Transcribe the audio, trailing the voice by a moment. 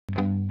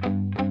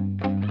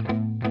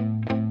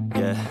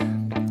yeah.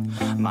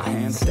 My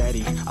hands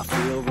steady, I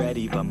feel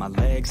ready, but my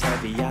legs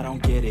heavy, I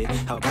don't get it.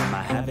 How come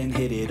I haven't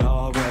hit it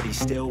already?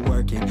 Still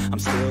working,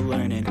 I'm still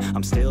learning,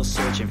 I'm still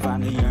searching,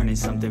 finally earning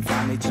something,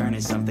 finally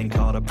turning something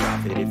called a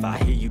profit. If I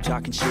hear you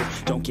talking shit,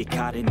 don't get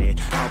caught in it.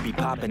 I'll be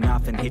popping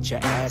off and hit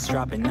your ass,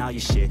 dropping all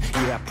your shit.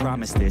 Yeah, I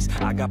promise this,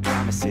 I got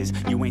promises,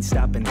 you ain't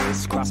stopping this.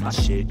 Cross my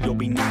shit,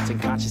 you'll be knocked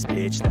unconscious,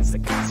 bitch. That's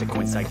the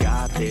consequence, I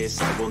got this,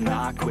 I will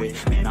not quit.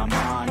 Man, I'm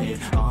on it,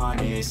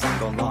 honest, I'm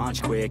gon' launch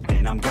quick,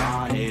 then I'm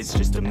gone. It's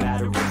just a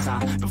matter of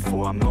time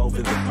before I'm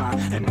over the line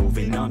and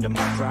moving under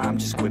my prime.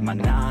 Just quit my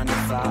 9 to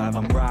 5,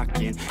 I'm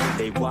rocking, and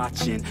they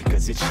watching,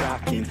 cause it's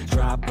shocking.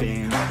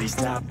 Dropping all these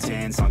top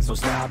 10 songs, so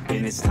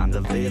stopping. It's time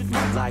to live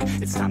my life,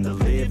 it's time to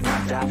live,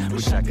 not die.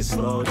 Wish I could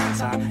slow down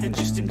time and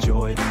just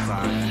enjoy the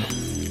climb.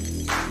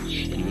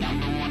 And I'm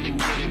the one to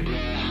get it,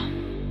 bro.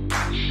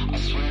 I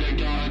swear to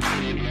God, I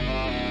get it, bro.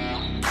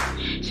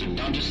 So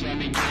don't just let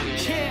me get it.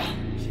 Yeah,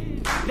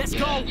 let's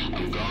go.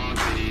 I'm gonna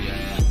get it, yeah.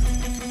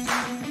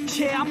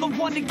 Yeah, I'm the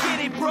one to get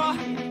it, bruh.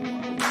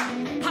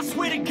 I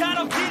swear to God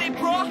I'll get it,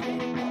 bruh.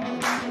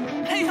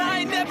 Hey, I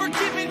ain't never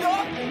giving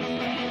up.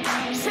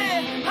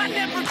 Yeah, I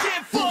never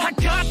give up. I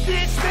got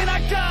this, man, I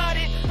got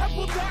it. I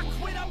will not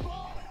quit, I'm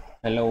on.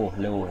 Hello.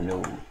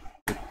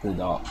 Good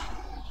up.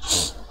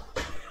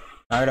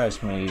 Hi,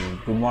 Rasmi.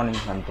 Good morning,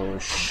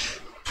 Santosh.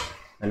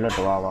 Hello,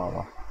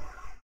 va.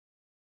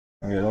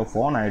 Hello,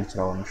 phone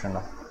ஆயிடுச்சுடா ஒரு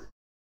நிமிஷம்டா.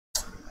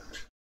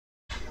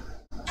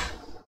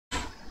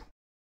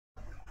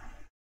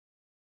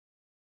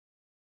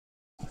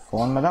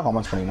 ஃபோனில் தான்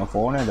comments பண்ணிக்கணும்,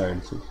 ஃபோனே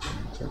இதாகிடுச்சு.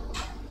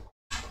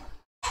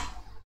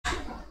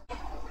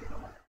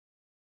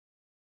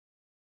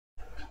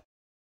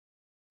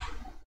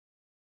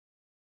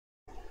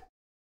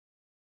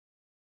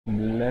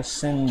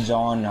 Lesson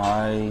John,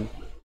 hi.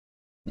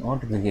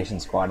 Notification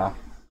squad.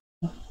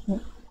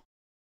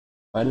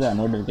 வருதா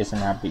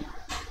notification? Happy.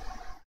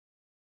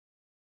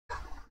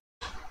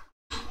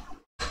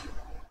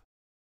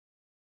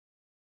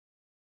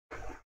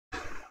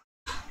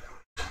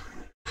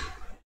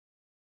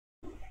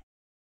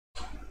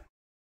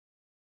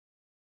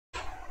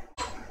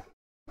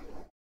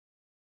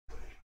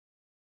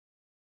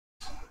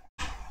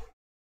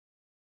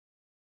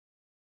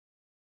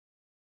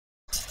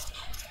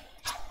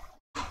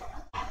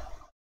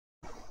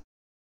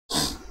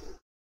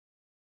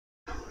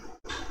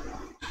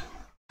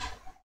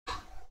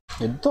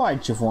 எதோ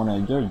ஆயிடுச்சு phone.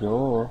 ஐயோ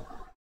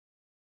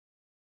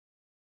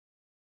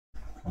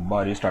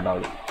ரொம்ப ரீஸ்டார்ட்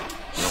ஆகுது.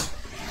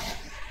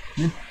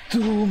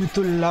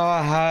 மித்துல்லா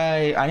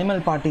ஹாய்.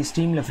 அனிமல் பார்ட்டி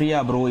ஸ்ட்ரீமில் ஃப்ரீயா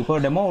ப்ரோ? இப்போ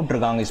டெமோ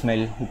விட்ருக்காங்க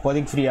இஸ்மைல்,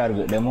 இப்போதைக்கு ஃப்ரீயாக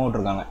இருக்குது. டெமோ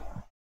விட்ருக்காங்க.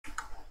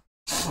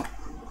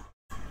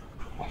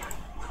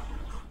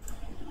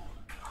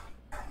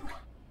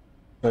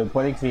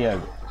 இப்போதைக்கு ஃப்ரீயாக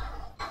இருக்குது.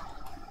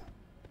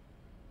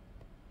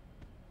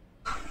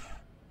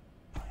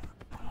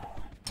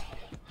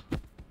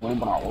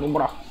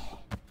 ஒளிம்புடா.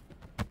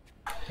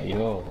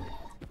 ஐயோ,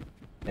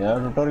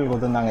 ஏதாவது டுட்டோரியல்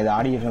கொடுத்துருந்தாங்க, இது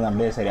ஆடிக்கிட்டு இருந்தேன்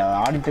அப்படியே. சரி, அதை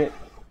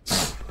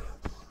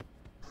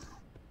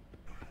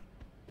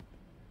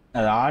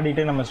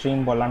ஆடிட்டு நம்ம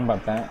ஸ்ட்ரீம் போடலான்னு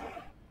பார்த்தேன்.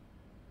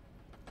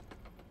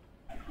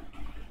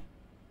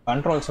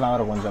 கண்ட்ரோல்ஸ்லாம்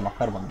வேறு கொஞ்சம்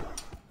மக்கர் பண்ணு.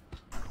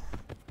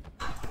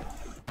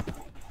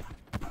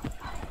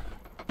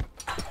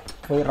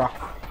 போயிடுறா.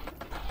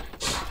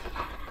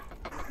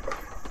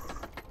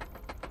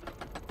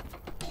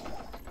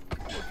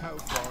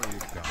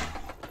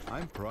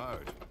 I'm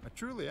proud. I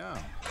truly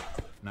am.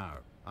 Now,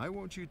 I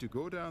want you to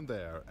go down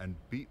there and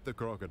beat the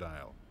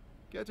crocodile.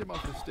 Get him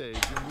off the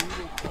stage and we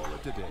will call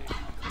it a day.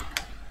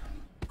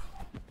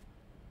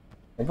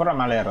 எப்பறம்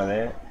மேலே ஏறது?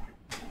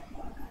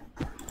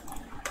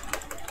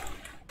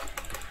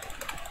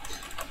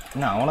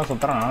 என்ன அவனை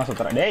சுத்துறான், நானும்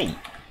சுத்துறேன். டேய்,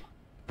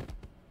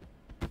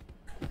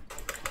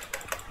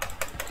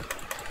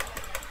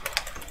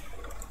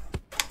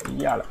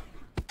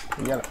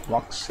 ஐயால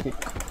வாக்ஸ்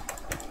கிக்.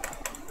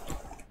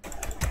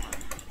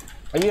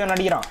 ஐயோ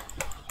நடிக்கிறான்.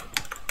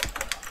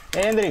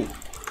 ஏந்திரி.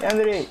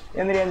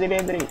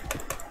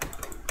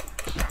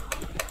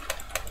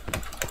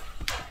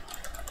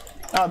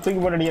 தூக்கி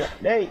போட்டு அடிக்கிறேன்.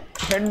 டேய்,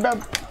 ஹெட்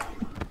அப்.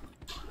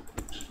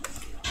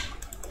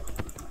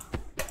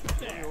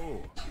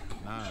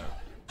 Now,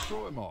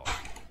 throw him off.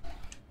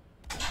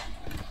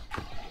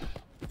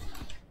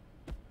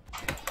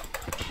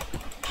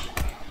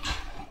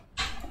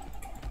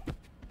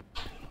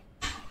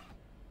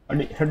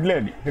 அடி,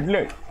 ஹெட்லைட்.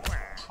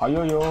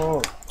 ஐயோ,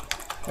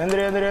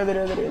 எந்திரி.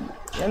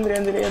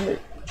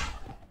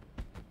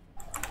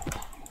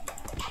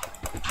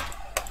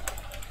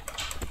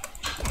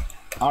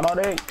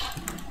 ஆடாடே,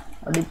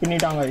 அடி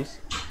பின்னிட்டாங்க.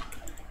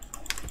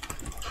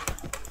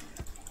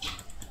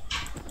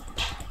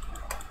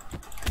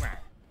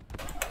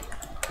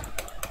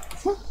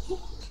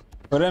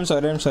 ஒரே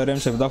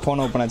நிமிஷம் இப்பதான்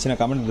ஃபோன் ஓப்பன் ஆச்சு,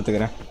 நான் கமெண்ட்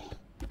எடுத்துக்கிறேன்.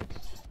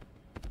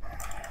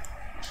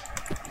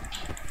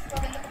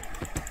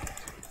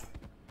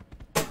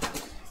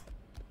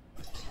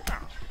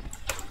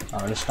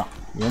 அடிச்சிட்டான்,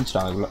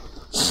 ஏஞ்சிட்டான். அதுக்குள்ள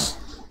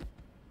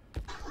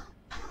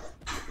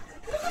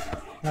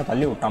நான்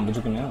தள்ளி விட்டான்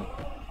புஜுக்குன்னு.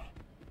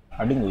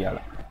 அடிங்க ஐயால.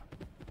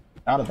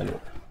 யாரை தள்ளி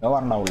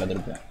எவ்வாறண்டா உள்ளது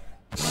இருப்பேன்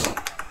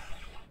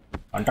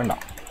வந்துட்டா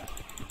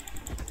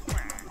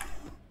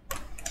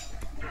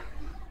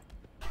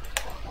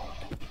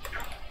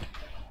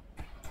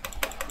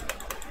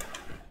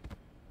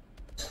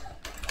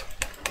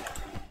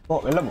போ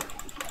வெளில போ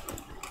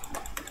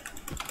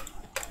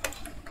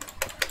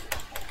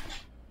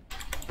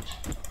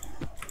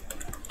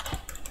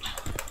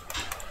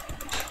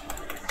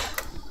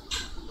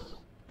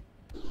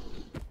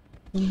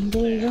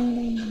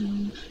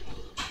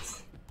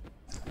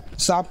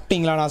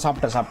சாப்பிட்டீங்களா? நான்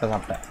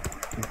சாப்பிட்டேன்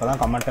இப்போதான்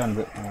கமெண்ட்டே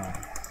வந்து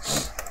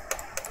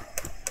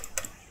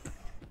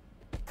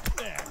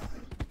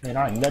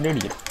ஏன்னா இந்த அடி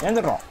அடிக்கிறேன்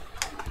ஏந்துடுறோம்.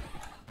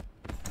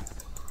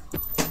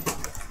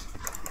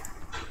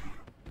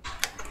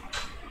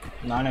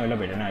 நானே வெளில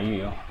போயிட்டேன்.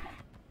 ஐயோ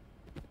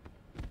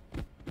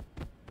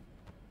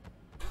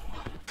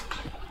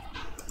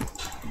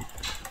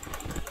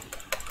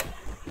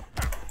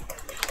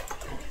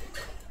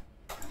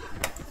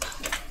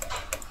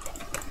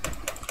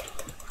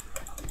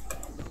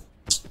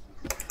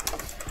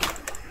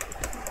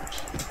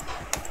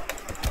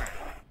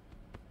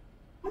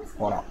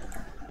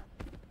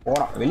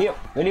போடா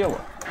வெளியே போ.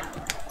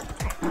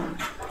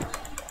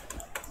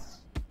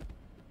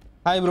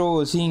 Hi bro,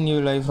 seeing you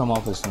live from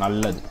office.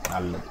 நல்லது.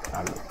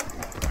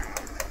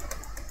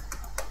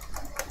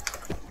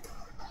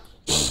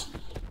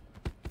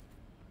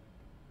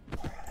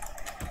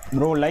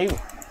 ப்ரோ லைவ்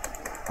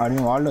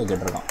அப்படின்னு வால்டோ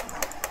கேட்டிருக்கான்.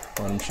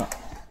 ஒரு நிமிஷம்.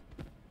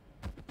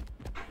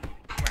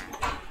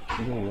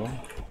 ஐயோ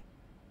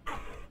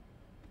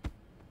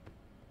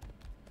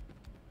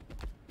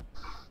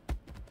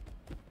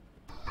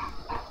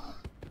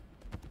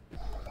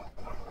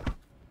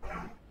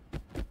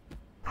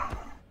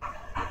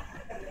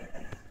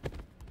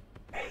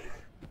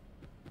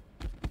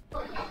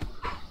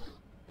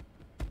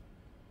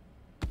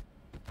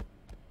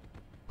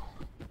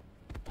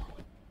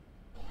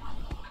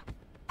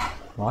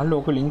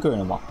வால்டோக்கு லிங்க்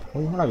வேணுமா?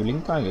 என்னடா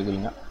லிங்காக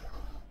கேட்குறீங்க?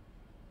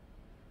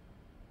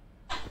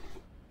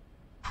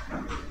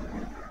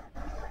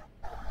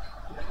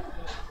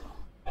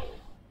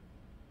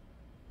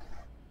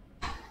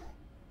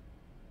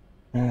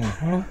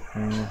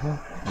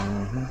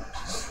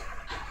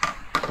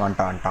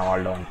 வந்துட்டான்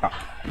வால்டோ வந்துட்டான்.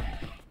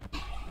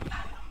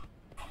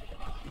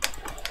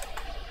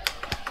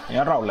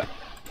 ஏறா உள்ள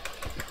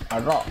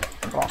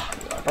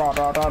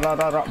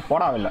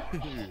போடா இல்ல.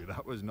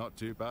 That was not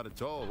too bad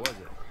at all, was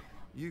it?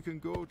 You can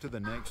go to the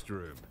next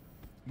room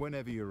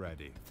whenever you're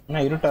ready.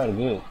 என்ன இருட்டா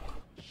இருக்கு?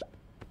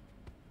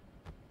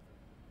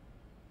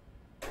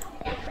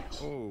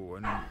 Oh,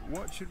 and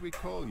what should we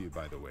call you,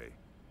 by the way?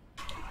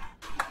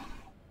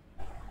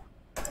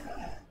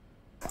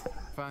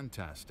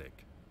 Fantastic.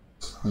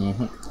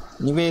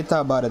 Nivetha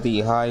Bharathi,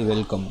 hi,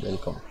 welcome.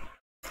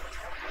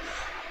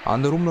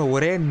 அந்த ரூம்ல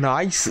ஒரே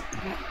noise,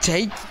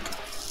 சை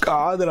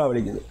காதுல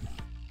வலிக்குது.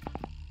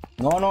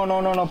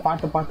 No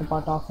பாட்டு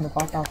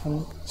of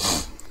பண்ணு.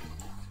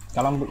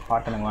 கிளம்பு.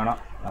 பாட்டு எனக்கு வேணாம்.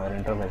 நான்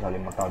இன்டர்ஃபேஸ்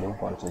வால்யூம் மட்டும் அதுவும்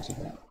குறைச்சி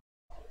வச்சுக்கிறேன்.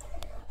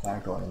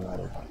 கேரக்டர் வால்யூம் தான்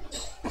இருக்கும்.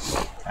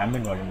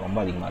 ஆம்பியன்ட் வால்யூம் ரொம்ப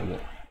அதிகமாக இருக்குது.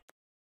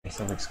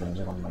 எஸ்எஃப்எக்ஸ்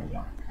கொஞ்சம் கம்மி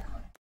பண்ணிக்கலாம்.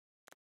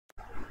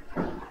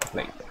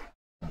 ரைட்.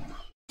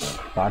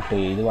 பாட்டு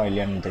இதுவா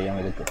இல்லையான்னு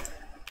தெரியாமல் இருக்கு.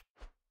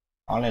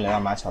 ஆன்லைனில்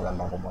தான் மேட்ச்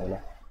ஆகலான்னு பார்க்கும் போதில்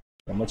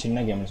ரொம்ப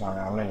சின்ன கேம்ஸ்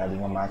ஆன்லைனில்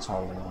அதிகமாக மேட்ச்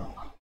ஆகுதுங்க.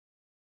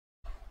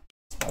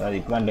 அதாவது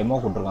இப்போ தான் டெமோ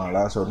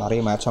கொடுத்துருக்காங்களா, ஸோ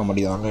நிறைய மேட்ச் ஆக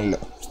முடியுது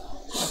ஆன்லைனில்.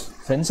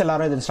 ஃப்ரெண்ட்ஸ்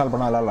எல்லாரும் இது இன்ஸ்டால்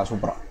பண்ணால் விளாட்லாம்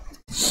சூப்பராக.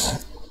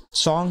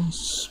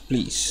 Songs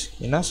please.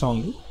 என்ன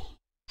சாங்?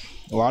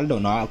 வால்டோ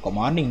நான்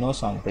மார்னிங் நோ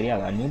சாங்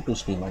தெரியாதா? நியூ டு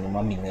ஸ்ட்ரீம் அந்த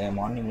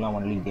மார்னிங்லாம்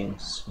only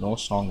games, no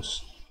songs.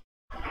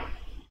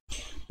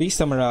 Piece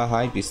தமிழா,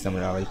 ஹாய் பீஸ்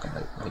தமிழா,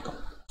 வெல்கம்.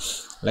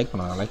 லைக்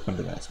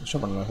பண்ணுங்க,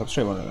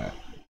 சப்ஸ்கிரைப் பண்ணுங்க.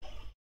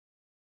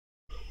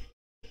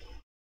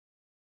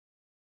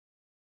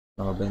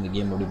 நம்ம போய் இந்த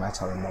கேம் எப்படி மேட்ச்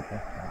ஆகுதுன்னு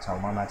பார்ப்போம்.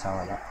 மேட்ச்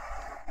ஆகாதா?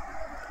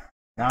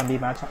 நான் அப்படி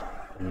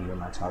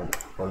மேட்ச் ஆகுது.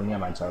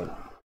 பொறுமையாக மேட்ச் ஆகுது.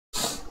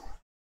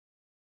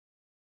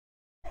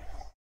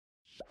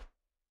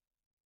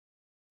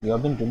 You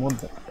have been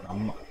removed.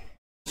 அம்மா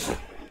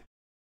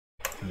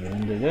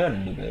இருந்தது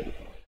 2 பேர்.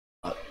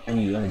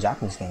 நீங்கள் அந்த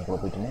ஜாப்பனீஸ் கேம் கூட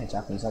போயிட்டுங்க.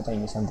 ஜாப்பனீஸாக தான்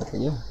இங்கிலீஷாக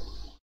தெரியலையோ.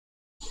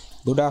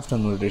 குட்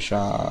ஆஃப்டர்நூன்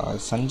ரிஷா,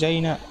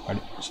 சஞ்சய்ன,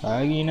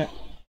 ஷாகின,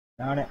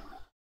 நானே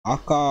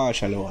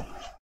ஆகாஷ் அலுவா.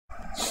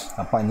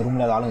 அப்பா இந்த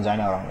ரூமில் ஏதாவது ஆளுங்க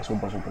ஜாயின் ஆகிறாங்க.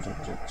 சூப்பர்.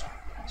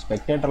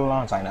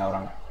 ஸ்பெக்டேட்டர்லாம் ஜாயின்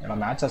ஆகிறாங்க. ஏன்னா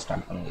மேட்சை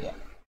ஸ்டார்ட் பண்ணுங்க.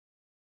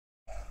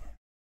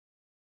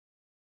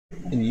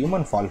 இது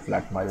ஹியூமன் ஃபால்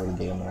ஃப்ளாட் மாதிரி ஒரு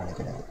கேம்னு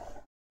நினைக்கிறேன்.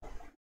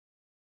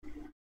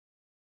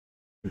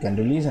 You can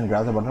release and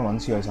grab the button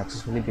once you have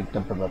successfully picked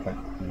up the weapon.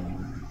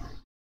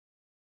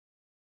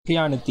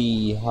 Priyanati,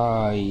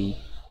 hi.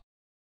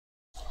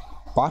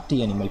 Party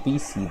animal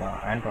PC தான்,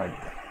 Android.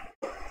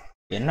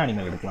 என்ன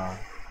அனிமல் எடுக்கலாம்?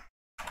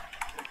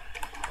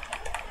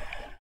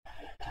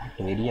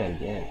 கேட்டு வெறியா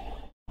இருக்கே.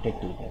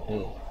 டிடெக்டிவ் கேட்டு.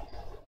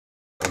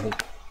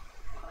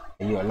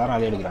 ஐயோ எல்லாரும்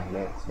அதே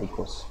எடுக்கிறாங்களே.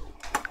 சைக்கோஸ்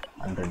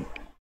 100.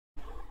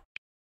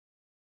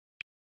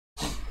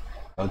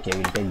 Okay,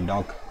 we'll take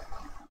dog.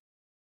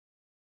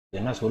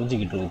 என்ன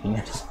சொரிஞ்சிக்கிட்டு இருக்கு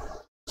பின்னாடி?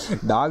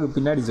 டாகு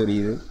பின்னாடி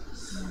சொரியுது.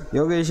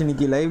 யோகேஷ்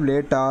இன்னைக்கு லைவ்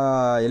லேட்டா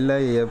இல்லை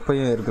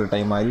எப்பயும் இருக்கிற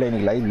டைமா? இல்லை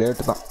இன்னைக்கு லைவ்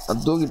லேட்டு தான்.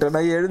 அது தூக்கிட்டேன்.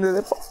 நான்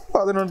எழுந்ததே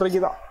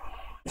 11:30 தான்.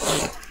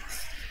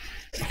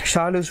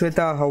 Shalu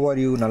Shweta how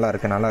are you? நல்லா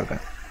இருக்கேன், நல்லா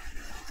இருக்கேன்.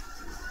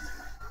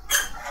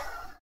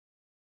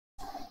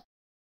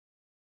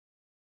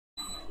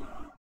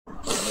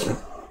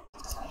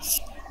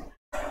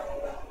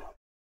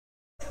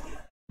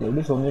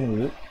 எப்படி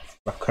சொல்லிருந்தது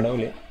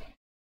கடவுளே.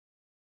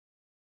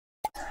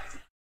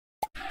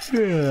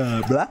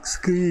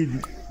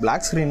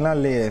 பிளாக் ஸ்க்ரீன்லாம்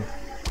இல்லையே.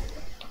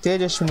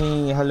 தேஜஸ்வினி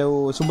ஹலோ.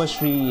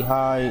 சுபஸ்ரீ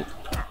ஹாய்.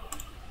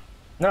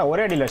 என்ன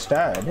ஒரே அடி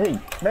லஸ்ட்ட? டேய்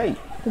டேய்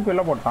தூக்கி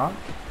வெளில போட்டான்.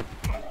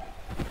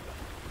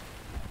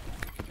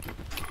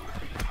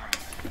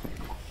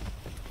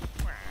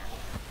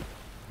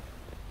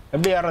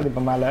 எப்படி ஏறது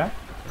இப்போ மேலே?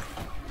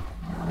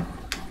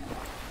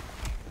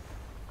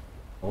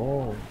 ஓ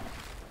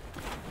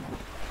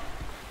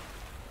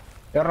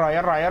ஏறா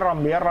ஏறா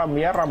ஏறாம்பி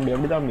ஏறாம்பி ஏறாம்பி.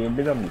 எப்படி தம்பி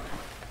எப்படி தம்பி?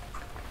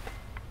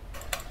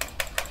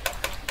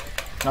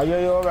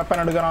 ஐயோ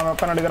வெப்பன் எடுக்கிறான்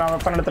வெப்பன் எடுக்கிறான்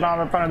வெப்பன் எடுத்துறான்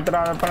வெப்பன்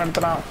எடுத்துறான் வெப்பன்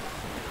எடுத்துறான்.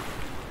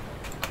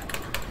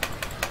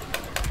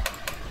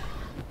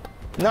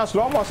 என்ன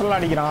ஸ்லோ மோஷன்லாம்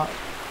அடிக்கிறான்.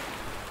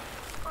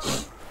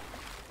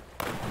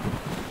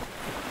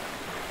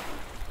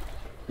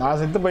 நான்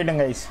செத்து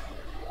போயிட்டேன் கைஸ்.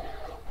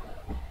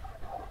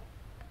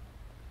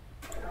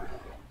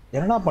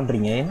 என்னடா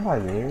பண்றீங்க? என்னடா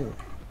இது?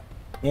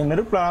 என்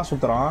நெருப்புலாம்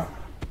சுத்துறான்.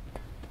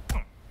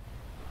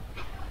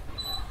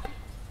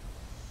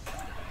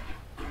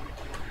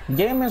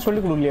 கேமே சொல்லி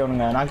கொடுக்கலையே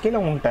அவனுங்க. நான் கீழே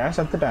உங்கள்கிட்ட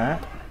செத்துட்டேன்.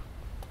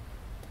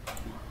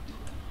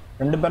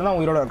 2 பேர் தான்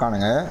உயிரோட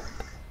இருக்கானுங்க.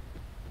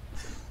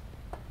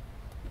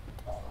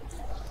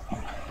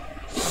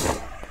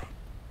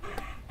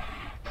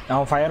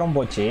 அவன் ஃபயரும்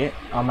போச்சு.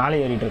 அவன்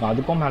மேலே ஏறிட்டு இருக்கான்.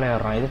 அதுக்கும் மேலே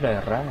ஏறுறான். எதுக்கு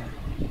ஏறுற?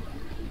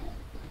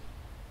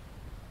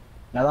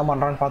 என்ன தான்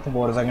பண்ணுறான்னு பார்த்து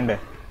போ ஒரு செகண்டு.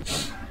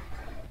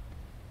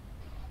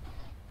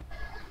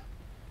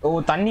 ஓ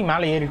தண்ணி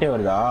மேலே ஏறிட்டே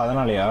வருதா?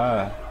 அதனாலயா?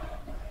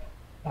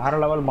 வேற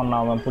லெவல்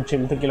பண்ணான் அவன். பிடிச்சி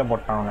இழுத்து கீழே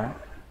போட்டான் அவனை.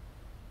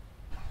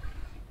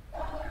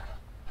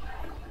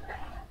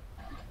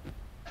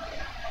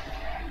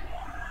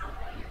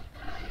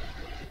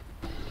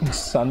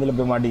 சந்தில்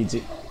போய்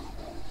மாட்டிக்கிச்சு.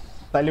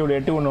 தள்ளி விடு,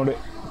 எட்டு ஒன்று விடு,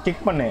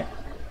 கிக் பண்ணு.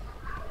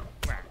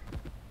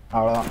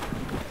 அவ்வளோதான்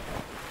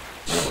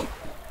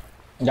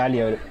ஜாலி.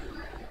 அவர்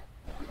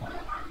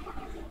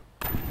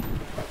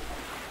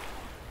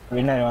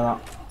வின்னர் இவன்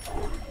தான்.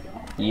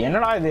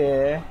 என்னடா இது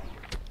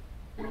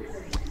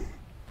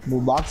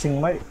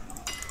பாக்ஸிங் மாதிரி?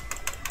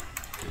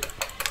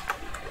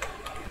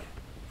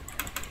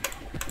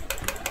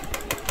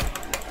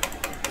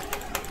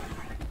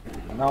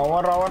 நான்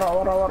ஓவர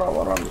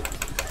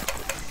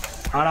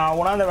ஆனா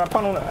உனா அந்த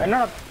வெப்பன்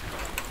என்னடா?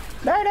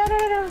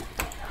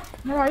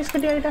 ஐஸ்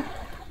கட்டி ஆகிட்ட.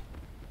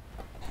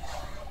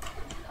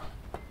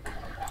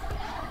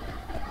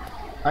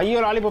 ஐயோ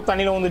லாலிபாப்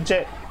தண்ணியில் வந்துச்சு.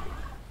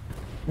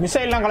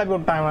 மிசைல்லாம் கிளப்பி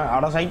விட்டான் இவன்.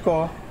 அட சைக்கோ.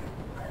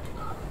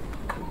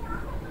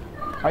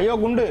 ஐயோ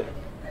குண்டு.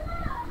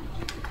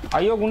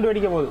 ஐயோ குண்டு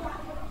வெடிக்க போகுது.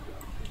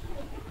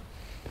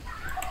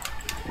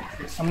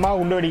 அம்மா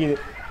குண்டு வெடிக்குது.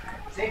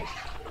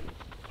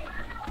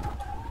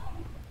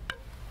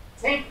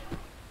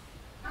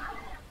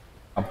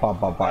 அப்பா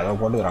அப்பா அப்பா அதை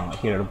போட்டுக்கிறாங்க.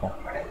 கீழே எடுப்போம்.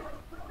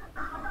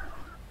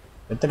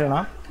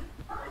 எத்துட்டேண்ணா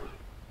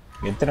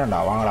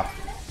எத்துட்டேன்டா. வாங்கடா.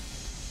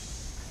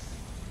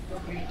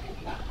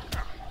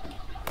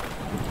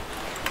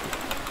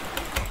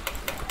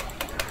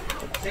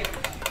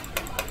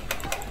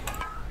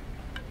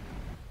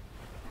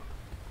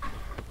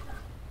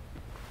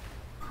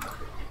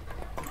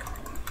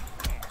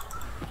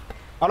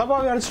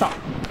 அலப்பாவே அடிச்சிட்டான்.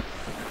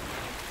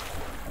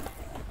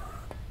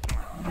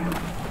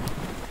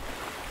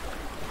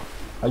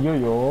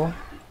 ஐயோயோ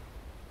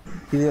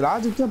இது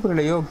லாஜிக்கே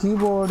புரியலையோ.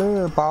 கீபோர்டு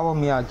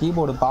பாவம்யா.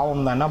 கீபோர்டு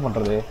பாவம் தான். என்ன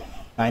பண்ணுறது?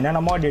 நான்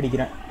என்னென்னமோ அடி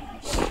அடிக்கிறேன்.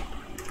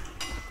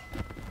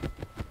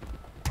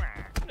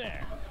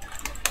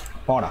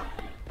 போடா.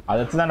 அதை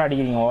எடுத்து தானே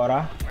அடிக்கிறீங்க ஓவரா?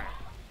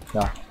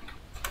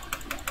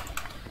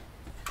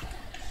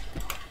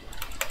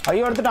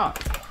 ஐயோ எடுத்துட்டான்.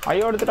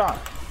 ஐயோ எடுத்துட்டான்.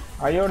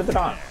 ஐயோ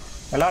எடுத்துட்டான்.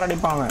 எல்லாரும்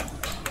அடிப்பாங்க.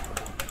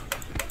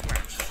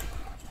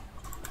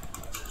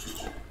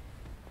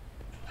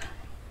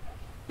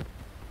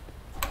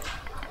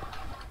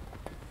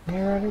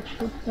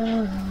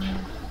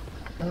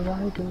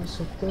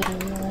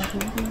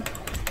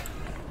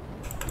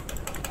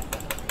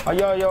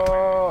 ஐயோ ஐயோ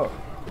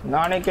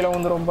நானே கீழே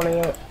வந்துடும்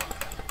போலயே.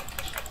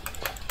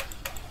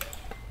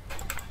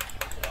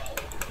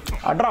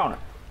 அட்ரா அவனை.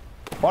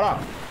 போடா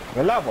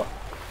வெளில போ.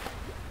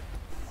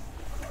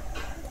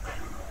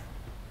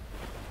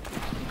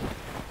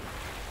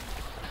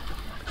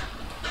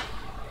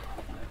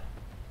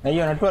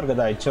 ஐயோ நெட்வொர்க்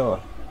இதாயிடுச்சோ.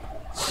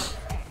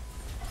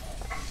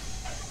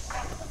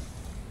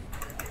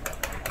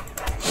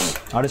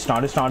 அடிச்சிட்டான்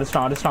அடிச்சிட்டான்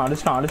அடிச்சிட்டான் அடிச்சிட்டான்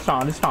அடிச்சிட்டான்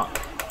அடிச்சிட்டான் அடிச்சிட்டான்.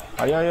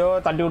 ஐயோ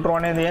தட்டி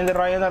விட்டுருவானே. இந்த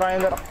ஏந்திரா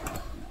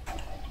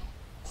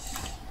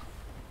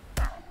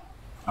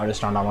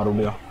அடிச்சிட்டான்டா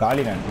மறுபடியும்.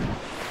 காலி நான்.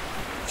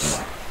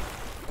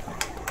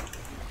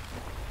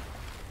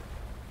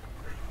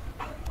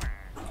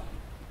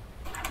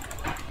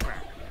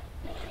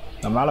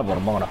 நான் மேலே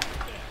போகிறேன். போங்கடா.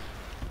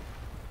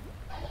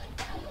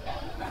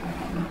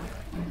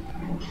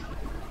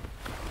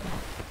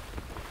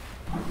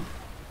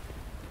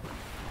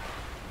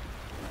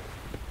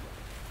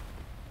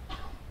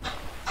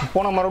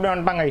 போன மறுபடியும்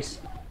வந்துட்டாங்க கைஸ்.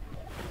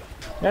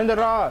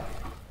 ஏந்துடுறா,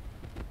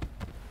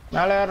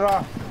 மேலே ஏறுறா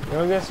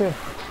யோகேஷ்.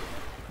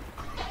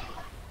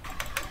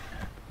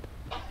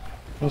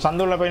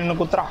 சந்துள்ள போய் நின்று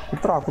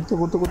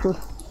குத்து.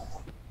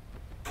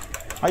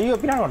 ஐயோ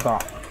பின்னாடி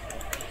ஒருத்தான்.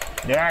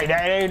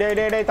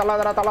 டேய்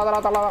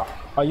தள்ளாதரா.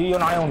 ஐயோ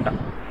நானே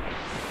வந்துட்டேன்.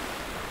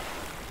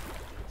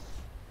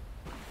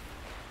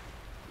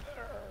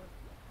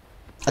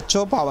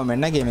 அச்சோ பாவம்,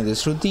 என்ன கேம் இது?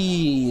 ஸ்ருதி.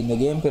 இந்த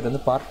கேம் பேர்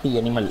வந்து பார்ட்டி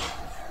அனிமல்.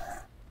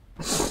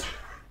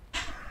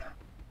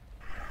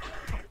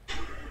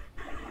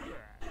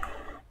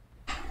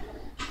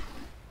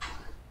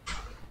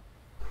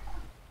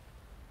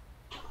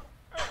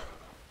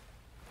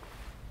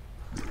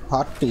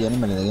 Party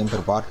animal. இந்த கேம்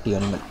பேர் பார்ட்டி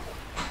அனிமல்.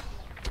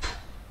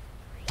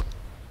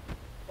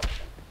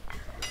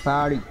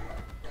 பாடி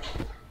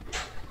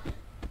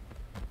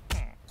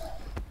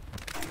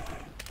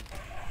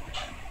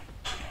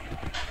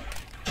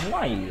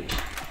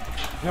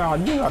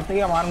அதிகம்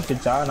அத்தையாக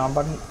ஆரம்பிச்சிச்சா? நான்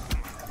பண்ணி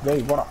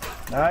போடான்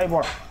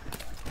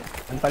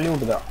தள்ளி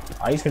விட்டுதா.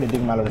 ஐஸ்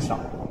கட்டிக்கு மேலே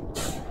வச்சான்.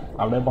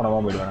 அப்படியே போனவா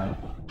போயிடுவேன் நான்.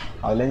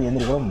 அதுலேருந்து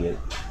எந்திரிக்க கூட முடியாது.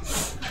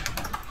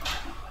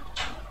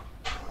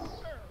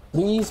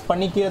 ப்ளீஸ்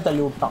பண்ணி கீழே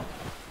தள்ளி விட்டான்.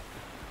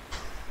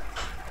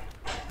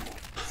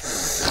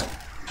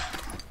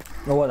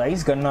 ஓ அது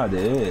ஐஸ் கன்னா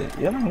அது?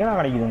 இதெல்லாம் எங்கே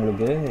கிடைக்குது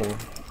உங்களுக்கு?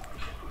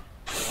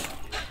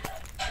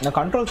 நான்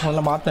கண்ட்ரோல்ஸ்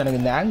முதல்ல மாற்றேன்.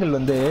 எனக்கு இந்த ஆங்கிள்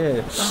வந்து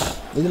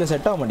இதில்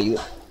செட் ஆக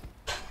மாட்டேங்குது.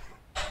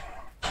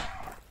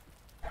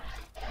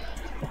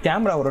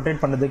 கேமரா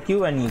ரொட்டேட் பண்ணுறது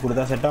Q&E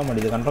கொடுத்தா செட் ஆக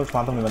மாட்டேங்குது. கண்ட்ரோல்ஸ்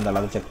மாற்ற முடியும்.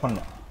 வந்தாலும் அதை செக்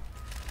பண்ணேன்.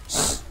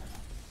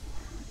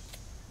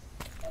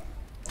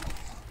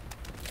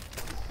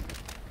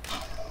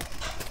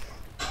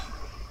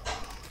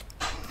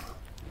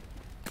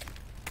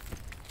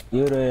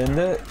 இவர்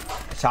வந்து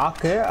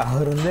ஷாக்கு,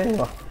 அவர் வந்து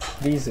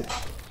ப்ளீஸு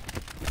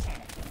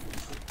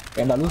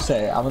என்ன லூஸு.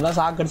 அவன் தான்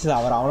ஷாக் அடிச்சது.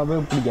 அவனை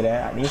போய்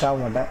பிடிக்கிறேன். நீ சாக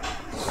மாட்டேன்.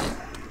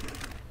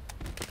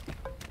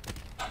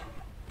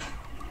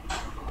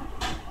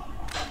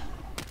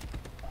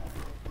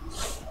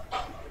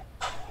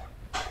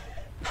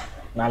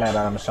 மேலே ஏற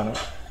ஆரம்பிச்சானு.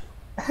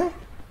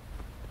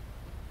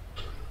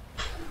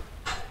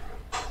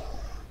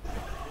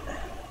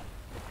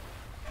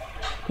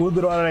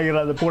 கூதுருவான்னு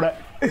நினைக்கிறேன். அது கூட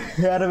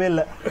ஏறவே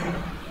இல்லை.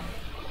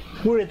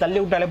 கூழை தள்ளி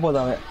விட்டாலே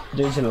போதும், அவன்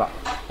ஜெயிச்சிடலாம்.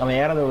 அவன்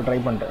ஏறதை ட்ரை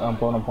பண்ணிட்டு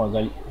போனோம்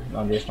தள்ளி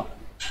நான் ஜெயிச்சிட்டான்.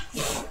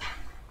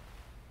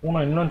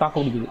 பூனை இன்னும் தாக்க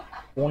பிடிக்குது.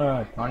 பூனை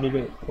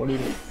தாண்டிட்டு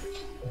ஓடிடு.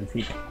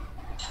 ஃபீட்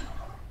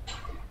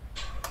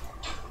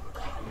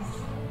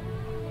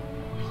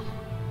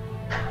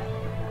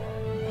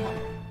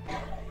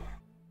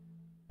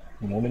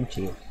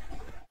முடிஞ்சு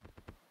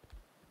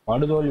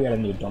படுதோல்வி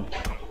அடைஞ்சுக்கிட்டோம்.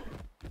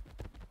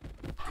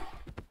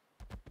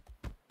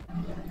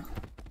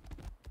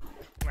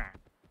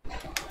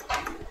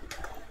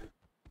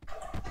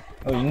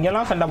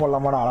 இங்கெல்லாம் சண்டை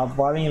போடலாமாடா?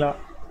 பாவீங்களா?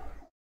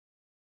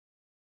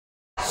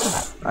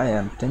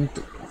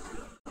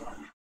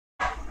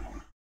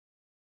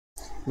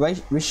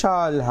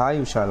 விஷால்.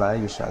 ஹாய் விஷால்.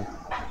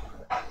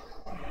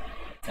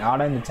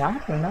 ஆடா இந்த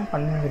சாட் என்ன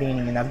பண்ணுறீங்க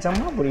நீங்கள்?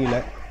 நிஜமா புரியல.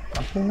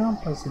 அப்படின்னா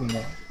பேசுறீங்க.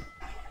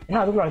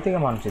 ஏன்னா அதுக்குள்ள அழுத்திக்க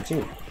ஆரம்பிச்சிச்சு.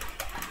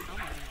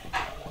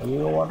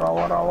 ஐயோ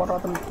ஓடுறா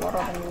தம்பி.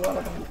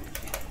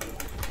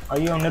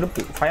 ஐயோ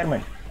நெருப்பு.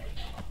 ஃபயர்மேன்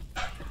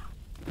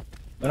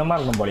என்னமா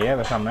இருக்கும் போலையே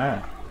பேசாம.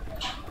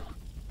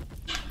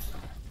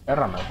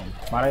 ஏறாம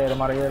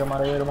மறையேறு.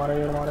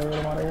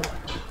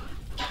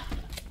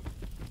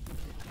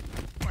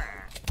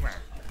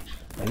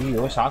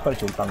 ஐயோ ஷாக்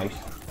அடிச்சு விட்டாங்க.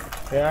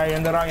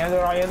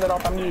 ஏந்திரா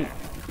தம்பி.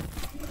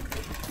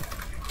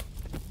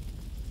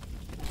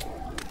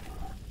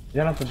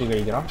 இதெல்லாம் சுற்றி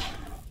கழிக்கிறான்.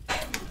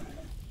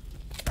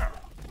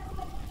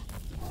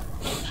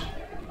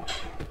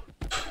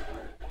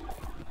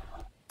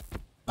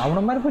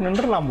 அவனை மாதிரி போய்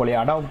நின்றுடலாம் போலையா?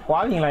 அடா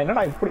பாவீங்களா?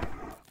 என்னடா இப்படி?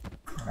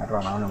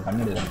 நானும்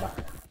கண்ணிடுதா.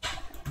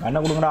 என்ன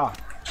கொடுங்கடா?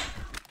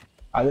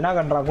 அதுனா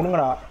கன்றா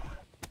கொடுங்கடா.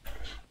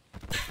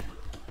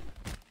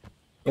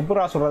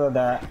 எப்படா சொல்றது?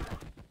 அதை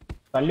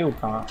தள்ளி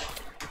விட்டான்.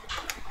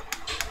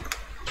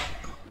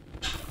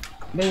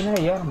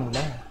 என்ன ஏற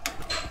முடியல?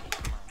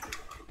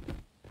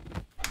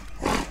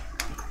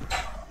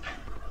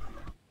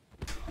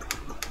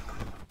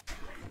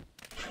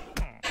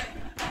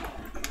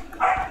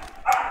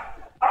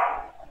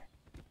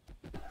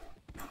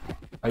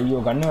 ஐயோ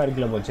கண்ணு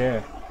வரைக்கல போச்சு.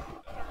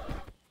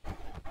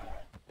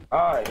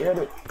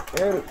 ஏறு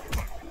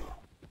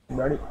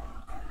டாடி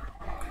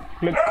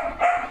கிளிக்.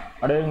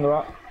 அடையுங்க வா.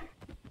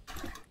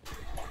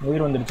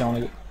 உயிர் வந்துடுச்சு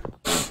அவனுக்கு.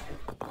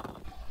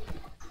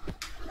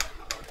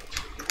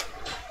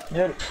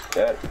 ஏறு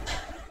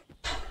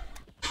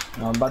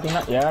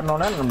பார்த்தீங்கன்னா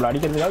ஏறினோன்னே நம்மளை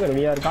அடிக்கிறதுக்காக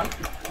ரெடியாக இருக்கான்.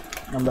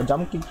 நம்ம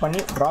ஜம்ப் கிக்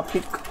பண்ணி drop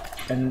kick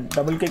and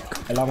double kick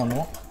எல்லாம்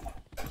பண்ணுவோம்.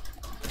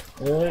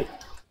 ஏய்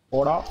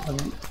போடா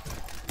வந்து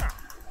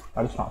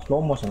அடிச்சான். Slow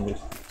motion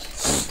use.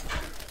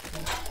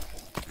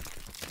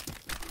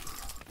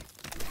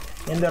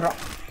 எந்தரா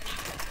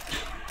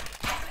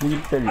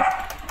வீட்டல்.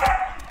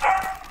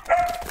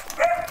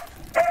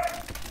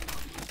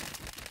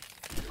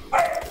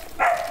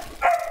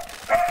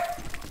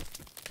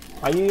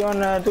 ஐயோ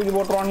என்ன தூக்கி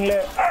போட்டுருவானுங்களே.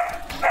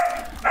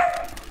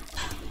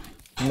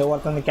 இந்த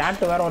ஒருத்தன் இந்த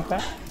கேட்டு வேற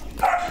ஒருத்தன்.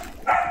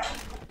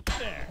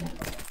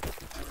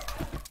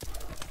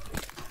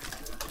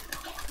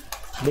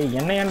 டேய்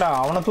என்ன ஏன்டா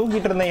அவனை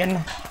தூக்கிட்டு இருந்தேன் என்ன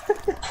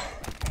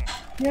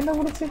என்ன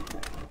முடிச்சு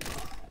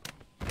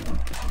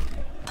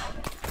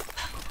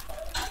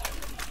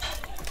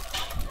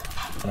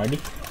அடி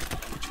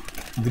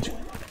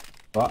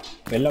வா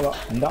வெளில வா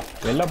இந்தா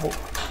வெளில போ.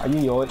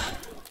 ஐயோ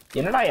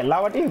என்னடா எல்லா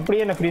வாட்டியும்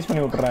இப்படியே என்ன ஃப்ரீஸ்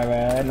பண்ணி விட்டுறாங்க.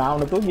 நான்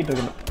அவனை தூக்கிட்டு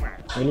இருக்கேன்.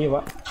 வெளியே வா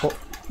போ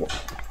போ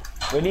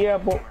வெளியே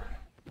போ.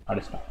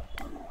 அடிச்சிட்டான்.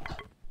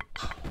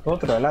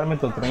 தோத்துட்டோம் எல்லாருமே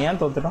தோத்துட்டோம்.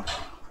 ஏன் தோத்துட்டோம்?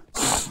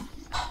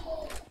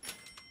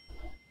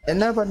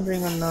 என்ன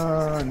பண்ணுறீங்கண்ணா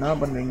என்ன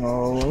பண்ணுறீங்க?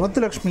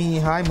 முத்துலக்ஷ்மி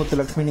ஹாய்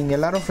முத்துலக்ஷ்மி. நீங்கள்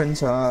எல்லோரும்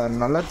ஃப்ரெண்ட்ஸா?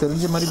 நல்லா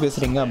தெரிஞ்ச மாதிரி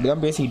பேசுகிறீங்க. அப்படி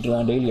தான் பேசிக்கிட்டு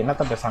இருக்கேன். டெய்லி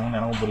என்னத்தான் பேசுகிறாங்கன்னு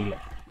எனக்கு புரியல.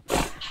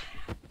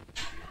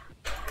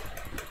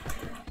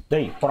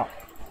 டேய் போகிறான்.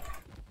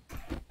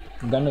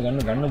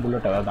 கண்ணு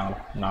புல்லட் ஏதாவது தாங்களா?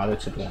 நான் அதை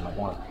வச்சுருக்கேன். நான்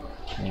போனேன்.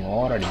 நீங்கள்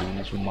ஓவர்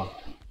அடிக்கிறீங்க சும்மா.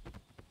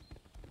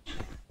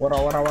 ஓரா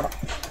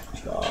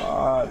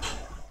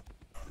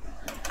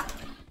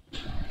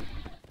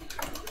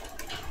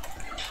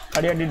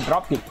அடி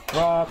drop kick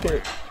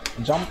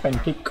jump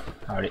and kick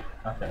அப்படி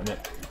அப்படியே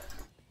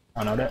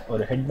அவனோட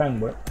ஒரு ஹெட்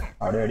பேங்க் போய்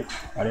அப்படியே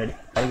அடி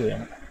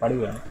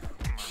படுகு வேணும்.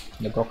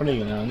 இந்த கொக்கடை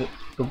வந்து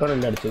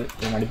டுட்டரில் அடிச்சது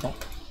இவங்க அடிப்போம்.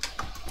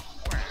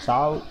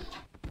 சாவு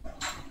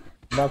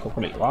இதா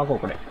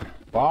கொக்கடை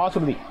வா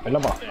சுருதி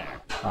வெளிலப்பா.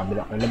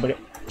 அப்படிதான் வெளிலப்படி.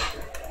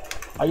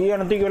 ஐயோ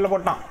என்ன தூக்கி வெளில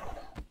போட்டான்.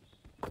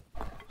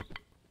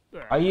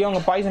 ஐயோ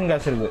அங்கே பாய்சன்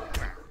கேஸ் இருக்கு.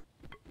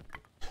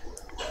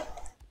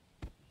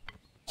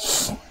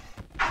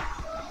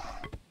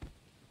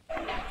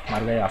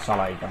 மறுகை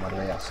அசாலா ஐட்டம்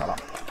மறுகை அசாலா.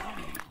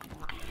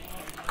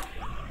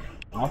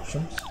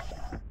 ஆப்ஷன்ஸ்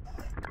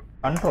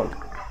கண்ட்ரோல்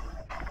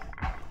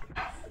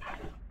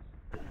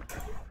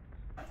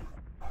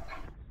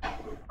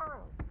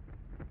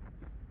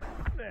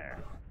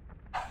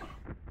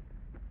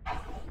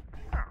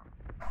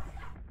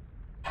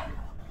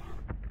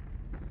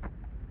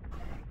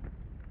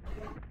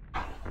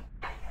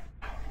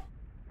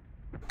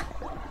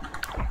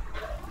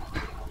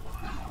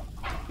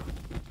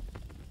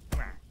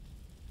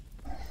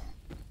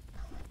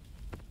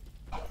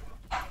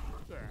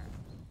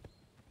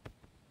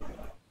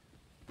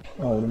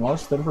ஒரு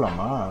மவுஸ்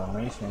திருப்பலாமா?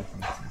 நைஸ்.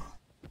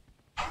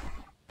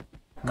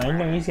 நான்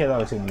இன்னும் ஈஸியாக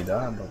தான் வச்சுக்க முடியுதா?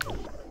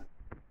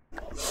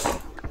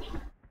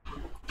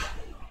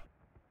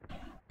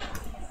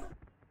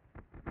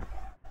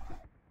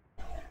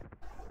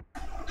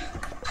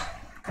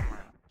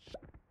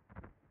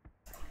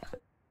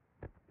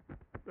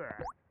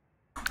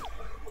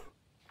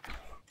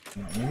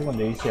 இன்னும்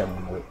கொஞ்சம் ஈஸியாக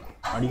இருக்கும்.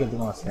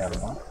 அடிக்கிறதுக்கும் வசதியாக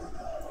இருக்கும்.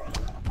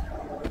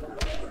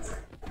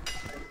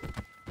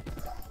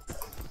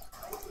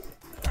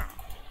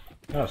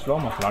 ஸ்லோ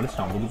மோஷன்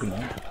அடிச்சிட்டான்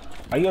புதுக்குன்னு.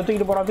 ஐயோ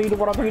தூக்கிட்டு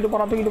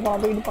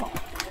போகிறான்.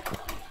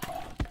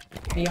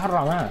 யாரா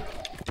அவன்?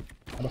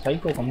 அந்த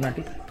சைக்கோ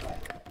கம்னாட்டி.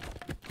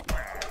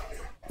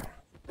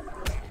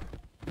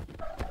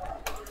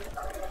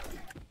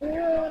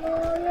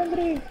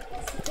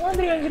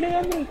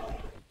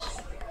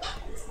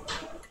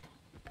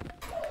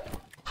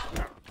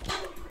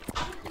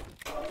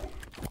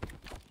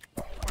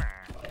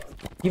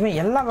 இவன்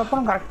எல்லா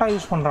வெப்பனும் கரெக்டாக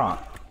யூஸ் பண்ணுறான்.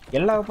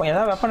 எல்லா வெப்பன்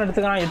ஏதாவது வெப்பன்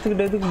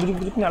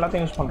எடுத்துக்கிட்டு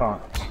எல்லாத்தையும் யூஸ் பண்ணுறான்.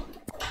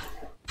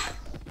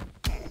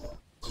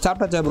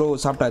 சாப்பிட்டாச்சா ப்ரோ?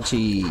 சாப்பிட்டாச்சு.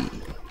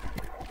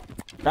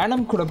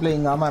 ரேண்டம் கூட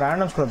பிளேயிங். ஆமாம்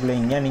ரேண்டம்ஸ் கூட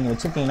பிளேயிங்க. நீங்கள்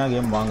வச்சுருக்கீங்கன்னா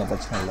கேம் வாங்க,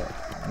 பிரச்சனை இல்லை.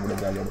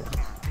 உங்களுக்கு ஜாலியாக.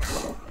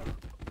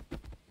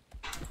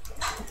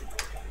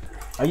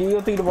 ஐயோ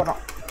தூக்கிட்டு போகிறான்.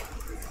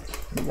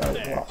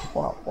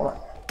 போகிறான்.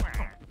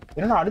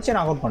 என்னடா அடிச்சே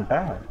நான் அவுட்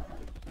பண்ணிட்டேன்.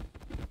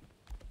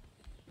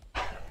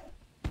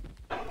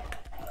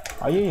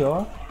 ஐயோ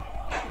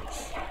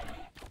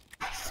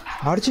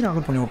அடிச்சு நான்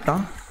அவுட் பண்ணி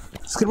விட்டான்.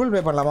 ஸ்கிரிபிள்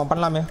ப்ளே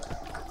பண்ணலாமே.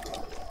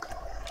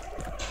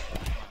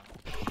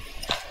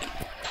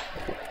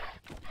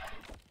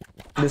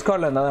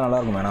 டிஸ்கார்டில் இருந்தால் தான்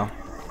நல்லாயிருக்கும் வேணா.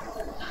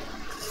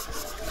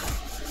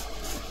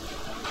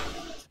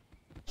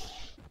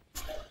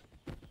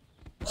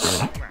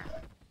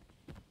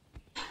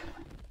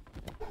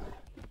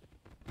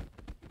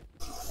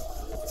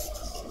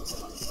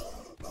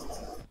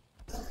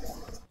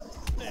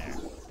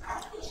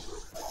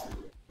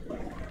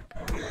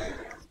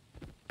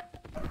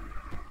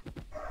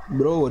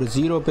 ப்ரோ ஒரு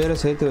 0 பேரை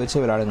சேர்த்து வச்சு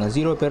விளையாடுங்க.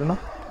 0 பேர்னா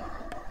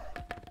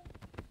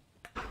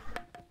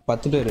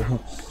 10 பேர்.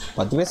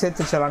 10 பேர்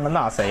சேர்த்து வச்சு விளையாடுன்னு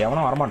தான் ஆசை.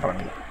 எவனும்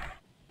வரமாட்டாங்க.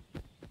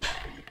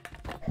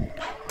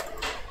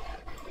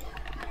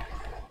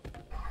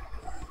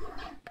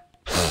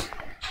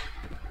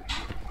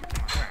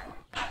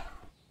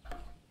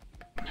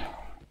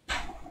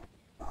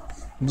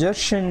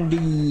 ஜர்ஷன்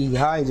டி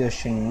ஹாய்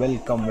ஜர்ஷன்,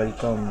 வெல்கம்.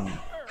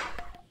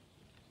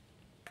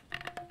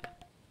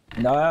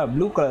 இந்த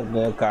ப்ளூ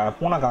கலர்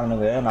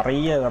பூனைக்காரனுக்கு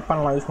நிறைய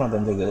வெப்பன்லாம் யூஸ் பண்ண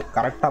தெரிஞ்சுக்குது.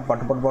 கரெக்டாக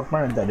பட்டு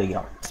எடுத்து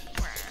அடிக்கிறான்.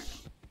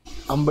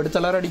 எடுத்து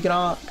எல்லாரும்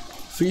அடிக்கிறான்.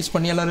 ஃப்ரீஸ்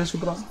பண்ணி எல்லாரும்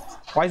சுட்டுறான்.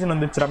 பாய்சன்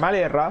வந்துச்சுரா.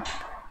 மேலே ஏறா.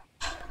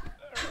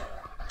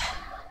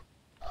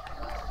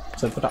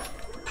 செத்துட்டான்.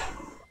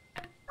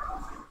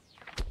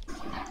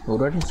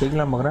 ஒரு வாட்டி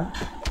சீக்கிரம் பார்க்குறேன்.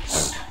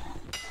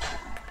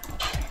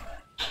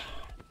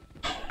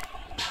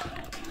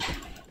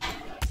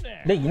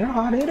 டேய்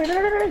என்னடா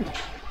டேய்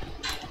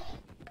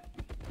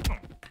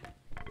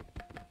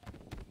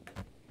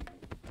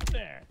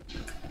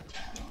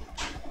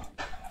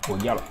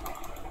பொய்யாலும்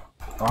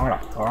வாங்கடா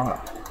வாங்கடா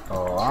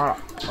வாங்கடா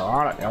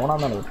வாங்கடா எவனா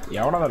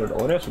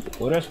இருந்தாலும் ஒரே சுத்து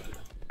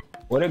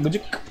ஒரே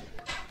குஜிக்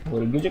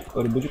ஒரு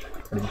குஜிக்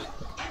அப்படின்னு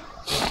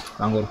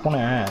நாங்கள் ஒரு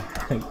பூனை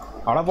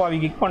அடப்பாவி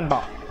கிக்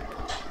பண்ணிட்டான்.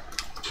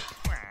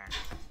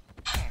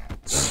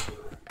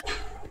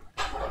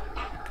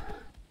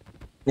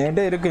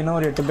 என்கிட்ட இருக்கு இன்னும்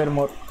ஒரு 8 பேர்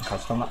மோர்.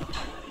 கஷ்டம்தான்.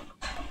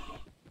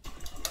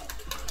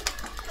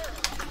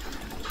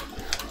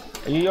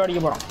 ஐயோ அடிக்க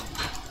போகிறான்.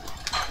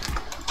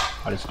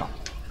 அடிச்சிட்டான்.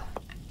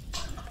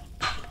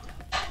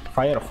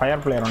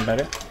 ஃபயர் பிளேயர்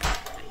வந்துட்டாரு.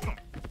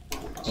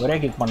 ஒரே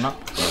கிக் பண்ணான்.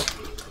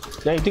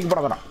 ஏய் தூக்கி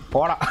போடாதான்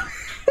போடா.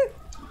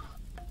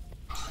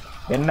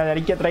 என்ன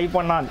அடிக்க ட்ரை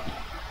பண்ணான்,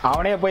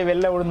 அவனே போய்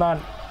வெளில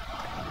விழுந்தான்.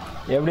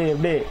 எப்படி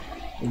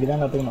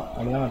இப்படிதான்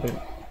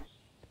கற்றுக்கணும்.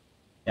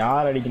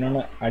 யார்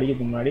அடிக்கணும்னு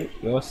அடிக்கிறதுக்கு முன்னாடி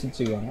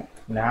யோசிச்சுக்கோங்க.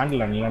 இந்த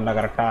ஹேண்டில் இல்லைண்டா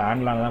கரெக்டாக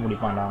ஹேண்டில் தான்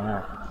பிடிப்பாண்டாங்க.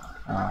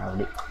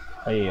 அப்படி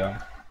ஐயோ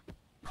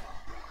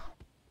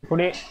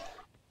இப்படி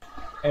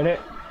எடு.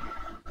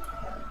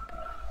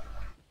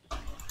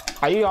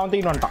 ஐயோ அவன்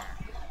தூக்கிட்டு வந்துட்டான்.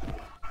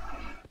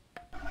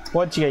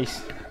 போச்சு கைஸ்.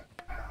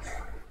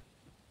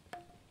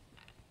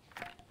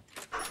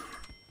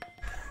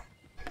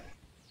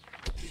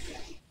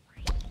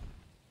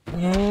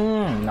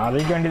 நான்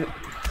ஜெயிக்க வேண்டியது.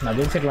 நான்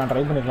ஜெயிச்சிருக்கலாம்,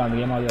 ட்ரை பண்ணிக்கலாம் அந்த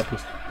கேம். ஆகுது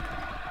அட்லீஸ்ட்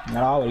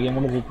என்னடா ஒரு கேம்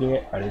கூட ஜெயிக்கவே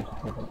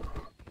அப்படின்னு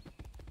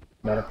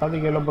டேரெக்டாக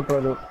கீழே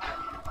போட்டுருவது.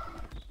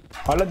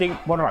 பள்ளத்துக்கு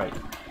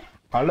போடுறாங்க,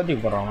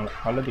 பள்ளத்துக்கு போடுறவங்கள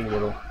பள்ளத்துக்கு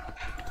போடுவோம்.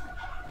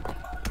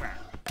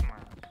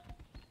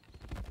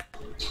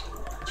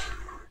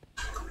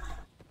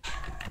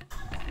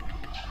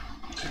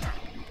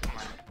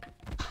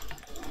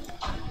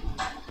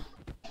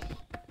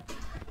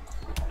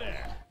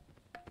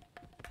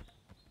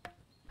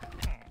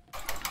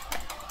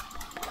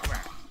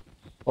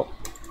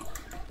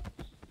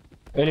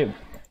 வெரி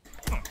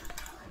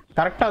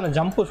கரெக்டாக அந்த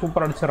ஜம்ப்பு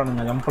சூப்பர்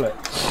அடிச்சிடறானுங்க. ஜம்பில்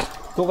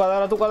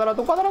தூக்காதாரா.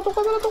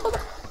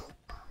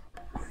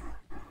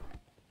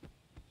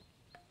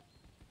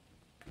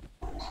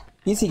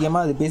 பிசி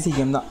கேமா அது? பிசி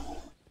கேம் தான்.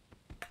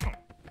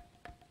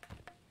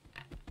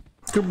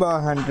 Kripa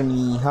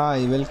Antony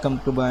hi, welcome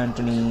Kripa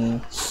Antony.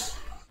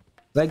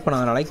 Like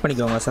பண்ணாங்க, லைக்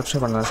பண்ணிக்கோங்க.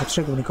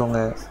 சப்ஸ்கிரைப்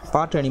பண்ணிக்கோங்க.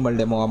 Part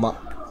animal demo. ஆமாம்,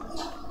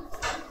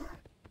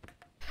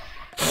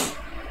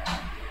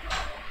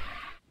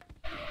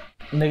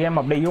 இந்த கேம்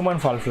அப்படியே ஹியூமன்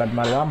ஃபால் ஃப்ளாட்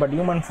மாதிரி தான். பட்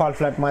ஹியூமன் ஃபால்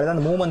ஃப்ளாட் மாதிரி தான்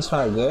அந்த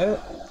மூமெண்ட்ஸ்லாம் இருக்குது.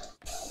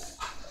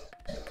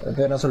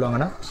 பேர் என்ன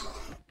சொல்லுவாங்கன்னா,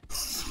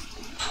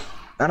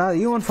 ஆனால் அது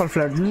ஹியூமன் ஃபால்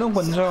ஃப்ளாட் இன்னும்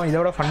கொஞ்சம்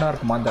இதோட ஃபன்னாக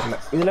இருக்குமான்னு தெரில.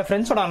 இதில்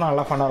ஃப்ரெண்ட்ஸோட ஆனால்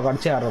நல்லா ஃபன்னாக இருக்கும்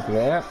அடிச்சு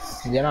ஆடுறதுக்கு.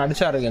 ஏன்னா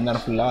அடிச்சு ஆடுறது எந்த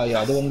ஃபுல்லாக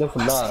அது வந்து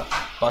ஃபுல்லாக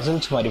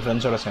பசில்ஸ் மாதிரி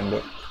ஃப்ரெண்ட்ஸோட சேர்ந்து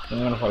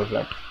ஹியூமன் ஃபால்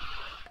ஃப்ளாட்.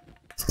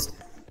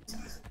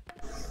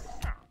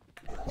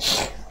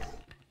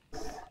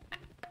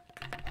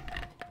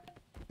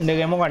 இந்த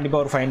கேமும்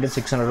கண்டிப்பாக ஒரு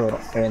 500-600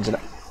 வரும் ரேஞ்சில்.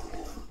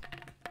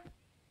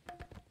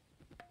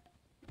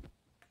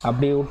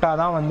 அப்படி விட்டால்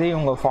தான் வந்து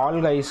இவங்க ஃபால்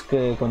கைஸ்க்கு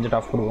கொஞ்சம்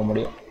டஃப் கொடுக்க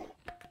முடியும்.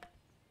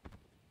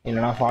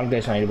 இல்லைனா ஃபால்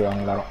கைஸ் வாங்கிட்டு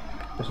போயிடுவாங்க எல்லாரும்.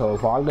 ஸோ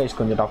ஃபால் கைஸ்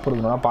கொஞ்சம் டஃப்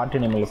கொடுக்கணும்னா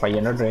பார்ட்டி நேமில்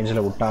 500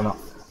 ரேஞ்சில் விட்டால் தான்.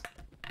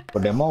 இப்போ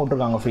டெமோ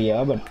விட்டுருக்காங்க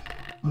ஃப்ரீயாக, பட்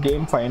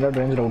கேம் 500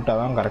 ரேஞ்சில்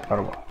விட்டால் தான் கரெக்டாக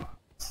இருக்கும்.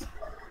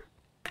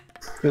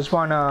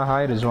 ரிஸ்வானா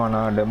ஹாய்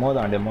ரிஸ்வானா. டெமோ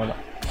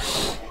தான்.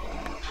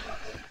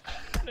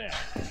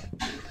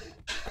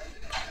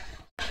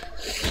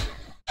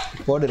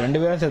 போடு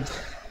 2 பேரும் சேர்த்து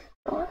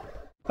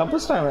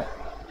தப்புச்சிட்டான்.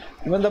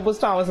 இவன்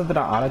தப்புச்சிட்டான், அவன்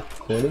செத்துட்டான். ஆனால்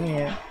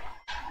கொடுங்க,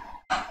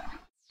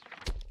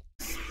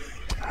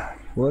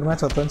 ஒரு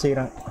மேட்ச் ஒருத்தன்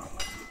செய்கிறாங்க.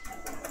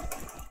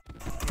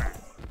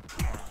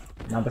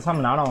 நான்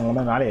பேசாமல் நானும் அவங்க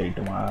கூட மேலே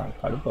ஏறிட்டுமா?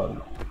 கடுப்பாக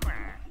இருக்கும்.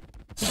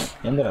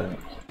 எந்திராது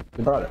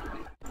இப்படாது.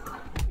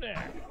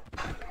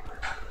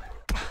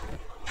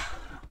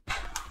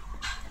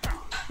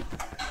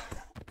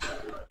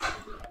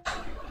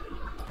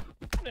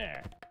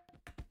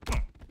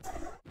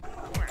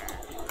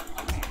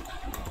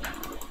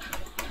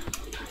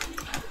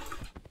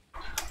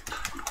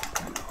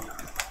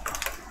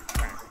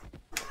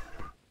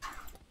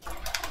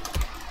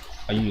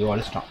 ஐயோ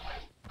அழிச்சிட்டான்.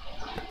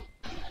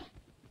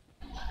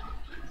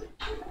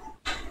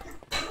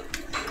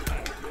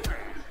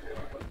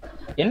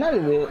 என்ன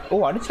இது? ஓ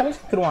அடிச்சாலே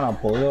செத்துருவானா?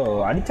 அப்போ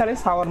அடிச்சாலே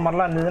சாவர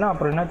மாதிரிலாம் இருந்ததுன்னா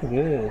அப்புறம்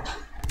என்னத்துக்கு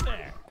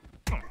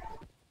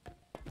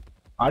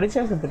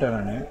அடிச்சா செத்துட்டேன்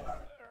நான்.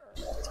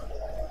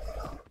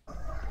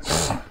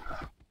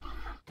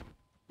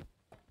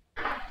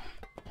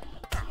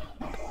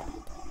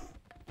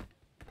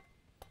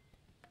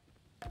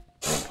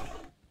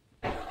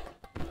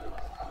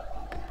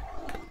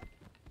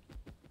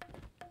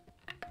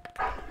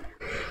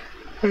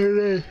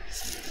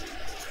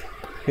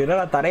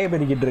 என்னடா தரையை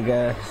பெருக்கிட்டு இருக்க?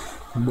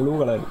 Blue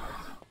colour.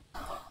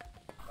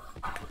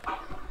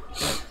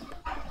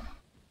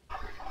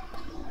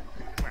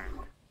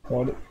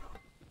 ஓடு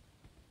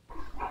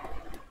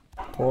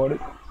ஓடு.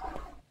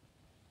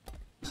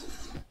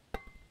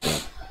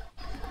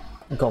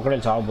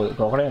 crocodile சாவ போகுது.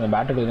 crocodile அந்த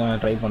பேட்டுக்கு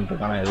ட்ரை பண்ணிட்டு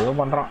இருக்கான். ஏதோ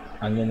பண்ணுறான்.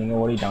 அங்கே நீங்கள்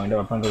ஓடிட்டான். அவன்கிட்ட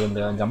வெப்பன்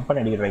இருந்து ஜம்ப்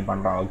பண்ணி அடிக்க ட்ரை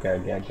பண்ணுறான். ஓகே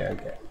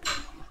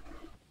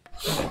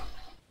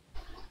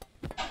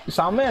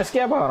செம்ம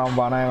எஸ்கேப் ஆகிறான்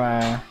பானா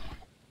இவன்.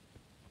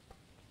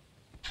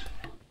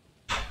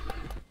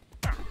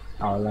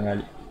 அவ்வளோதான்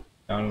காலி.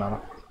 எவ்வளோ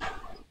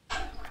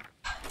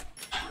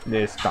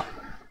தேஸ்தான்.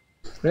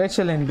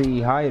 Rachel Henry,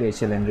 hi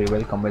Rachel Henry,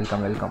 welcome.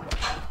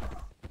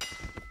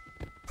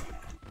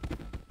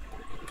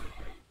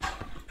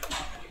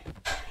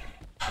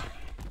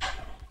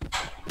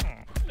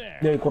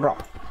 டேய் குட்றா.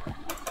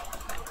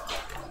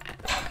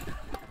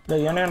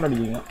 டேய் ஏன்டா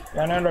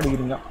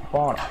அடிக்கிறீங்க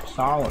போங்கடா.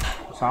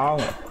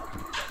 சாவுங்க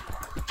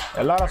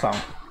எல்லாரும்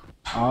சாவும்.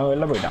 அவன்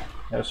வெளில போயிட்டான்.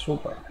 Yes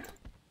super.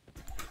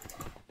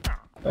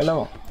 வெளில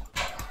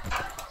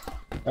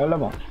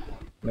போ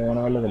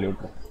இவனை வெளில தள்ளி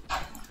விட்டுரும்.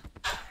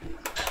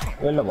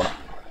 வெளில போடான்.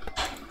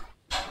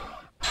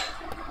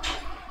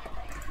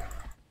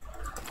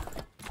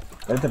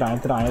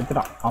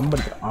 எடுத்துட்டான்.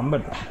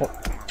 அம்பெடுத்துட்டான். போ.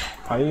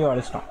 ஐயோ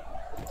அடிச்சிட்டான்.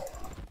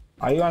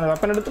 ஐயோ அந்த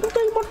வெப்பன் எடுத்துட்டு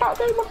தூக்கி போட்டான்.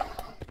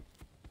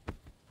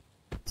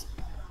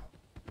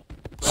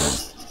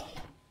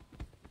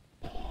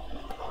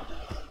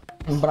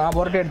 இப்போ நான்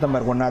பொருட்டே எடுத்தேன்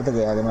பாரு கொஞ்ச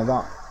நேரத்துக்கு. அதே மாதிரி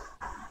தான்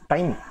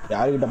டைம்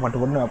யாருக்கிட்ட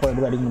மட்டும் வெப்பன்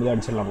எடுத்து அடிக்க முடியாது.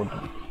 அடிச்சிடலாம் போட்டு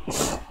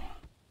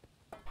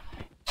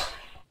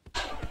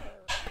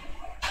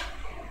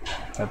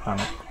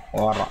செத்தானே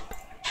ஓடுறான்.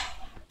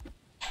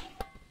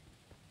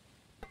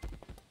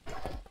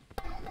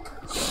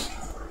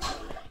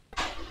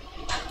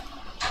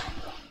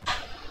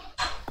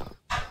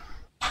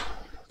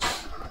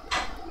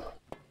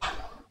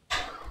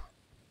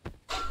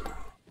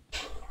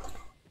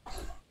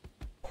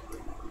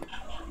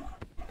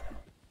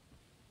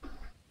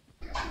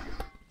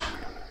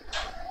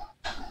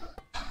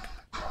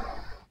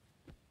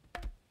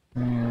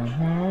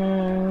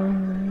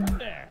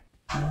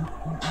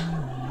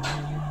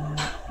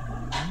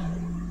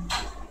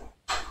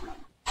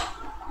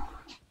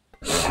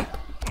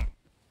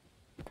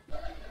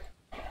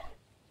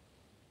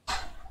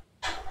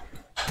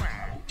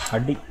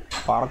 அடி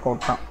பறக்க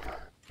விட்டான்.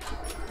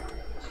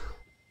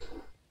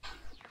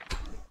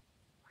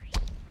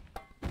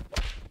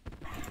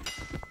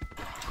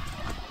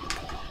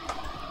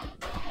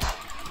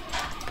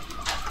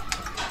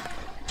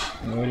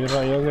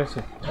 யோகேஷ்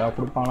ஏதாவது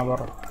கொடுப்பாங்களா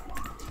பாரு.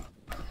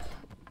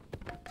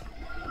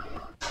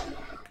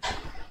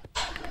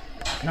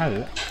 என்ன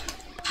அது?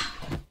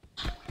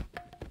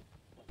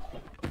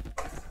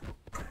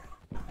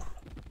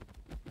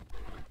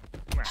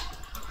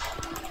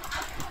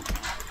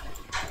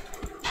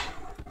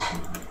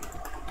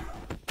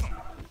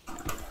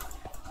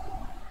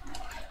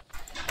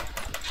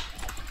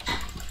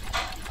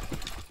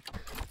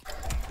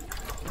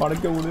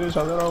 பறக்க விடு,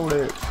 சதுரா விடு,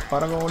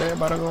 பறக்க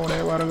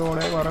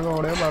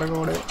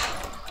விடு.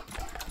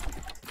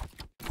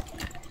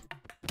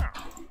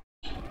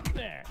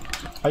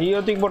 ஐயோ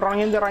தூக்கி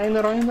போட்டுறாங்க.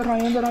 ஐந்தரா.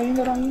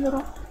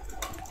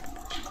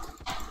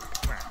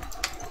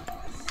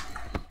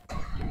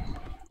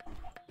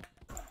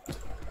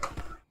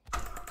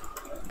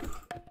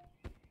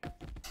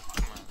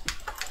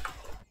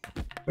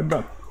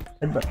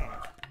 ஹெட்பேக்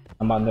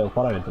நம்ம அந்த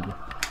கோலா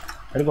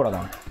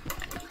எடுக்கூடாதான்.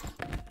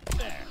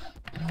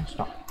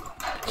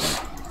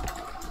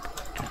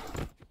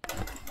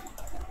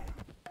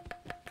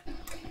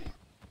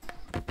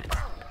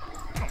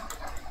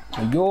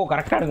 ஐயோ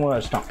கரெக்டாக எடுக்கும்போது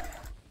வச்சிட்டான்.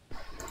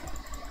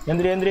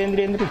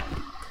 எந்திரி.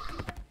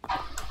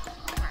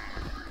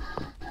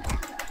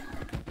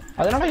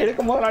 அதனால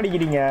எடுக்கும் போது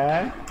அடிக்கிறீங்க.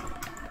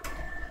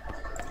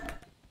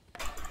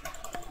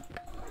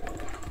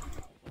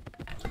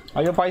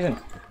 ஐயோ பாய்சன்.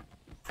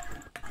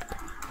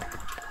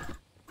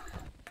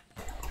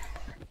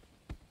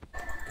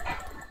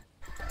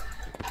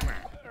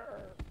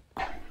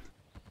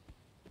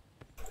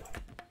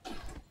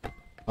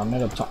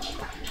 பண்ண வச்சான்.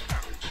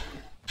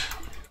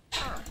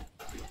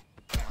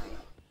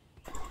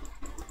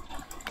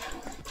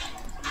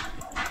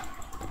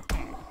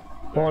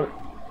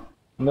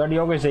 இந்த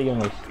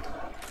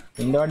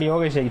வாட்டி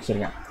யோகேஷ்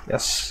ஜெயிச்சிருக்கேன்.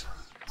 எஸ்.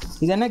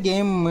 இது என்ன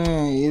கேம்?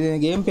 இது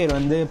கேம் பேர்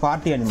வந்து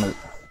பார்ட்டி அனிமல்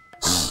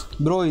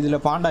ப்ரோ.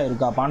 இதில் பாண்டா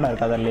இருக்கா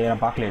அதில் இல்லையா?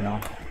 நான் பார்க்கலையா?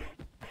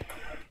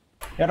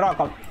 எட்ரா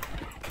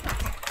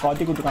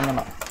காத்தி குத்து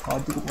கண்ணா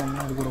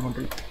அது கூட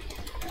மட்டும்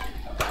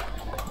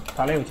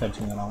தலையை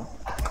வச்சாச்சுங்க. நான்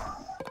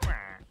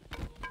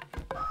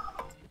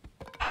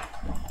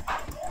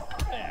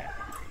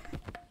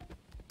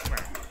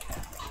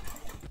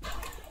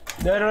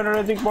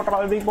தூக்கி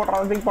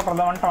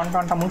போட்டுறதா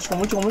வந்துட்டான்.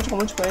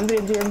 முடிச்சுக்கோ.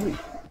 எந்திரி.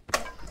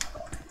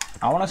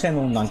 அவனை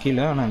சேர்ந்து வந்தான்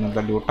கீழே. ஆனால் என்ன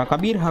தள்ளி விட்டான்.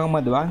 கபீர்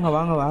அகமது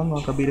வாங்க.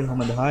 Kabir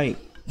Ahmed hi.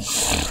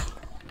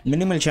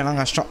 Minimal channel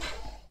கஷ்டம்.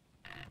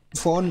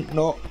 ஃபோன்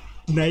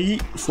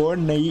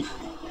நை.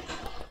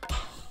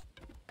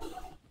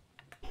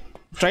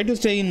 Try to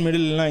stay in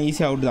மிடில்லாம்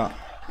easy out தான்.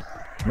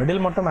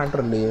 மிடில் மட்டும்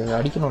மேட்ரு இல்லையே,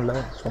 அடிக்கணும்ல.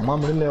 சும்மா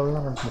மிடில்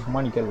எவ்வளோ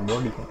சும்மா நிற்கிறது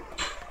போர் அடிக்கும்.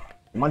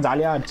 சும்மா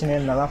ஜாலியாக அடிச்சுனே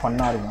இருந்தால் தான்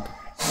ஃபன்னாக இருக்கும்.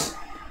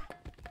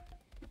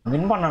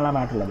 வின் பண்ணலாம்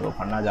மேட்ரு இல்லை ப்ரோ.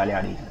 ஃபன்னாக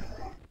ஜாலியாக அடிக்கும்.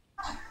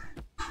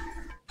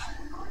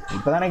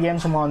 இப்போ தானே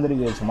கேம் சும்மா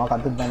வந்துருக்கு, சும்மா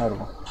கற்றுட்டு தானே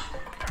இருக்கும்.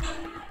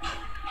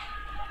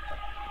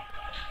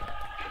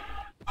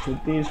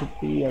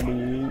 சுற்றி அப்படி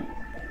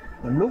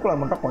ப்ளூ கலர்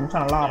மட்டும்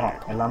கொஞ்சம் நல்லா ஆடுறான்.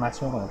 எல்லா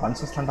மேட்ச்சுமே கொஞ்சம்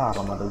கன்சிஸ்டண்ட்டாக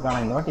ஆடுற மாதிரி இருக்குது.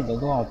 ஆனால் இந்த வாட்டி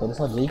எதுவும் அவன்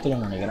பெருசாக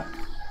ஜெயிக்கலன்னு நினைக்கிறேன்.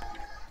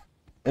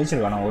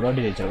 ஜெயிச்சிருக்கான், நான் ஒரு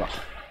வாட்டி ஜெயிச்சிருக்கான்.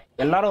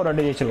 எல்லாரும் ஒரு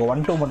வாட்டி ஜெயிச்சிருக்கோம்.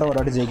 1-2 மட்டும் ஒரு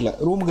வாட்டி ஜெயிக்கல.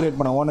 ரூம் கிரியேட்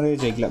பண்ண ஓனரே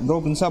ஜெயிக்கல. Bro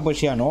Prince of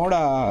Persia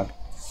நோடா.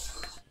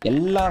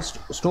 எல்லா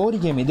ஸ்டோரி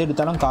கேம் எது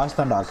எடுத்தாலும் காசு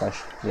தான்டா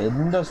ஆகாஷ்.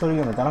 எந்த ஸ்டோரி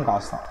கேம் எடுத்தாலும்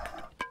காசு தான்.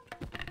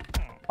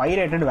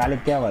 பைரேட்டட்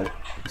வேலைக்கே ஆகாது,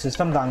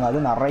 சிஸ்டம் தாங்காது.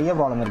 நிறைய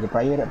ப்ராப்ளம் இருக்குது.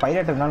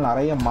 பைரேட்டட்னால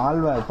நிறைய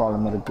மால்வேர்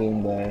ப்ராப்ளம் இருக்குது.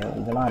 இந்த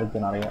இதெல்லாம்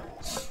இருக்குது நிறைய.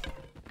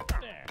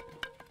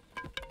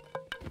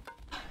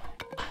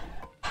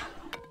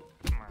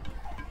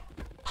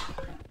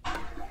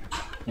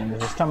 இந்த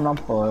சிஸ்டம்லாம்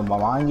இப்போ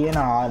வாங்கியே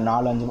நான்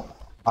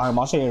 4-5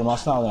 மாதம் 7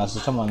 மாதம் தான் ஆகுது நான்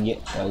சிஸ்டம் வாங்கியே.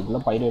 அதுக்குள்ளே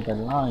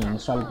பைரேட்டட்லாம்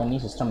இன்ஸ்டால் பண்ணி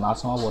சிஸ்டம்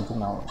நாசமாக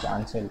போகிறதுக்கு நான்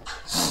சான்ஸே இல்லை.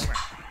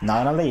 நான்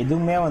அதனால தான்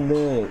எதுவுமே வந்து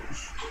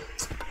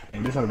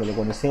எப்படி சொல்கிறது,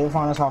 கொஞ்சம்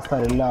சேஃபான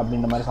சாஃப்ட்வேர் இல்லை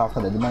அப்படின்ற மாதிரி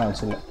சாஃப்ட்வேர் எதுவுமே நான்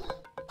வச்சுருல.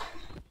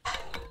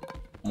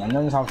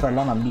 எந்தெந்த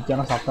சாஃப்ட்வேர்லாம்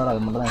நம்பிக்கையான சாஃப்ட்வேர்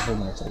அது மட்டும் தான் இன்ஸ்டால்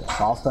பண்ணி வச்சுருக்கேன்.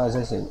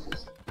 சாஃப்ட்வேர்ஸே சரி,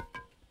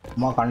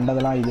 சும்மா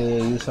கண்டதெல்லாம் இது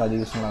யூஸ் அது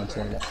யூஸ்லாம்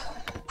வச்சுருக்கேன்.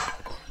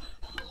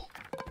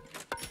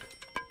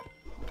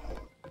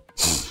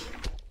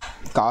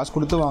 காசு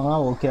கொடுத்து வாங்கினா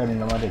ஓகே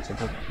அப்படின்ற மாதிரி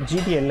வச்சுருக்கேன்.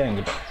 ஜிடிஏ இல்லை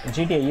என்கிட்ட.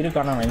 ஜிடிஏ இருக்கு,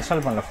 ஆனால் நான்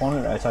இன்ஸ்டால் பண்ணல.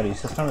 ஃபோனில் சாரி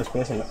சிஸ்டமில்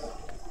ஸ்பேஸ் இல்லை.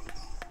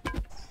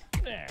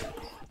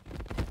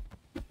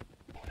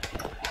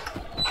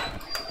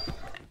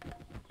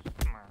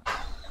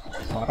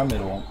 மரம்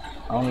ஏறுவோம்,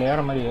 அவங்க ஏற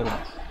மாதிரி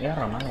ஏறுவோம்.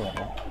 ஏறுற மாதிரி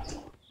ஏறுவோம்.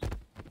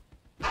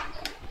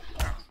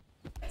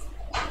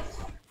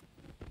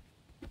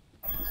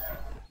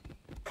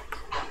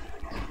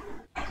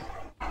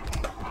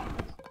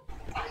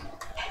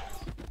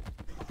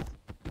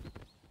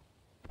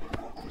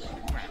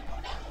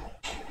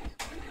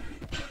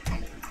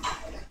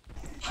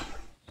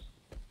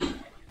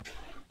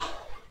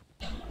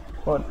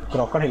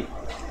 crocodile.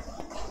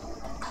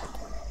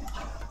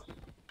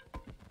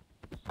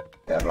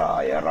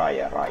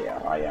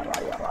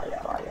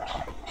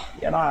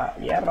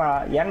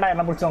 ஏன்டா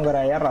என்ன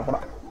பிடிச்சவங்க ஏறா படா.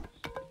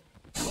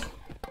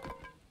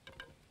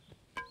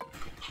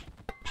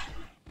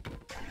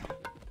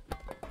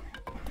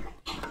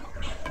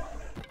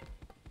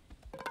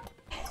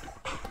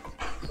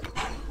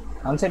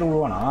 அன்சைடு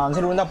விழுவானா?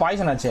 அன்சைடு விழுந்தா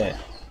பாய்சன் ஆச்சு.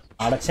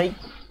 அடச்சை,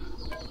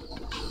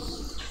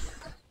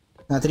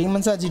 நான் 3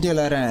 months ஜிடிஏ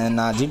விளையாடுறேன்.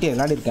 நான் ஜிடிஏ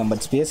விளையாடிருக்கேன்,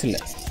 பட் ஸ்பேஸ்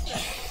இல்லை.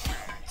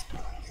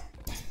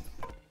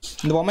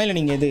 இந்த பொம்மையில்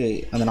நீங்கள் எது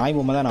அந்த நாய்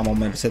பொம்மை தான். நான்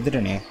பொம்மை இப்போ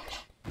செத்துட்டேனே.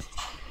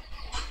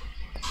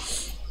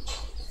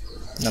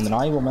 அந்த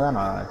நாய் பொம்மை தான்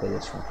நான்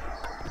தேஜஸ்வினி.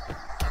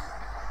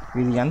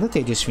 இது எந்த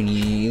தேஜஸ்வினி?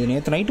 இது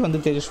நேற்று நைட்டு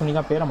வந்து தேஜஸ்வினி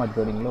தான் பேரை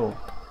மாற்றி வரீங்களோ?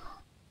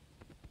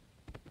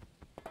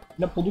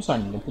 இல்லை புதுசாக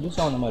நீங்கள்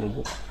புதுசாக வந்த மாதிரி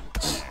இருக்குது.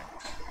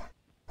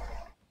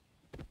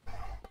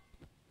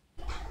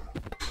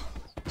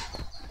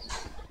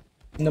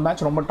 இந்த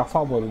மேட்ச் ரொம்ப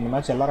டஃப்பாக போகுது. இந்த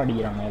மேட்ச் எல்லாரும்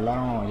அடிக்கிறாங்க,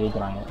 எல்லாரும்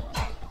ஜெயிக்கிறாங்க.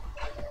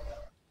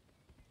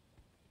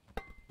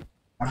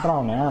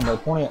 அட்றாவனே அந்த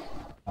பூனை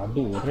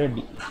அப்படி ஒரே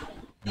அடி.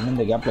 இன்னும்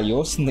இந்த கேப்பில்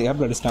இந்த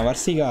கேப்பில் அடிச்சிட்டேன்.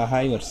 Varshika,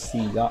 hi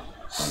Varshika,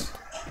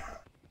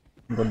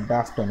 good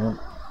afternoon.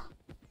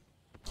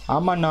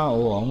 ஆமாண்ணா. ஓ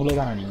அவங்களே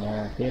தானே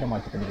நீங்கள் பேரை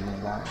மாற்றி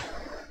பண்ணிருக்கீங்களா?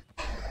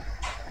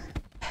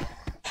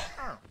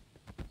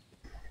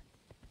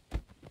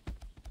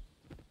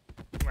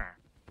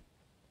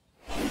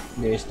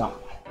 ஜெயிச் தான்,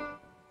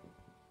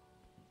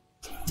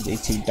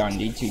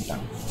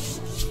 ஜெயிச்சுட்டான்.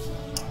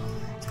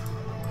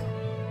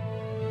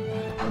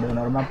 அப்படி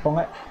இன்னொரு மேப்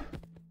போங்க.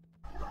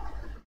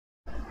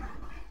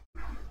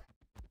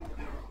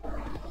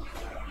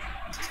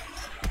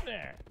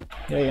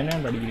 என்ன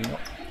அடிக்கிறீங்க?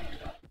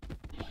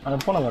 அந்த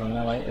போன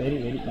பாருங்க. வெரி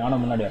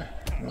நானும் முன்னாடி வரேன்.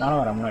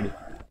 முன்னாடி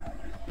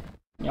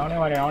அவனே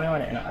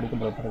வரேன். அடிக்க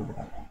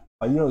போகிறேன்.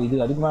 ஐயோ,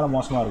 இது அதுக்கு மேலே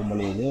மோசமாக இருக்கும்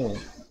போல.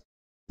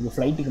 இது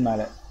ஃப்ளைட்டுக்கு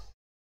மேலே.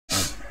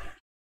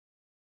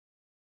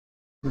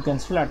 You can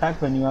still attack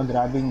when you are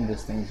grabbing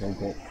these things.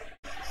 Okay.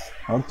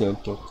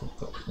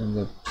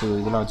 இந்த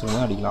இதெல்லாம்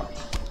வச்சுருந்தா அடிக்கலாம்.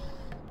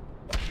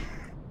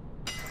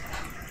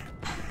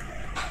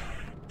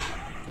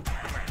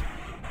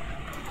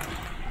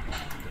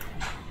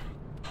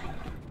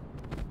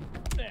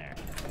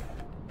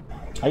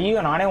 ஐயோ,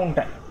 நானே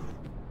உன்ட்டேன்.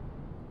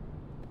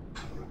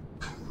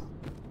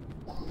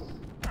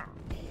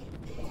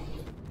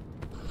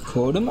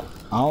 கொடுமை.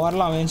 அவன்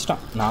வரலாம், அவன்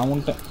வச்சுட்டான். நான்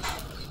உன்ட்டேன்.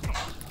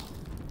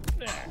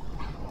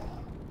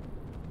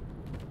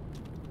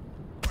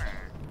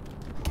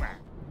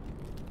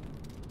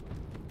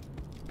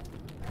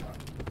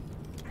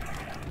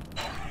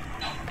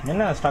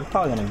 என்ன ஸ்டக்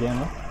ஆகுது எனக்கு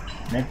கேமு?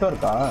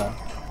 நெட்வொர்க்கா?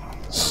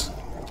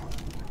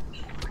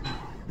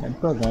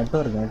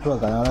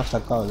 நெட்வொர்க் அதனால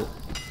ஸ்டக் ஆகுது.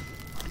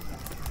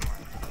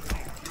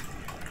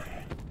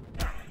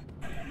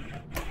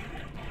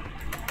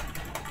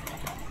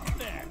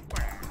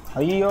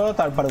 ஐயோ,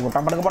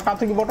 படுக்கு போட்டா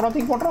தூக்கி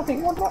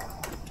போட்டுறோம்.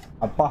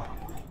 அப்பா,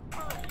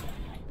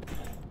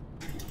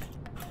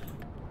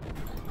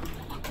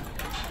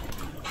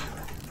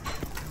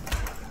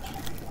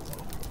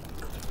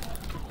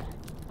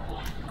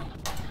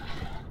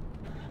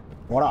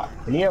 போடா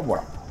வெளியே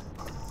போடா.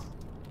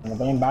 அந்த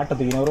பையன் பேட்டை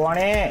தூக்கின்னு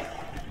வருவானே.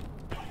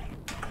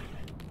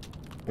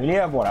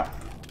 வெளியே போடா.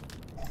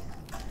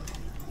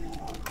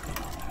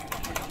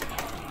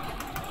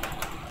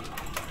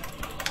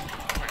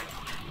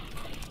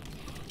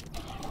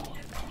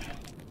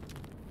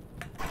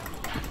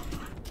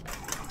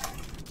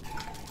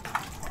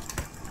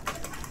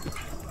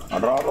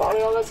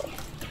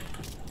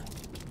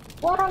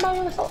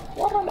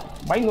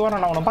 பயந்து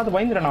வரான். அவனை பார்த்து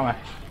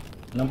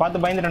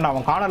பயந்துட்டான்.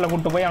 அவன் கார்னரில்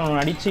கூப்பிட்டு போய்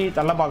அவனை அடித்து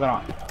தள்ள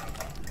பார்க்குறான்.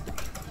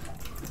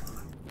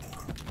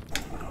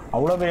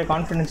 அவ்வளோ பெரிய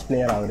கான்ஃபிடன்ஸ்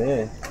பிளேயர் அவரு.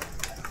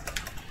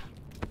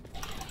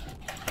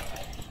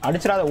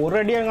 அடிச்சிடாத ஒரு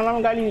அடி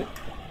எங்கெல்லாம் காலி.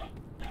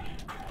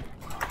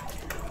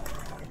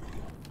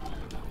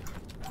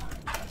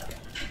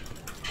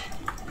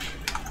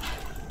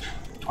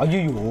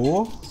 ஐயோ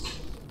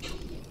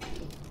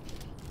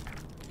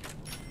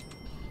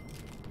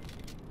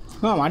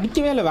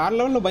அடிக்கவே இல்லை. வேறு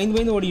லெவலில்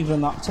பயந்து ஓடிக்கிட்டு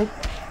இருந்தான். சரி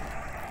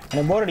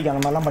எனக்கு போர் அடிக்கும்.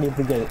 அந்த மாதிரிலாம் படிக்க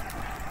பிடிக்காது.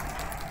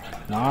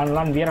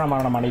 நான்லாம்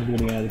வீரமான அடிக்கிட்டு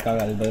விடுவேன்.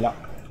 அதுக்காக அது பதிலாக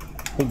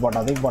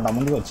தூக்கி போட்டா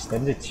முந்து வச்சு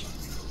தெரிஞ்சிச்சு.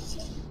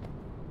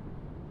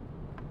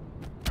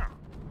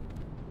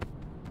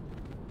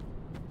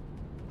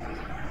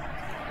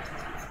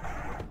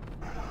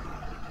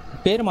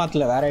 பேர்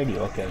மாற்றல, வேற ஐடி.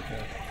 ஓகே.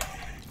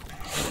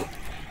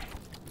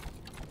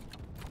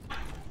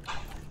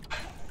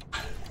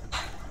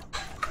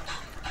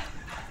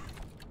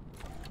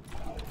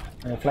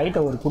 ஃப்ளைட்டை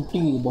ஒரு குட்டி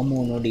பொம்மை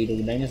ஒன்று ஓட்டிக்கிட்டு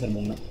இருக்கு, டைனோசர்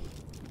பொம்மை.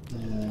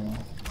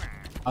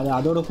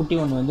 அதோட குட்டி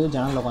ஒன்று வந்து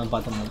ஜன்னலில் உட்காந்து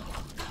பார்த்துருந்தோம்.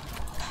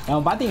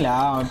 அவன் பார்த்தீங்களா,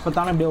 அவன் இப்போ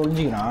தானே இப்படியே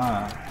ஒழிஞ்சிக்கிறான்.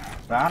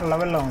 வேறு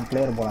லெவலில் அவன்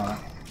பிளேயர் போகிறாங்க.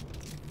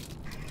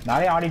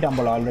 நிறைய ஆடிட்டான்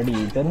போல ஆல்ரெடி.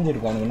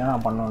 தெரிஞ்சிருக்கு அவனுக்கு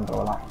என்னென்ன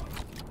பண்ணுன்றதெல்லாம்.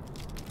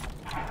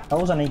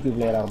 1000 IQ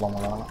பிளேயராக இருப்பான்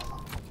போல.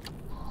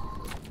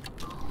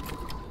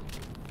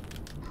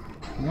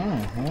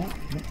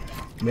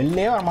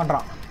 வெளிலே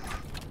வரமாட்டான்.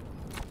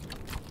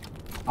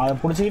 அதை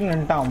பிடிச்சிக்கிட்டு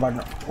நின்ட்டான். பட்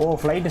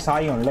ஃப்ளைட்டு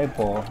சாயும் இல்லை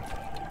இப்போது.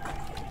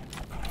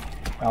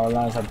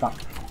 அவ்வளோதான் சத்தான்.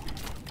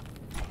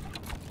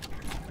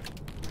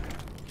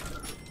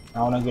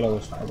 அவனுக்கு கீழே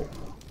வச்சிட்டான். அது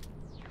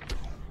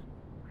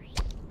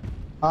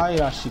ஹாய்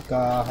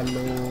ராஷிகா,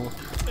 ஹலோ.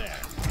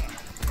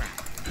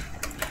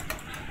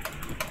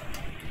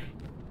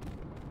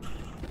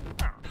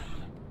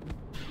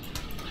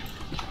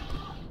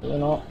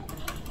 ஏனோ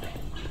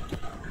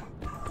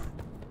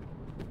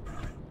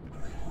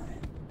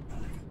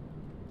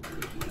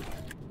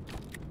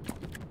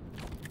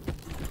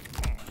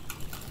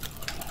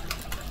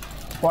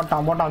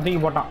போட்டான் தூக்கி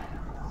போட்டான்.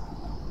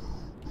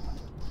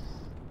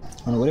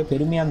 அவனுக்கு ஒரே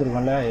பெருமையாக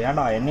இருந்திருக்கும்ல.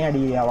 ஏடா என்னையே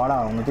அடிக்கிறியா, வாடா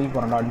அவனை தூக்கி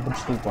போகிறான்டா அப்படின்னு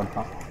பிடிச்சி தூக்கி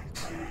போட்டான்.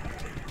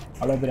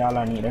 அவ்வளோ பெரிய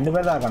ஆளா நீ. 2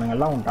 பேர் தான் இருக்கானுங்க,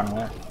 எல்லாம்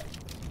விட்டானுங்க.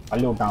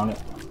 தள்ளி விட்டான் அவனு.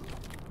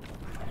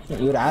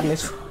 இவர்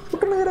ஏர்லெஸ்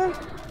விட்டுனுங்கிறார்.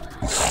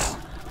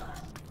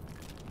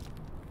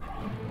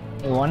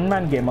 1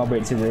 man கேமாக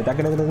போயிடுச்சு. இது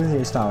டக்கு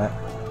ஜெயிச்சிட்டான் அவன்.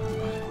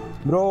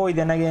 ப்ரோ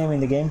இது என்ன கேம்?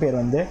 இந்த கேம்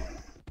பேர் வந்து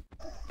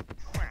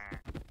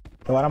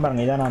வரேன்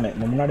பாருங்க. இதான் நான்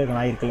இந்த முன்னாடி இருக்க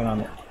நாய் இருக்குல்ல,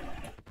 நான்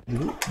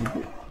இது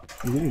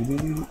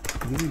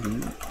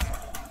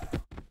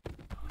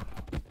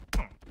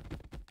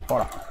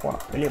போடா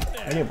வெளியே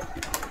போ.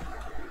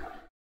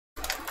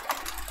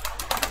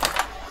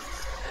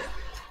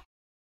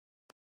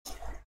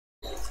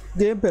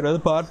 கேம் பேர்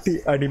வந்து பார்ட்டி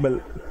அனிமல்.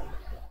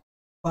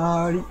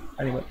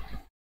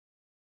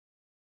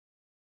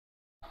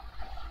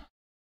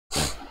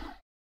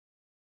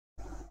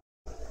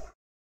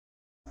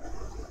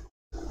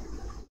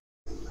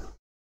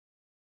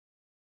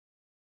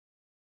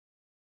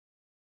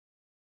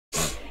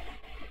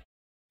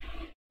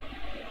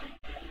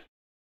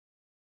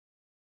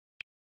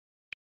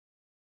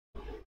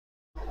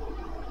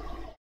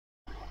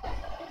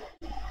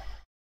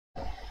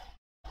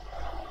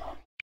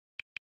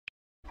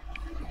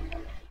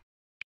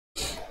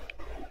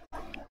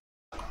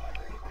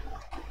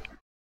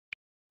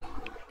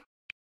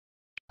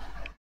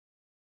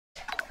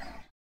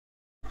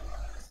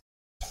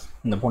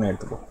 இந்த பூனை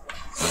எடுத்துக்கோ,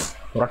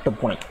 உரட்டு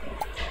பூனை.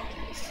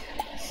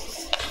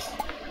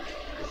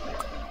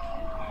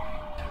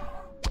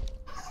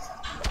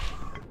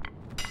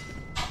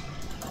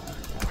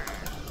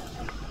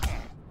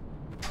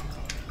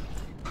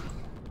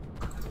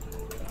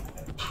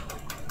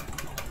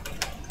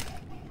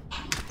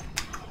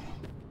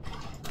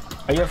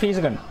 ஐயோ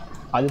ஃபீஸ் கன்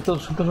அது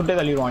சுட்டே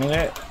தள்ளிடுவான்.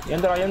 நீங்கள்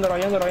ஏந்திரா.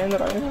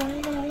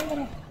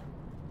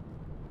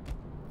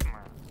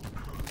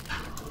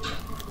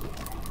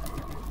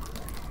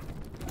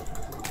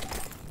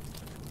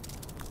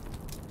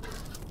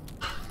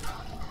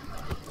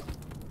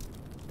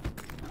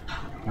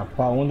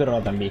 அப்பா ஊந்துடுறா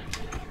தம்பி.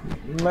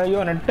 ஐயோ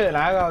நெட்டு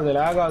லேக் ஆகுது.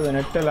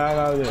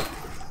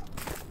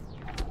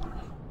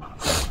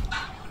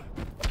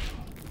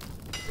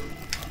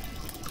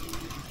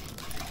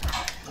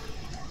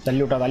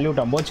 தள்ளி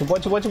விட்டான். போச்சு.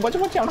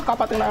 அவனை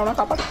காப்பாத்து.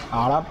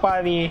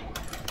 அடப்பாவி.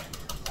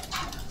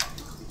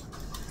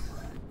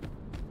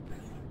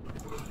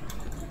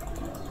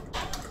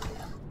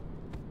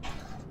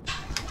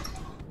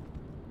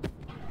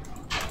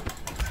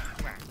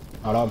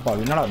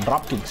 அடப்பாவி என்னடா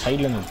டிராப் கிக்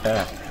சைட்லேருந்து விட்ட.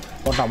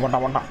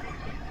 போட்டான்.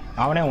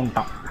 அவனே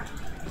உண்டான்.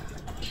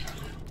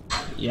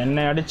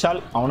 என்னை அடித்தால்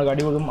அவனுக்கு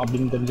அடி விடும்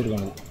அப்படின்னு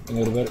தெரிஞ்சிருக்காங்க.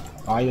 இங்கே ஒரு பேர்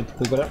ஆயுதத்தை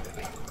தூக்குற.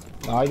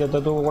 ஆயுதத்தை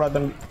தூக்கக்கூடாது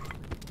தம்பி.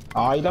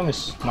 ஆயுதம்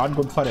is not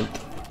good for health.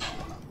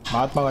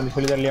 Mahatma Gandhi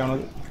சொல்லி தரலையா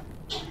அவனுக்கு?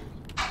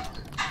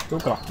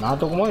 தூக்கலாம். நான்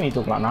தூக்கும்போது நீ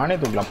தூக்கலாம், நானே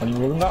தூக்கலாம். அப்போ நீ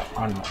ஒழுங்காக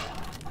ஆடணும்.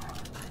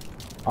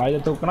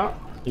 ஆயுதத்தை தூக்குனா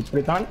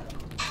இப்படித்தான்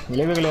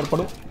விளைவுகள்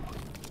ஏற்படும்.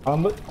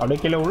 அம்பு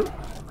அடுக்கையில் உள்.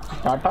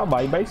 Tata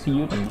bye by C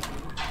you தம்பி.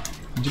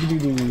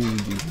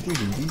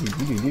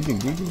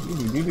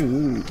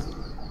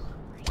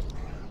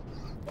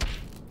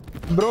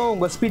 ப்ரோ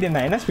உங்கள் ஸ்பீடு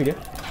என்ன ஸ்பீடு?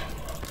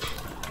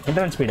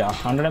 Internet speedo?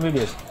 100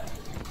 Mbps.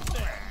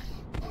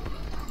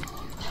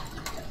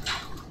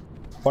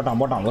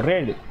 போட்டான் ஒரே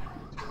இது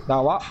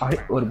தாவா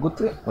ஒரு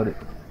குத்து ஒரு.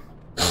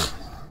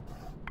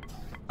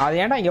 அது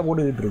ஏன்டா இங்கே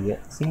போட்டுக்கிட்டு இருக்கு?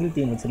 சிங்கிள்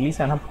டீம்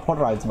ரிலீஸ் ஆனால்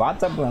போடுறா.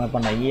 வாட்ஸ்அப்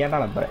பண்ண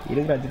ஏன்டா நம்புற?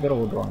 இருக்கிற 5 பேரை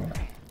ஓட்டுருவாங்க.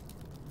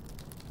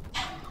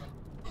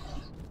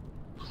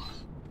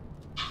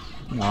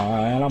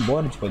 நான்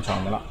போர் அடிச்சு போச்சு.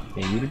 அவங்கலாம்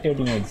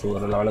இரிட்டேட்டிங் ஆகிடுச்சு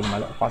ஒரு லெவலுக்கு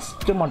மேலே.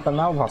 ஃபஸ்ட்டு 2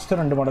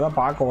 மட்டும் தான்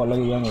பார்க்க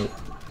ஓரளவுக்கு வேணுது.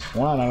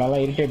 ஆனால்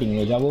நல்லாலாம் இரிட்டேட்டிங்.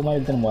 ஜவு மாதிரி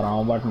எடுத்துன்னு போகிறான்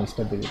அவன் பாட்டு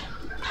இஷ்டத்துக்கு.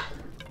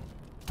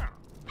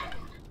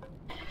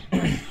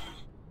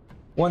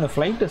 அந்த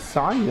ஃப்ளைட்டு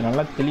சாயுது,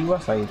 நல்லா தெளிவாக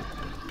சாயுது.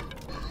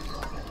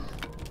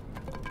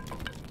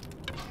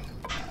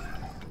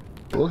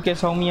 Okay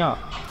Soumya,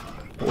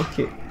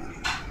 okay.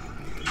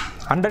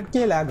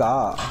 100K Lekha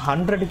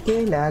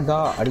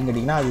அப்படின்னு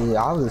கேட்டிங்கன்னா அது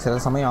ஆகுது, சில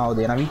சமயம்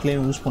ஆகுது. ஏன்னா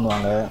வீட்லேயும் யூஸ்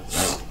பண்ணுவாங்க,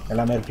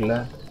 எல்லாமே இருக்குல்ல.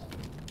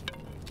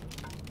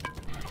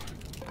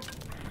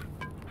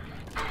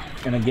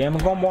 எனக்கு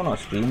கேமுக்கும் போகணும்,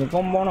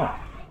 ஸ்ட்ரீமுக்கும் போகணும்.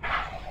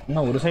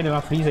 இன்னும் ஒரு சைடு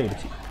எல்லாம் ஃப்ரீஸ்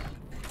ஆகிடுச்சு.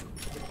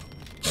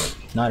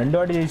 நான் 2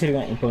 வாட்டி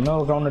ஜெயிச்சிருக்கேன். இப்போ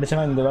இன்னும் ரவுண்ட்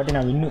அடிச்சேன்னா இந்த வாட்டி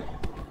நான் வின்னு.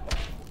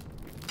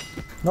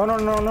 No no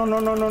no no no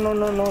no no no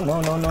no no no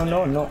no no no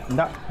no.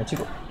 இந்தா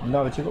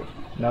வச்சுக்கோ,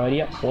 இந்த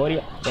வரியா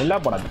போறியா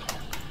எல்லாம் போடாது.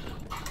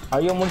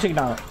 ஐயோ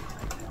முடிச்சுக்கிட்டாங்க.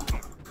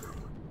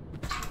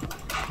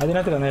 அது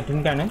என்னத்துக்கு அந்த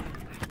டின் கேனு?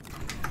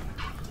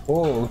 ஓ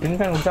டின்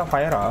கேன் குடிச்சா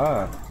ஃபயரா?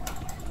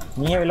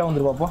 நீயே வெளில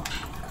வந்துரு பாப்போம்.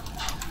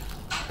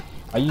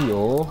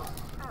 ஐயோ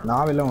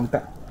நான் வெளில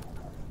வந்துட்டேன்.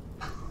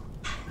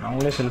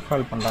 அவங்களே செல்ஃப்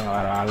ஹெல்ப் பண்ணுறாங்க,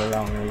 வேறு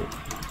ஆளுதான் அவங்க.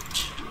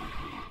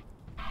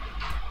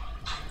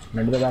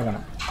 2 தான்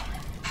கணேன்.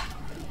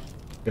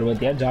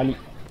 27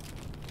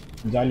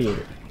 ஜாலி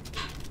ஒரு.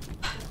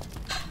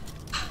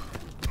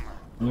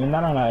 நீ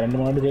தான் நான்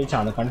 2-3 வாட்டி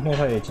ஜெயிச்சான். அந்த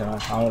கண்டினியூஸாக ஜெயிச்சேன்.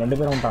 அவன் 2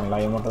 பேரும் வந்துட்டாங்களா?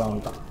 இவன் மட்டும் தான்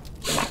வந்துட்டான்.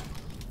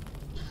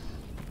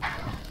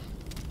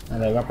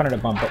 அந்த வெப்பன்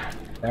எடுப்பான். இப்போ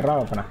எறா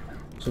வெப்பனை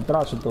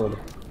சுற்றுவது.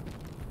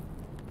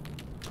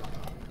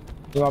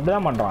 இவன் அப்படி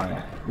தான் பண்ணுறாங்க.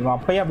 இவன்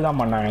அப்பயே அப்படி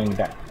தான் பண்ணாங்க.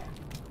 என்கிட்ட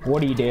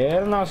ஓடிக்கிட்டே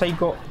இருந்தான்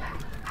சைக்கோ.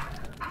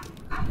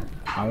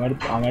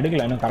 அவன்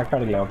எடுக்கல, இன்னும் கரெக்டாக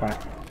எடுக்கல வெப்பனை.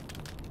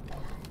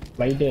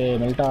 ஃப்ளைட்டு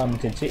மெல்ட்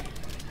ஆரம்பிச்சிச்சு.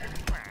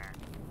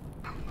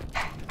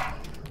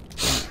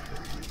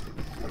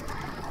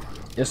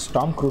 எஸ்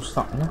டாம் க்ரூஸ்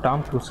தான். இன்னும்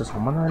டாம் க்ரூஸ்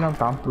சம்மந்தம் எல்லாம்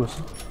டாம் க்ரூஸ்.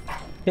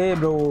 ஹே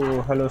ப்ரோ,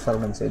 ஹலோ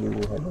சரவணன் சரி,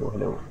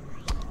 ஹலோ.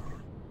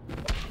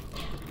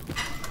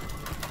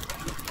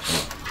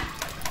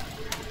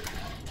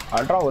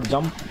 அல்ட்ரா ஒரு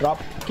jump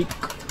drop kick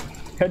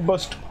head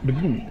first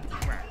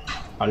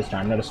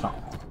அடிச்சிட்டான்.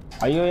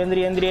 ஐயோ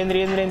எந்திரி. 15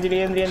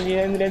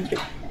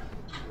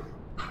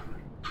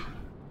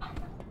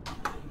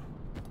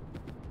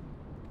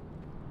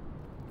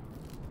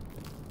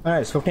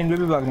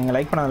 பேபி பார்க்குறீங்க.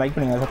 லைக்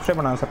பண்ணுங்க,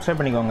 சப்ஸ்கிரைப்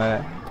பண்ணிக்கோங்க.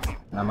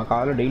 நம்ம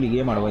காலையில் டெய்லி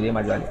கேம் ஆடுவோம் இதே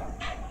மாதிரி ஜாலியாக.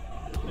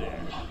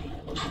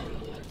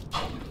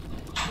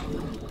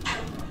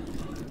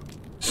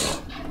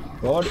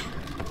 ஓடு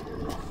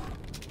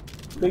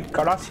தூக்கி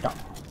கடாசிட்டான்.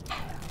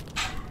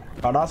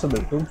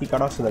 தூக்கி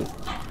கடாசுதல்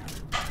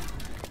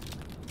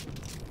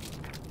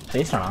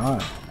ஜெயிச்சானா?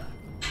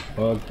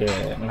 ஓகே,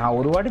 நான்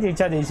ஒரு வாட்டி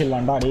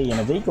ஜெயிச்சிடலாம்டா. டே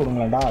என்னை ஜெயிக்க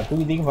விடுங்களாண்டா.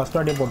 தூக்கி ஃபஸ்ட்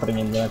வாட்டியே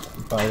போட்டுறீங்க. இந்த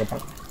இப்போ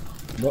அதுக்கப்புறம்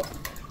இதோ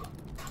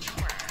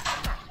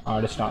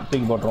அடிச்சிட்டான்.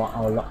 தூக்கி போட்டுருவான்,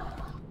 அவ்வளோதான்.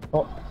 ஓ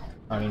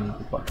அப்படின்னு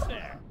தூக்கி போட்டுருவான்.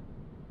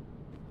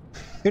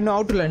 இன்னும்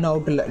அவுட்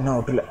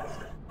இல்லை.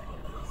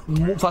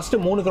 ஃபஸ்ட்டு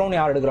 3 க்ரௌண்ட்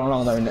யார் எடுக்கிறாங்களோ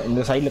அவங்க தான்.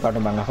 இந்த சைடில்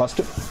காட்டுப்பாங்க.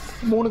 ஃபஸ்ட்டு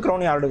 3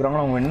 க்ரௌண்ட் யார்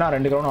எடுக்கிறாங்களோ அவங்க என்ன.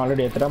 2 க்ரௌண்ட்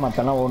ஆல்ரெடி எடுத்துட்டா,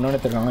 மற்றெல்லாம் 1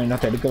 எடுத்துருக்காங்க.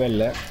 இன்னும் எடுக்கவே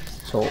இல்லை.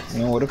 ஸோ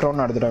இன்னும் 1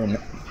 க்ரௌண்ட் எடுத்துட்டா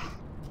இன்னும்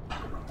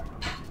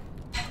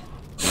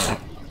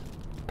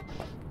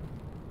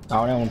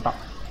அவனே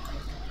விட்டான்.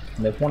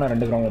 இந்த பூனை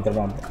 2 க்ரௌண்ட்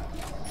எடுத்துருப்பான்.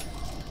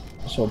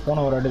 ஸோ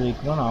பூனை ஒரு வாட்டி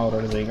ஜெயிக்கணும், நான் ஒரு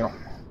வாட்டி ஜெயிக்கணும்.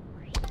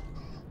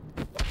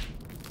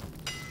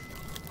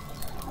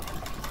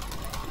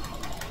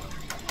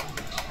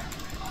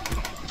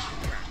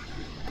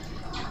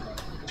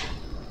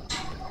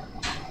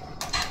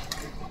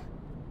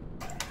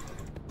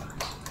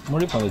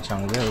 மொழி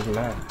பதிச்சாங்க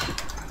அதுக்குள்ள.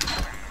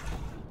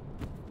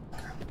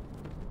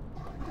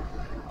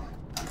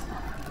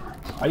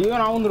 ஐயோ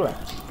நான் வந்துடுவேன்.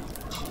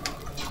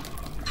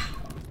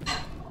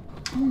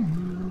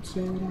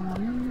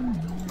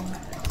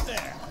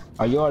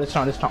 ஐயோ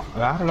அடிச்சிட்டான்.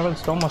 வேறு லெவல்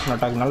ஸ்லோ மோஷன்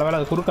அட்டாக். நல்ல வேலை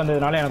அது குறுக்கு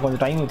வந்ததுனால எனக்கு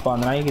கொஞ்சம் டைம். இப்போ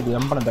அந்த நாய்க்கு இது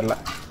ஜம்ப் பண்ண தெரில.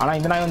 ஆனால்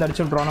இந்த நாய் வந்து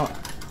அடிச்சு விட்ருவானோ.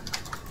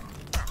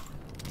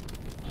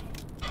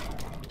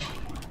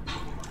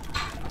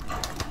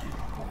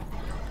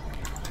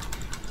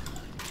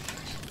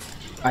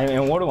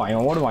 இவன்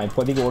ஓடுவான்.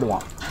 இப்போதைக்கு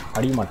ஓடுவான்,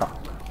 அடிக்க மாட்டான்.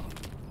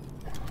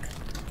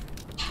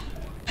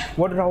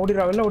 ஓடுறா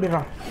ஓடிடுறா வெளில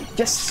ஓடிடுறா.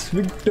 S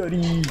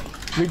victory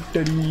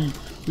victory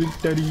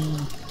victory.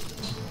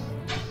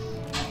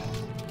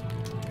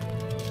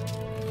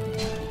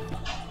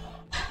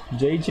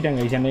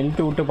 ஜெயிச்சிட்டாங்க. என்னை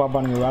இழுத்து விட்டு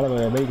பார்ப்பானுங்க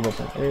வேலை பைக்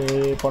பார்ப்போம்.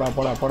 போடா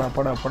போடா போடா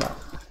போடா போடா.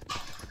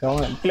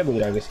 அவன் கீழே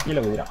குதிரா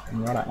கீழே குதிரா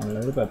வேடா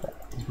அவங்கள எதிர்பார்த்தேன்.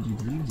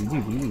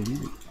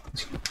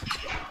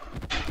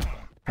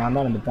 நான்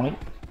தான் இந்த போனேன்.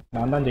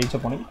 நான் தான் ஜெயிச்ச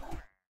போனேன்.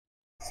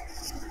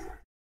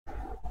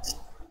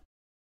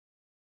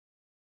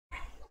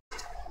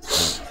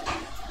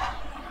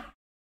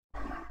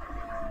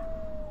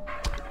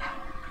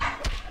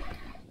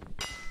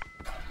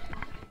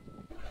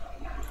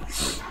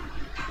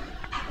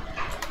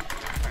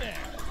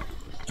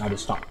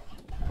 அடிச்சிட்டான்.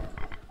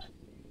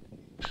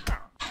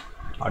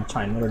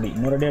 அடிச்சான்.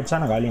 இன்னொரு அடி அடிச்சா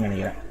நான் காலின்னு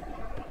நினைக்கிறேன்.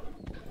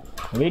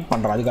 வெயிட்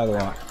பண்ணுறேன் அதுக்காக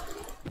வேணாம்.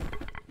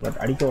 பட்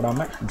அடிக்க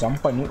விடாமல்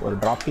ஜம்ப் பண்ணி ஒரு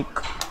ட்ராப்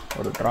கிக்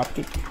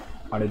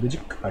அப்படி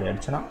குஜிக் அப்படி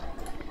அடிச்சனா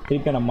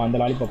திருப்பி நம்ம அந்த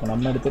லாலிபாப்பை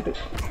நம்ம எடுத்துகிட்டு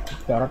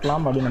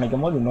திரட்டலாம் அப்படின்னு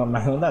நினைக்கும் போது இன்னொரு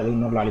நாள் வந்து அது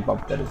இன்னொரு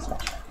லாலிபாப்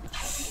அடிச்சிட்டான்.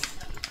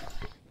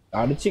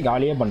 அடித்து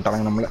காலியே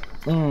பண்ணிட்டாங்க நம்மளை.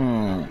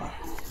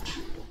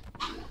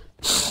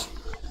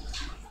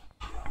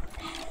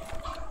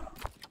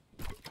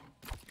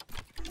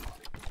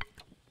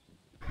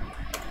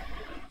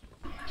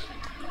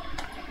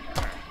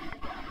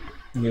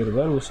 இங்கே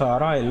பேர்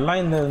உஷாராக எல்லாம்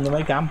இந்த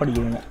மாதிரி கேம்ப்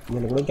அடிக்கிறீங்க.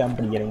 இதில் கூட கேம்ப்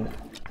அடிக்கிறீங்க.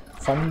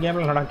 ஃபன்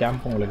கேமில் என்னடா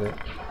கேம்ப் உங்களுக்கு?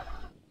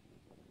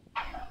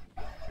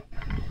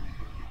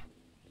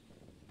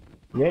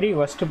 Very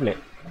worst play.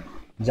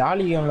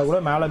 ஜாலி கேமில் கூட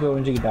மேலே போய்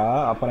ஒழிஞ்சிக்கிட்டா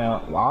அப்புறம்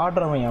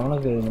ஆடுறவன்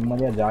எவனுக்கு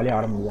நிம்மதியாக ஜாலியாக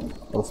ஆட முடியும்.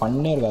 ஒரு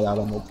ஃபன்னே இருக்காது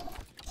ஆடும்போது.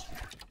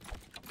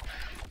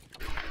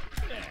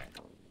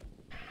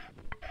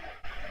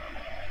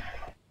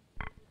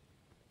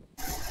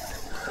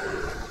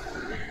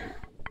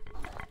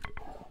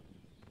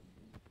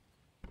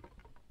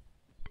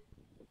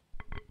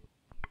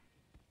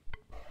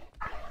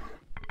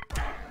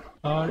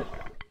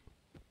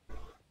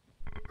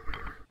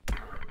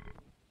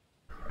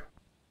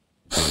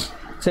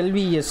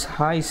 செல்வி எஸ்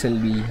ஹாய்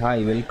செல்வி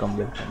ஹாய் வெல்கம்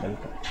வெல்கம்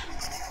வெல்கம்.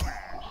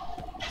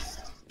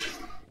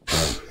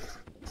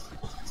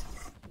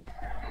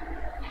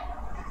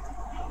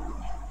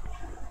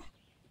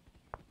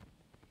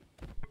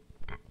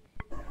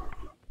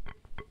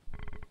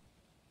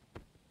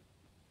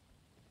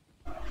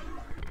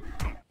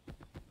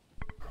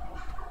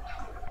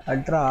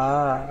 அட்ரா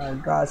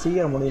அட்ரா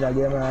சீக்கிரம் முடியல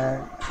கேமை.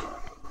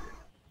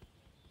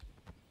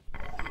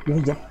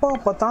 இவன் எப்போ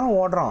பார்த்தாலும்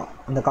ஓடுறான்.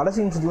 இந்த கடைசி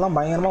நிமிஷத்துலாம்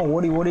பயங்கரமாக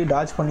ஓடி ஓடி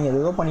டாச் பண்ணி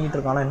எதோ பண்ணிக்கிட்டு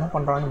இருக்கானா என்ன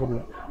பண்ணுறான்னு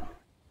புரியல.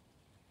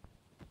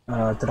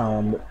 எடுத்துட்டான்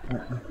வந்து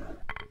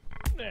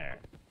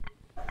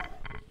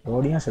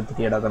ஓடியும்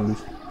செத்துட்டியடா தம்பி.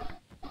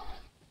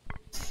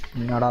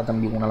 என்னடா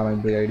தம்பி உன்னால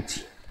இப்படி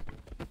ஆயிடுச்சு.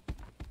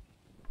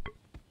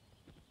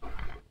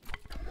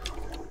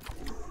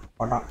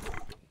 பாட்டான்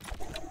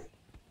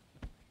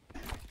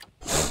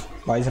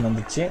பாய்சன்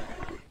வந்துச்சு.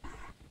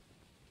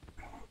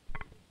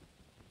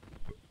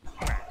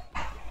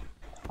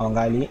 அவன்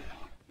காலி.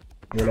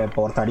 இதில்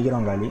இப்போ ஒருத்தர்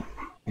அடிக்கிறவன் காலி.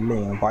 இல்லை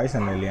இவன்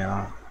பாய்சன் இல்லையா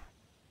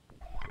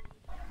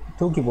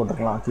தூக்கி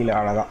போட்டுருக்கலாம் கீழே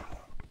அழகா.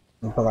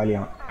 இப்போ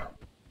காலியான்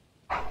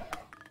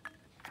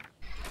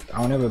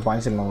அவனே போய்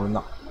பாய்சன்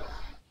விழுந்தான்.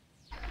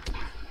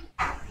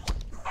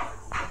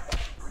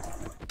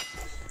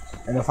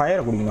 இந்த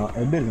ஃபயரை குடிக்கணும்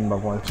எப்படி இருக்குன்னு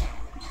பார்ப்போம்.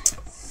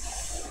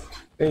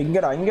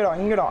 இங்கடா இங்கடா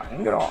இங்கடா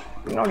இங்கடா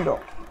பின்னாடிடா.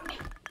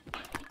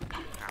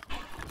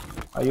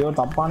 ஐயோ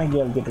தப்பான கீ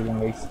அழுத்திட்டு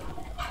இருக்கேன் கைஸ்.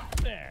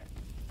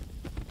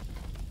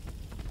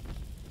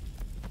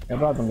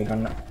 எப்படா தம்பி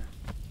கண்ணை?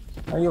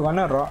 ஐயோ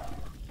கண்ணா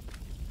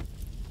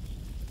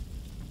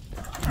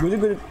குதி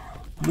குதி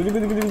குதி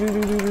குதி குதி குதி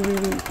குதி குதி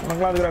குதி.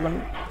 உனக்குலாம் இருக்கிற கண்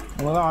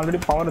உனக்கு தான் ஆல்ரெடி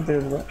பவர்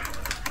தெரியுது.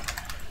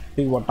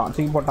 தூக்கி போட்டான்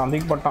தூக்கி போட்டான்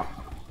தூக்கி போட்டான்.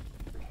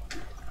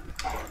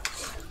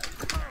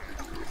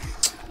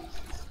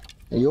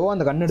 ஐயோ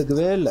அந்த கண்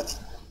எடுக்கவே இல்லை.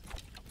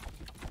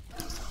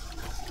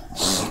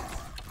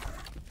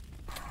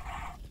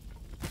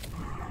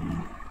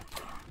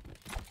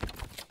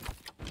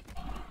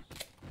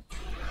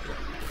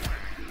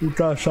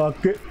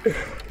 ஷாக்கு.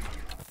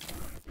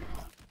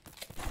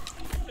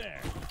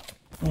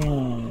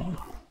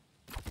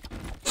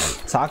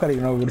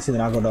 சாக்கடைக்கு நம்ம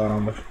பிடிச்சது நாக் அவுட்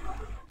ஆகிறோம். பட்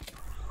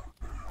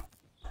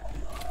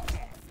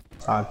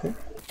சாக்கு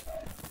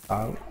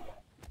ஆவு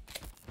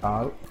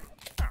ஆவு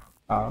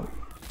ஆவு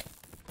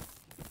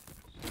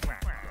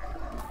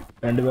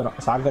ரெண்டு பேரும்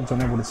சாக்கடை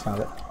சொன்னே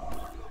பிடிச்சிட்டாங்க.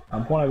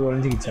 அப்போ நான்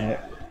ஒழிஞ்சிக்கிச்சாங்க.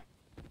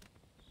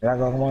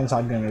 ஏதாவது பக்கமாக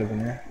சாக்கு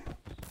இருக்குங்க.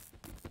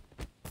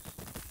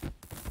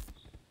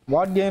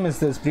 What game is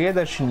this?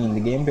 Priyadarshini. இந்த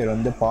கேம் பேர்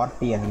வந்து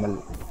பார்ட்டி அனிமல்.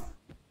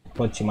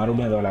 போச்சு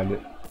மறுபடியும் அது விளாகு.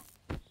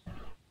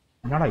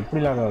 என்னடா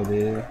இப்படி லாக்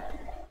ஆகுது?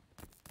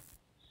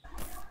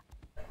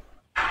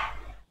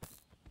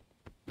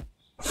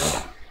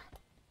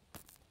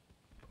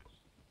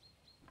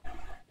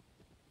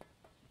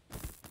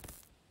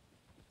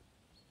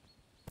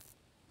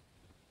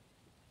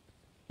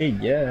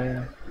 ஐயா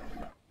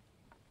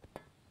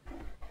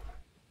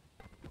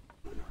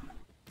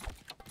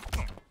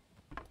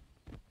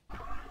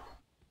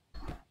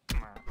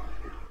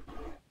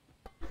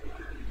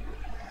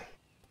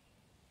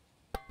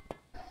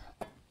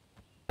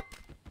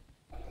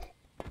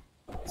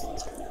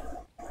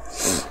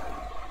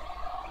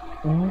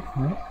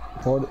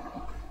போடு.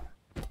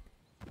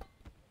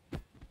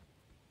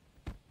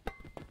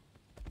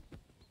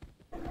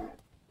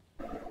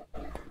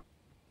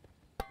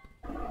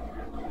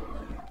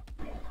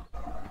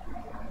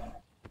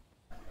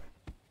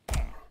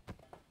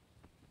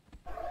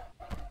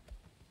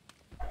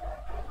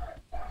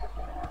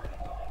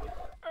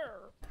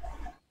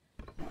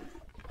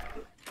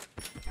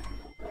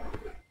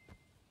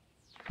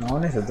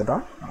 நானே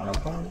செத்துட்டான்.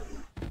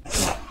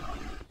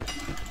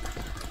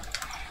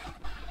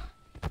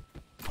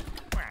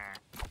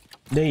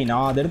 டேய்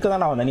நான் அதை எடுக்க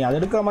தானே வந்தேன், நீ அதை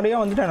எடுக்கிற மாதிரியே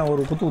வந்துட்டு எனக்கு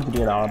ஒரு குத்து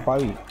குத்துட்டியடா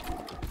பாவி.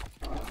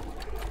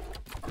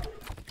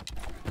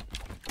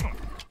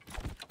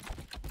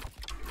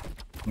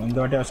 இந்த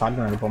வாட்டியாக ஷார்ட்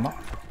எடுப்போமா,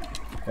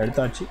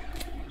 எடுத்தாச்சு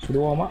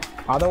சுடுவோமா.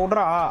 அதை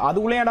விட்றா,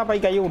 அதுக்குள்ளேயேடா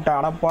போய் கையை விட்டா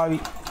அடப்பாவி.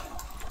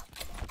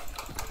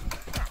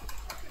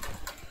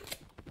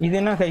 இது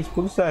என்ன கை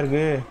புதுசாக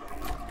இருக்கு,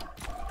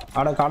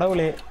 அட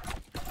கடவுளே.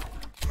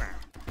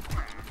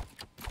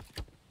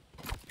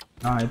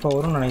 இப்போ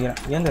வரும்னு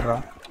நினைக்கிறேன். ஏந்துடுறா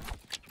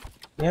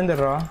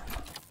ஏந்துடுறா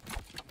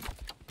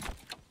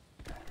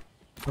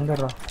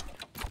வந்துடுறா.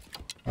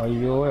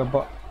 ஐயோ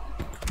எப்பா,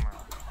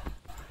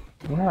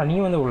 என்ன நீ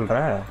வந்து விழுற?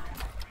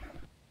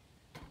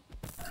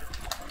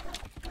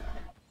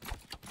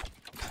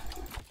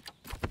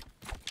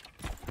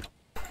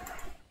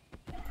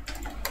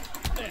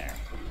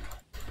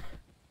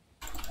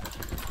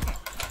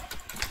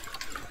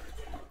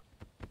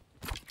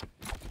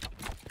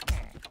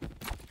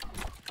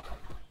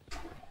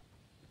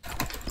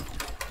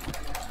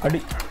 அடி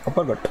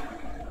அப்பர் கட்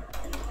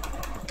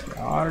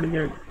யார்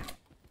அடிக்கிற?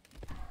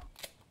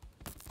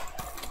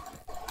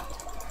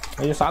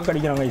 ஐயோ சாக்கு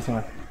அடிக்கிறாங்க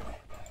ஐசுங்க.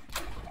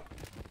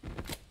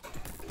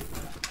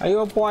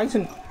 ஐயோ போ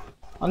ஐசன்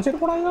அந்த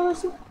சைடு போடா. ஐயோ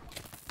ஐசன்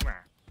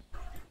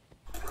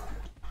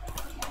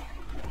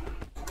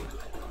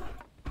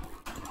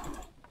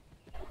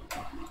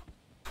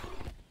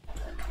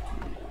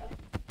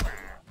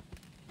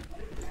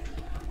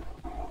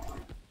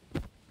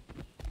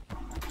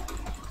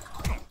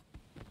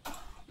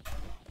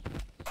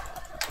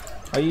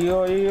ஐயோ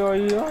ஐயோ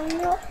ஐயோ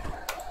ஐயோ.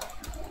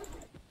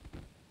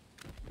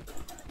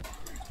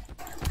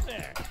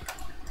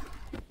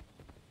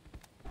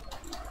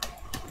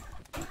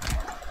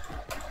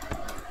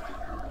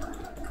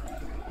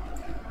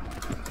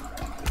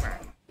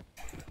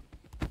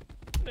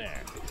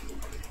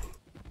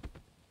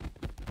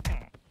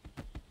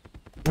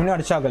 இன்னும்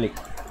அடிச்சா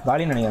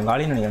காலின்னு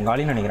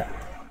நினைக்கிறேன்.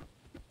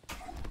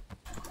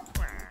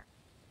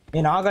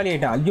 நான் காலி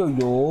ஆயிட்டேன். ஐயோ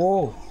ஐயோ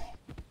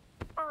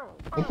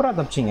எப்படா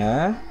தப்பிச்சிங்க?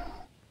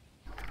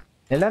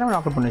 எல்லாரும்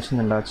நாக் பண்ணி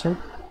வச்சிருந்தாச்சு.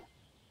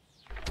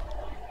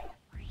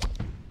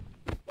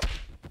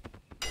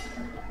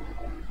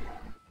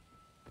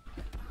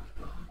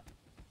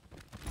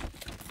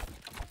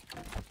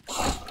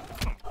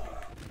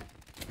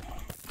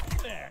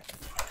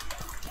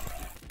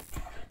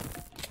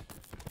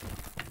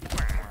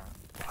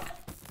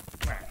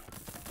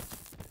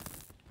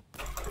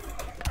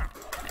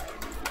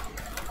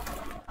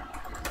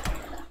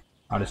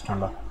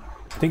 அடிச்சிட்டான்டா.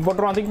 தூக்கி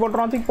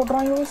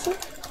போட்டுருவான் யோஸ்.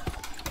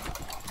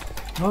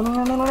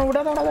 நோ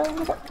விடாத.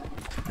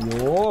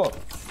 ஐயோ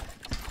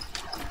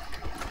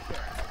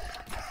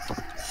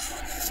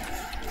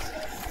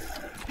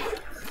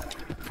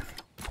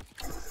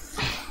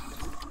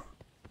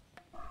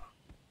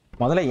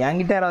முதல்ல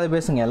என்கிட்ட யாராவது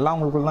பேசுங்க. எல்லாம்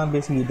உங்களுக்குள்ள தான்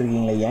பேசிக்கிட்டு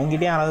இருக்கீங்களே,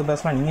 என்கிட்ட யாராவது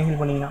பேசலாம். நீங்கள்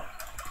ஃபீல் பண்ணீங்கன்னா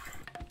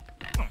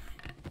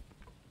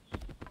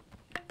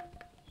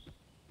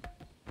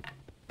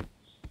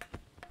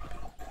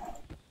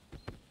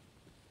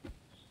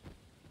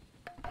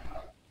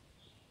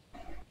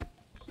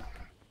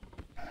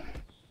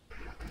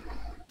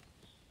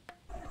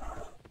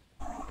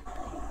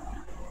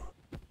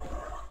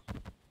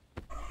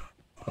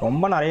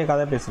ரொம்ப நிறைய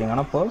கதை பேசுறீங்க.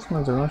 ஆனால்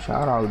பர்சனல்ஸ் எதுவும்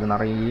ஷேர் ஆகுது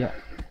நிறைய.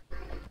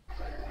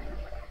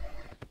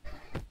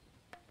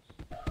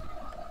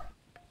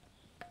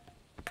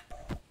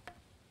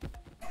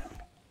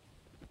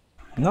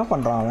 என்ன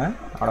பண்ணுறான் அவன்?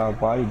 அட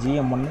பாய்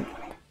ஜிஎம் பண்ணு.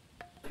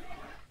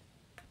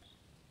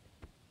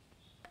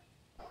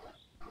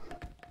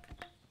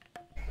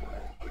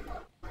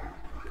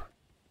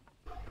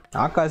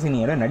 ஆகாசி நீ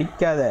எல்லாம்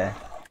நடிக்காத.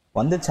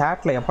 வந்து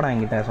சேட்டில் எப்படா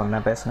என்கிட்ட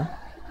சொன்னேன் பேசுனேன்.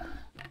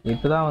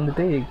 இப்போ தான்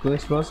வந்துட்டு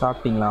குவிஸ்லோ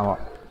சாப்பிட்டீங்களாவா?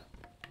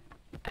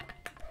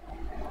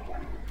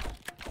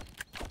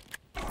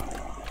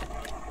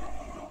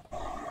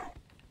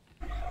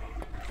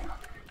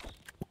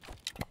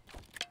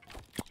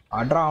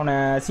 அட்ரா அவனை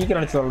சீக்கிரம்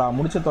அடிச்சு சொல்லடா,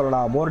 முடிச்சு சொல்லடா.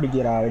 போர்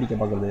அடிக்கிறா வேடிக்கை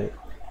பார்க்குறது.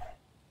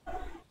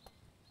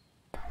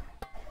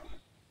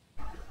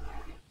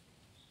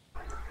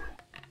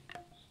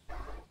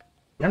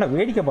 என்னடா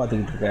வேடிக்கை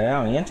பார்த்துக்கிட்டு இருக்க?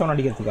 அவன் ஏன் சொன்ன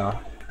அடிக்கிறதுக்கா?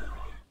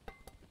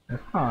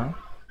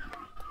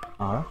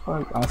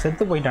 அவன்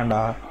செத்து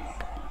போயிட்டான்டா.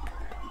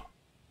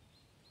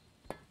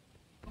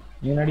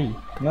 நீ நடி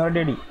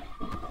இன்னொரு அடி.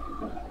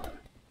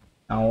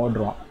 அவன்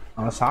ஓடுருவான்.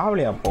 அவன்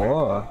சாவலையா அப்போ?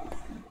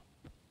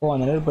 ஓ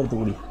அந்த நெருப்பு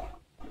எடுத்து குடி.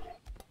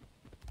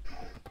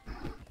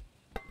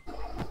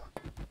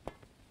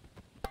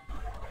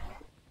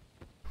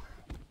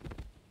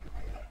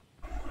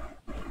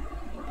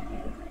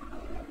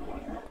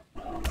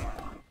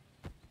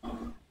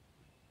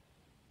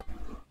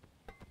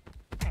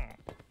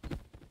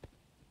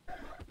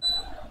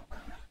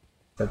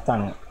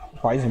 செத்தானுங்க.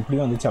 பாய்ஸ்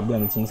இப்படியும் வந்துச்சு அப்படியே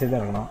வந்துச்சு. இன்சைட்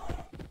தான் இருக்கணும்.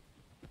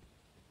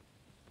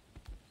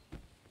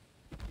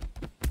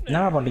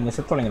 என்ன பண்ணுறீங்க?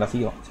 செத்தோலிங்களா?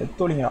 சீக்கிரம்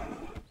செத்தோலிங்களா?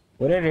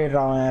 ஒரே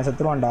ரேட் அவன்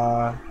செத்துருவான்டா.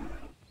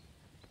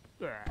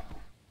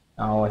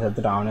 அவன்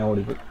செத்துட்டான். அவனே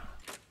ஓடி போய்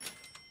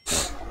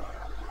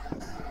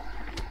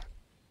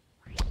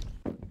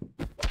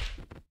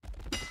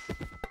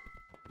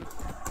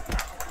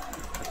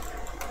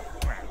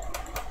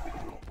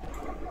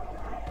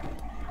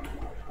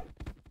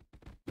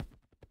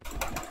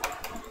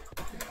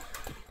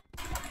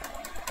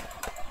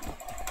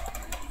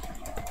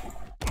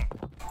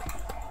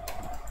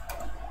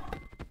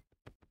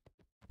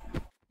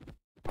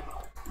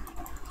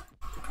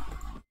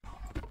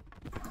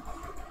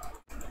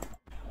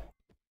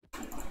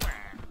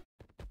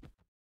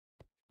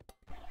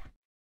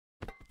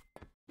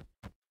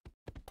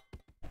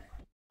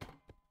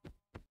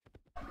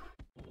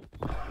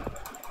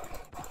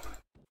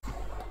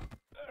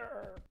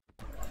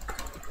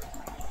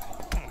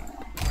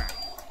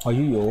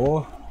ஐயோ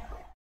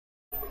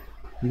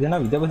இது என்ன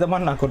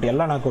விதவிதமான நாக் அவுட்?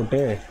 எல்லாம் நாக்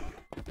அவுட்டு.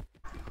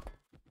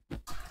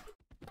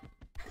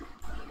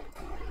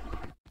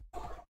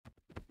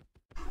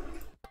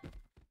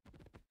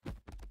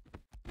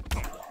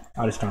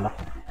 அடிச்சிட்டான்டா.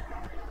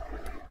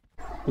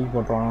 தூக்கி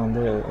போட்டுருவான்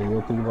வந்து.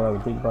 ஐயோ தூக்கி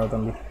போடாத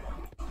தம்பி.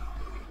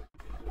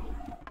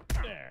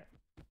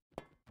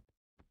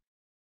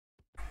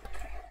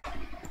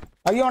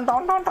 ஐயோ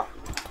வந்துட்டான்.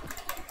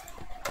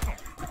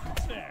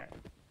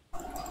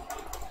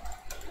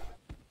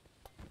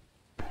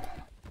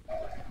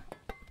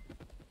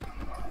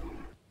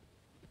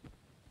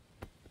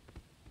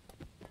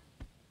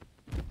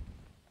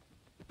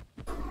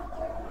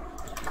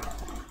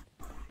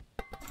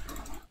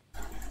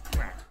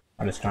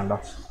 அடிச்சிட்டான்டா.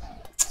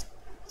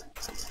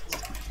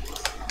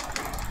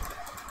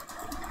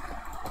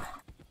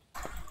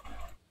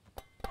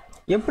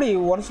 எப்படி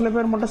ஒரு சில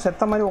பேர் மட்டும்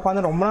செத்த மாதிரி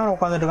உட்காந்து ரொம்ப நேரம்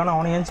உட்காந்துட்டு இருக்கானு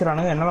அவனை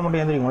ஏஞ்சிடானுங்க. என்னால்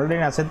மட்டும் ஏந்திரிக்கும்.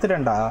 ஆல்ரெடி நான்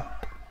செத்துட்டேன்டா.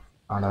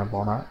 ஆனால்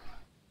போனேன்.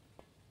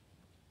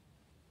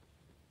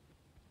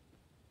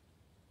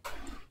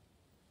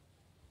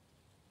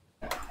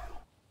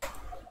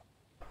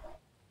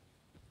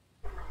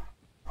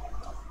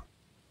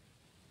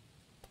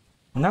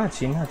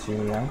 என்னாச்சு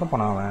எங்கே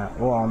போனான் அவன்?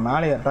 ஓ அவன்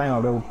மேலே ஏற்றான். இவன்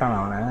அப்படியே விட்டான்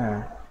அவனை.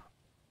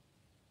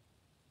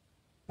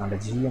 அந்த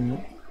ஜிஎம்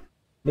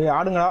டேய்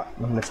ஆடுங்களா.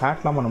 நம்மளை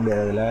சேட்லாம் பண்ண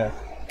முடியாது அதில்.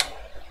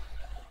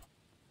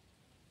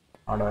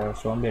 ஆட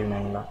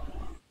சோம்பேறினாங்களா.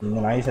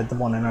 இந்த நாய் செத்து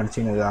போனேன்னு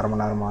அடிச்சுங்க அரை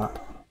மணி நேரமா.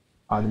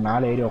 அது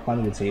மேலே ஏறி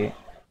உட்காந்துக்குச்சு.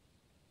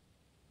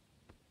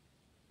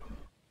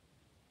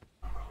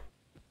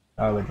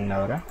 பார்த்தீங்களா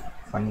அவரை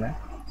பண்ண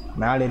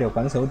மேலே ஏறி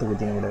உட்காந்து செவுத்து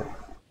குத்திங்க கூடாது.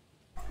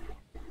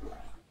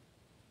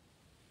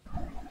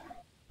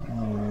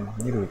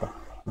 இருக்கா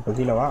இப்போ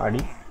கீழே வா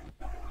அடி.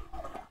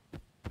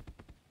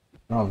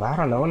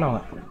 வேற லெவலில்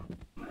அவன்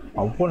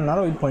அவ்வளோ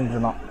நேரம் வெயிட் பண்ணிட்டு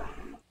இருந்தான்.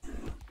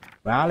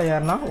 மேலே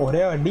ஏறினா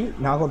ஒரே அடி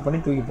நாக் அவுட் பண்ணி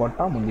தூக்கி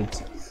போட்டா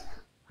முடிஞ்சிச்சு.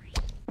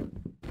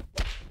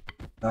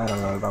 வேற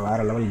லெவல் தான்.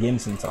 வேற லெவல்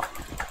கேம் சென்ஸா.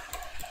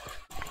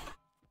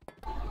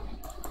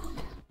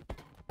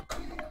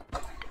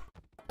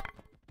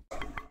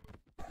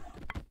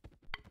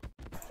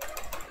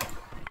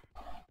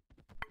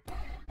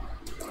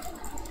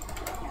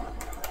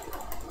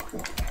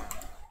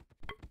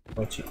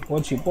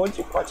 போச்சு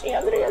போச்சு.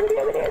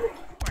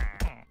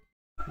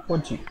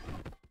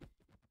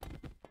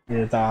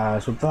 இது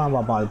சுத்ததான்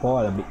பார்ப்பான். அது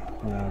போகாது அப்படி.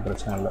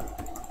 பிரச்சனை இல்லை.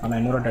 ஆனால்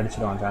இன்னொரு வாட்டி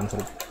அடிச்சிடுவான். சான்ஸ்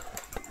இருக்கு.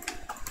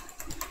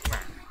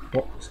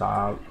 ஓ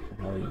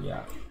ஐயா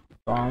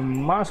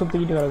அம்மா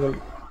சுற்றிக்கிட்டு கிடக்குது.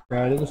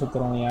 எதுக்கு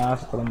சுற்றுறோம்? ஏன்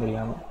சுற்றுறோம்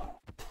தெரியாமல்.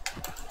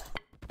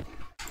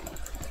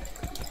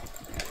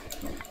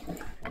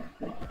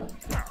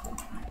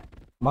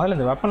 முதல்ல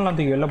இந்த வெப்பன்லாம்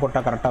தூக்கி வெளில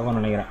போட்டால்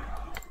கரெக்டாகும்னு நினைக்கிறேன்.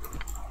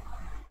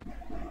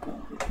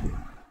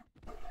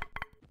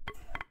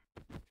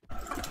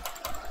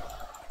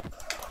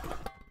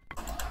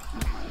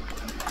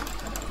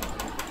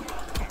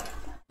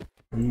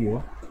 ஐயோ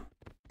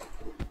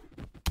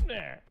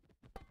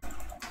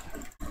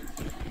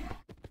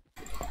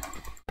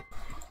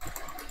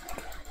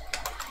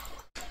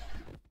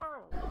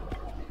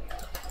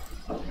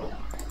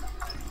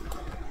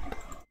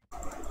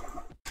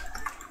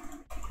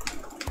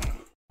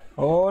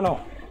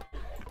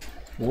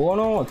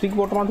ஓனோ தூக்கி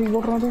போட்டுறான்.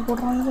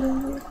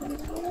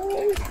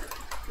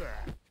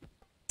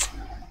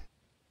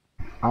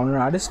 அவனை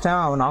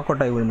அடிச்சிட்டேன். அவன் நாக்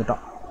அவுட் ஆகி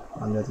விழுந்துட்டான்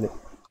அந்த இடத்துல.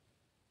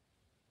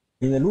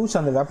 இந்த லூஸ்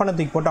அந்த வெப்பனை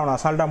தூக்கி போட்டு அவனை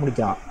அசால்ட்டாக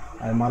முடிக்கிறான்.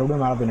 அது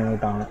மறுபடியும் மேலே போய்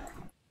நின்றுட்டாங்க.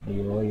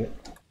 ஐயோ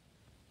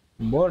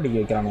போர் அடிக்க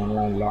வைக்கிறான்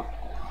அவங்களாம் எல்லாம்.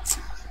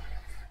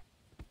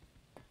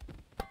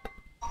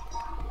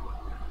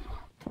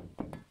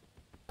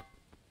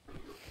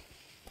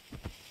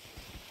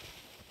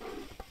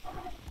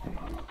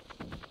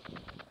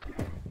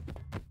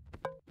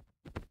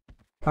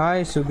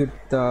 Hi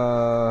Sugita,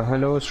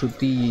 hello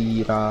Shruti,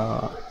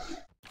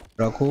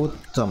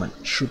 Raghotaman,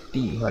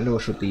 Shruti, hello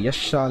Shruti, Yes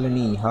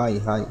Shalini, hi.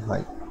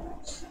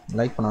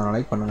 Like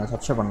பண்ணுங்க,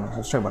 subscribe பண்ணுங்க.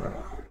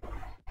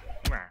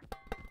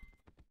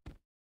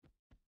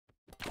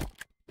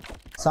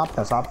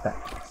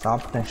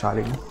 சாப்பிட்டேன்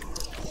ஷாலினி.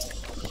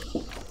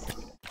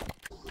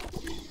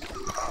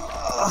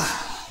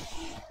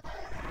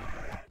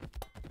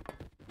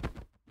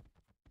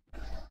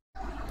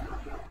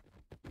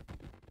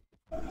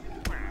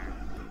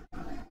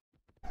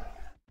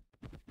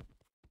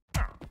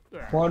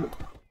 போடு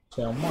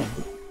சரி அம்மா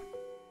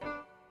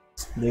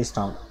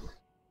வேஸ்டாகும்.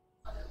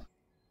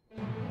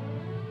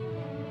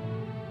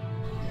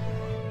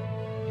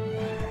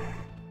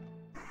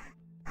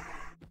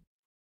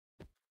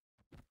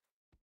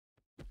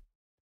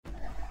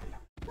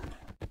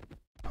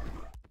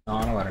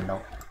 நானும் வரேன்டா.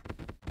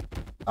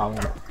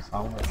 சாவுங்க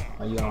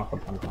ஐயோ நான்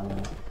அவுட் பண்ணுறாங்க.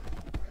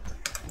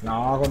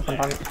 நான் அவுட்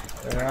பண்ணுறாங்க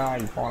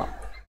போகலாம்.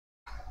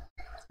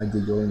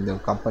 ஐயோ இந்த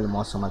கப்பல்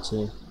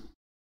மோசமாச்சு.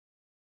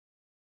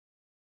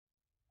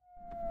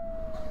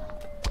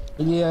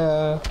 இது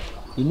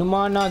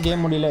இன்னுமாண்ணா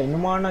கேம் முடியல.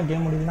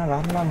 கேம் முடியலன்னா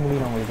வேற என்ன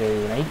முடியல உங்களுக்கு?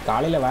 நைட்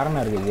காலையில் வேற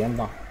என்ன இருக்குது கேம்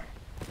தான்.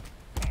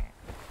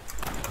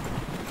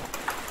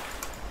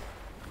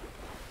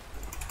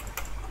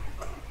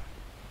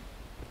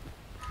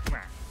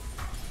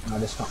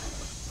 அடிச்சிட்டான்.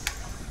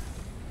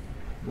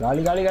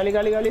 காலி காலி காலி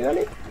காலி காலி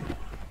காலி.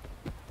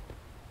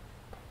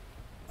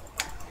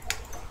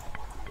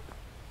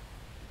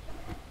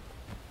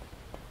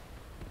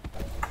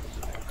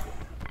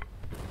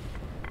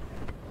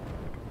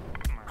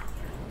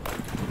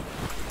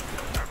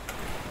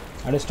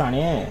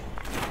 அடிச்சிட்டானே,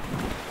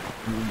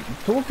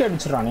 தூக்கி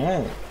அடிச்சிடறானே.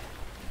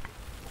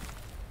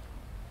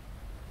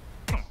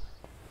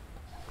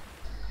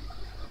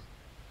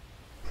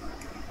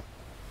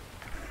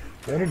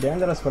 வெரி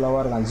டேஞ்சரஸ்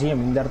ஃபெலோவாக இருக்கான்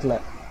ஜிஎம். இந்த இடத்துல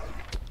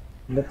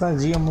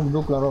ஜிஎம் ப்ளூ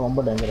கலரும்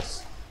ரொம்ப டேஞ்சரஸ்.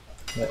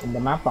 இந்த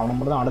மேப் அவனை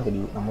மட்டும் தான் ஆட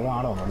தெரியும், நம்ம தான்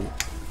ஆட முடியும்.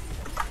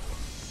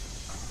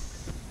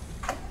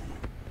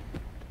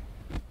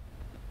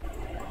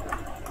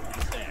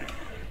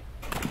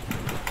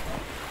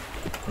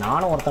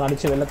 நானும் ஒருத்தன்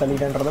அடித்து வெளில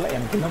தள்ளிட்டேன்றதில்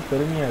எனக்கு இன்னும்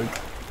பெருமையாக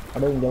இருக்குது.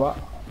 அப்படியே இங்கே வா.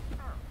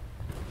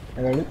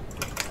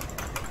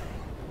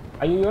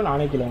 ஐயோ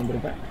நானே கீழே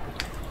வந்திருப்பேன்.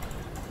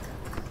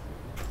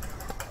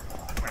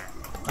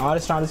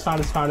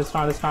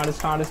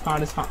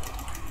 அடிச்சிட்டான்.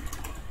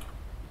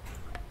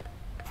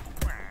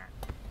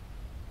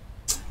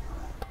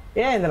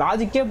 ஏன் இந்த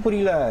லாஜிக்கே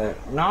புரியல.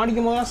 நான்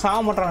அடிக்கும் போது தான்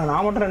சாக மாட்டாங்க,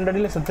 நான் மட்டும் 2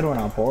 அடியில்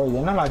செத்துருவேன். அப்போ இது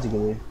என்ன லாஜிக்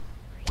இது?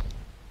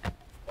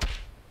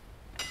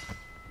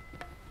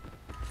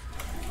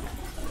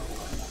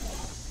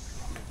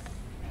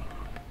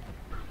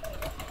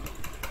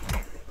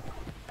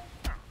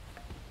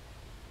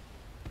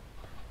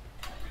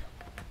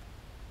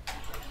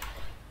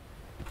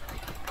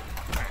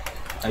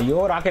 ஐயோ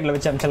ராக்கெட்டில்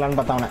வச்சு அனுப்பிச்சிடலான்னு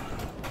பார்த்தாவனே.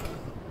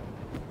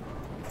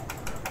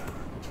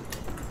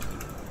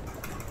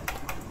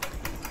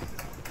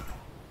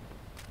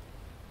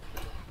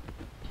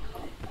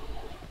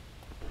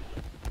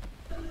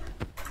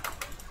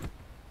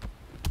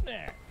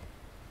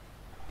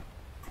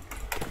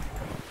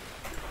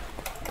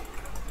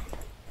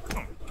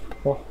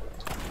 ஓ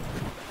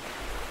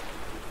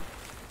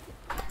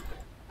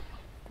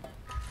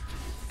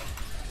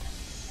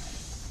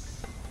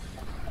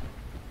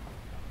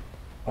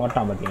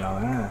ஓட்டான் பார்த்தீங்களா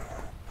அவன்?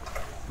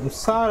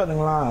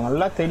 உஷாருதுங்களா,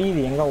 நல்லா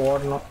தெரியுது எங்கே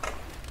ஓடணும்.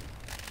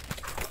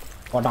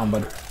 ஓட்டான்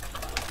பாரு.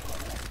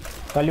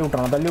 தள்ளி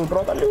விட்டுறான். தூக்கி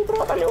போடுறான்.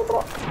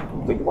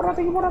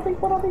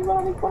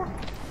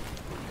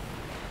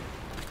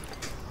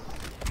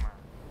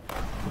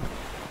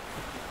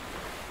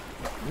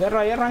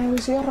 ஏறா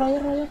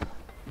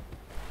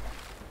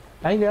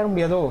தண்ணியில் ஏற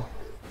முடியாதோ?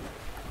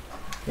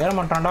 ஏற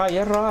மாட்டான்டா.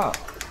 ஏறா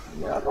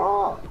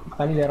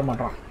தண்ணியில் ஏற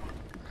மாட்டான்.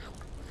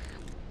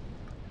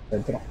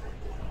 எடுத்துரும்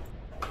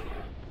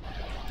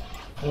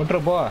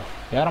விட்டுருப்போ.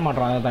 ஏற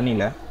மாட்டான்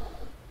தண்ணியில்.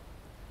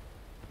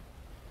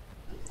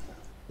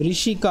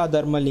 ரிஷிகா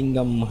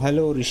தர்மலிங்கம்,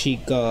 ஹலோ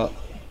ரிஷிகா.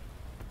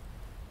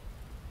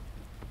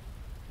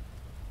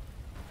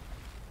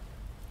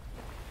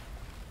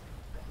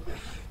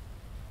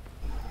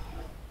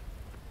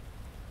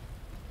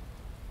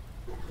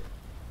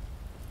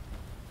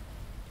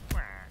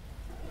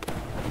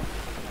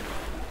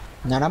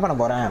 நான் என்ன பண்ண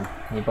போகிறேன்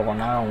இப்போ? கொஞ்ச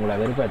நேரம் உங்களை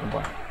வெறுப்பேற்ற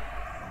போகிறேன்.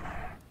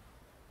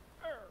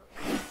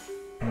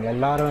 இங்கே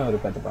எல்லாரும்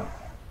வெறுப்பேற்றுப்பாங்க.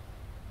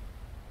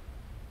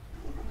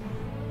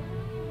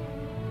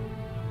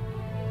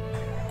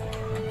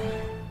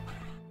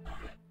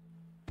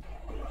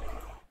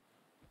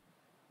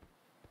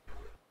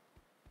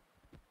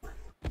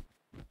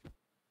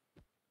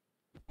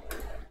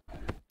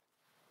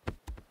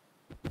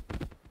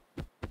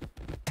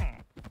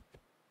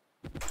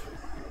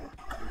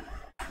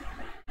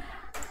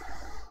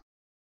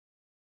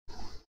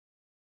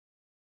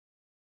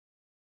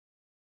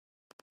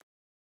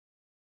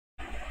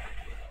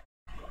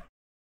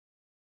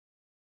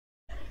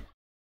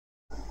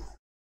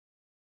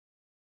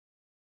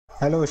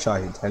 Hello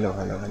Shahid, hello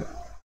hello hello.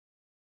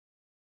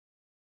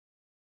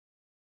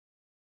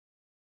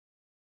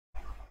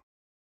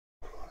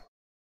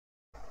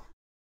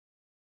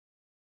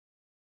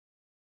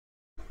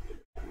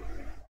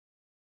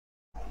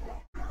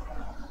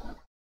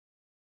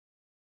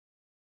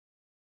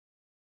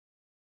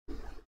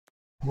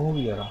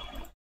 Movie யாரா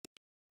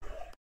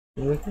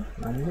இதுக்கு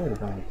அங்கே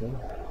இருக்கான்.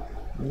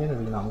 இங்கே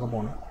இருக்கு, நான் அங்கே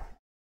போனேன்.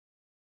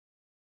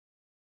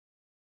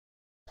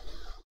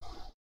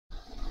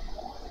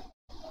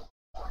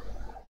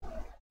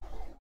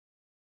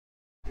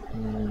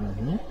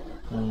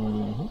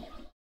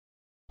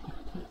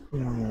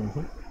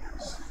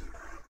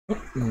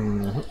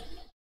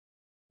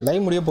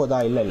 லைவ் முடிய போதா?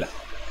 இல்லை இல்லை,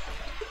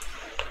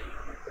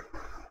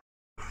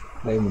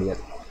 லைவ்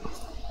முடியாது.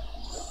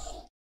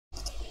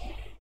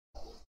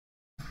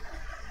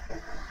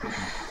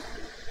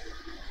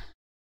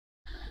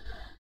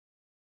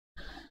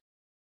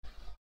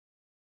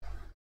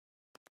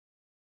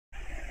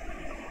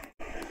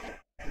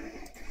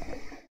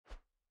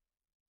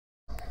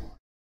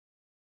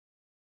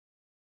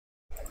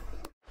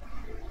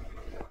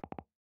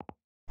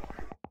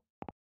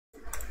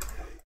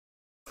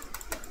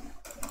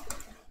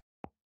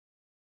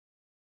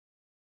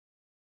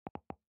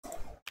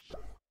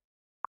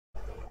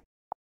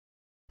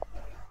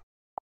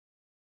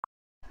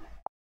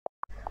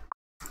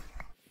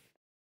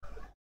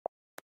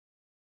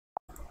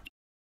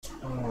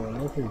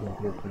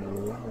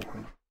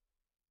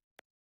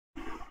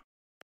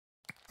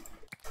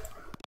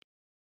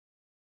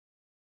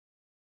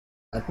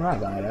 That's not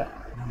that.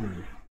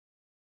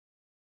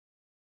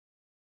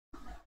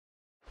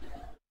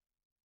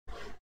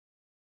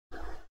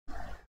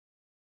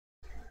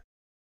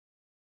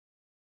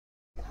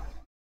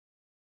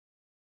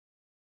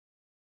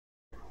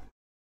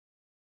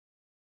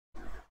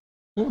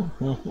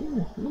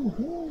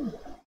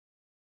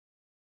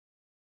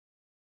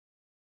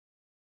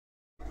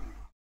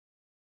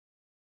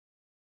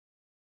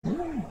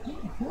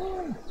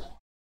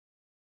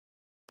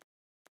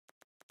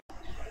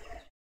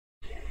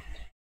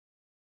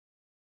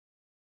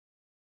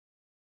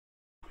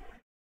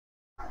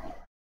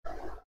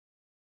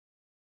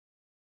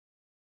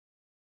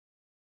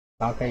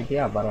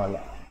 காக்கைட்டியா பரவாயில்ல.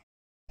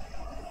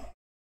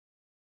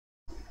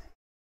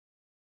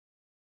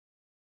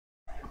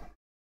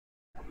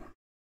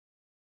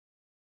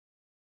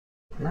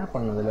 என்ன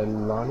பண்ணதில்ல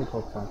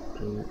lollipop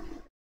factory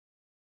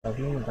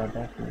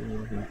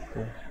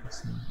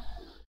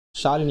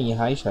Shalini.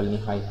 Hi Shalini.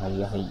 Hi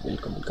hi hi,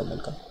 welcome welcome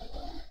welcome.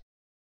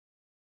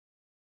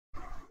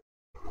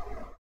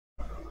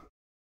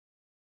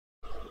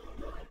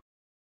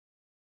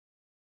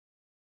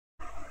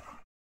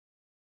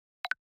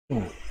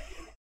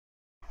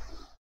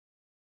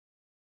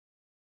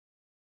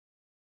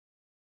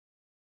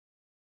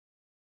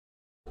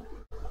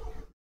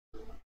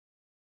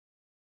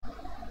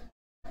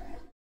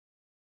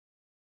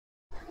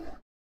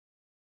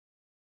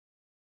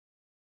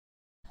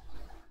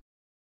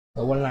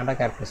 எவ்வளோ நாட்டாக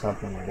கேரக்டர்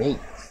ஸ்டார்ட் பண்ணுங்க. ஏய்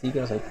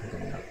சீக்கிரம் சைட்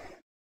பண்ணுங்க.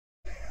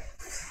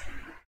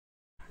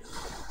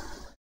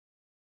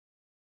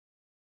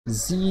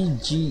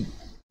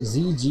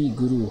 ஜிஜி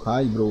குரு.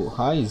 Hi bro.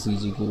 ஹாய்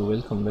ஜிஜி குரு,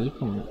 வெல்கம்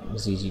வெல்கம்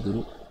ஜிஜி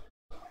குரு.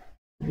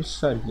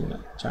 புதுசாக இருக்கீங்க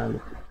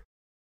சேனலுக்கு.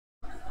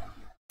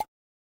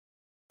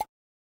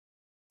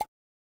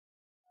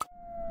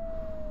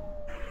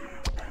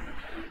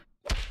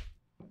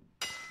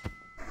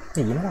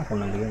 என்னடா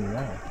பண்ணாங்க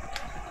கேமுங்க?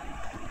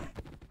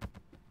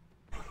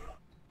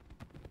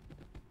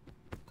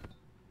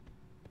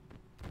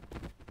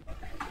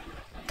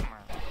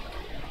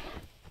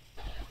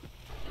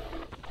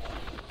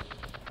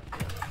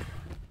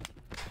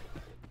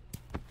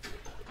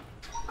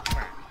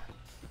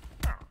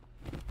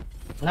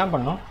 என்ன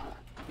பண்ணோம்?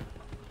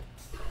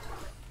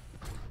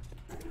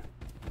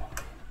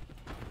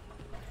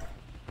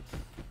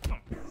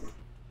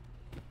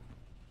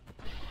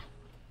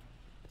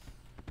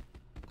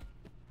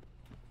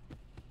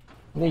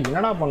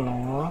 என்னடா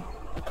பண்ணோம்?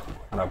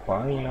 அட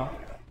பாவீங்களா,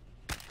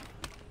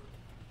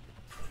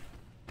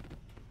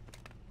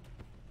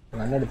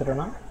 கண்ணு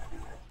எடுத்துட்டேன்னா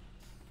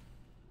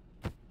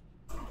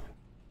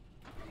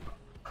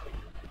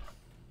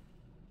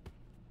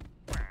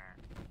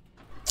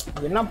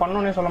என்ன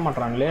பண்ணோன்னே சொல்ல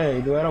மாட்டாங்களே.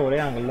 இது வேற ஒரே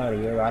ஆங்கிள் தான்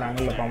இருக்கு, வேற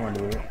ஆங்கிள் போக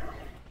மாட்டேங்குது.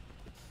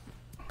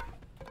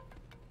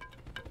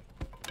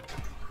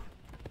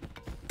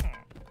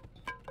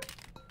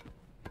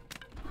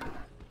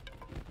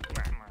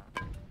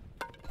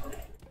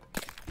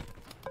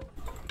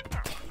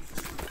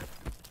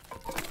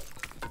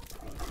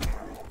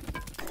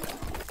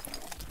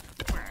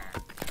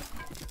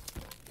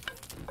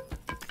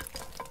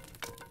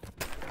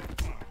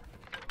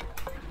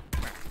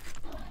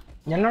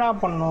 என்னடா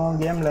பண்ணோம்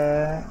கேம்ல?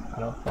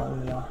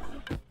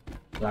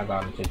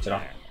 ஆரம்பிச்சிருச்சுடா.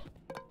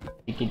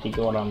 திக்கி திக்கி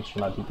ஓட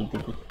ஆரம்பிச்சுடா. திக்கி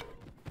திக்கி.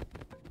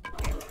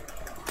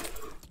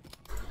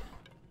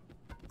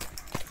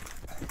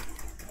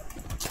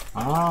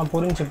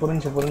 புரிஞ்சு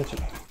புரிஞ்சு புரிஞ்சு.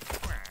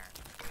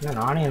 என்ன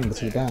நானே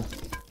இருந்துச்சுக்கிட்டேன்.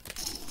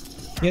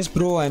 S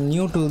bro, I am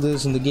new to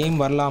this. இந்த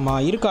கேம் வரலாமா?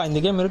 இருக்கா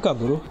இந்த கேம்? இருக்கா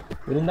ப்ரோ?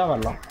 இருந்தால்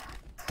வரலாம்.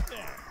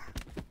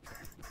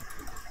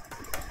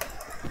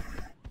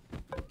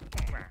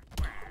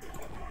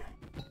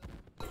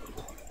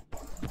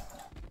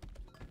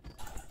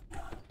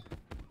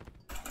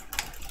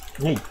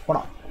 ஏய்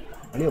போடா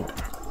வெளியே.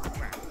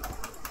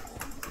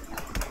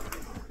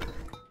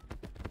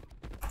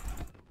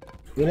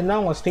 இருந்தால்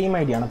உங்கள் ஸ்ட்ரீம்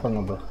ஐடி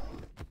அனுப்புங்க ப்ரோ.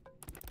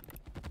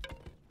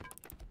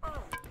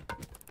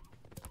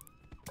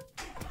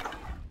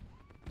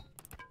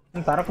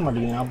 திறக்க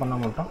மாட்டேங்குது, நான் பண்ண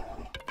மாட்டோம்.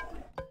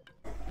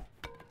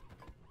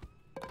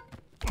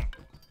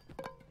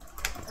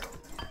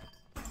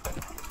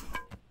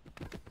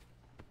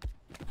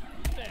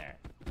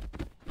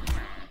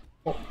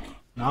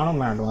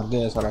 மேட்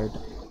ஒர்க்கே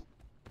சொல்லிட்டு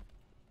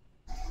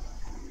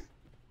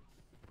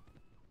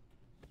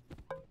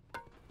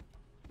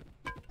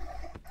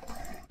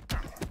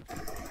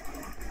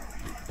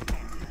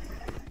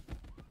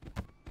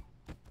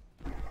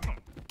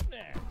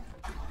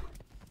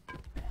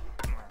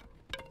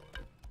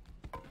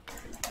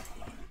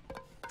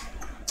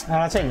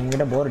சரி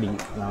எங்கிட்ட போர்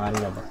அடிக்கும் நான்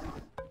அறியாப்பா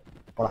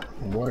போடா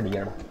போர்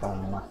அடிக்காடா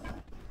ஆமாம்மா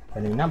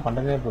எனக்கு என்ன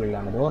பண்ணுறதே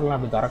புரியல அந்த டோர்லாம்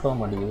அப்படி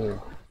திறக்கவும் மாட்டேங்குது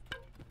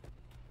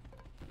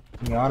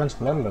இங்கே ஆரஞ்சு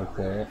கலரில்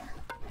இருக்குது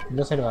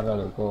இந்த சைடு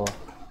வரது இருக்கோ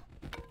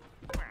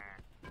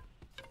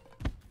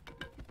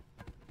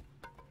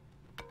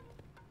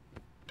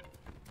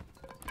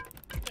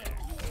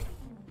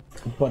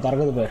இப்போ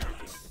திறக்குது பேர்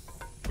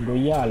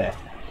கொய்யால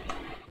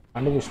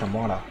கண்டுபிடிச்சிட்டேன்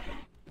போங்கடா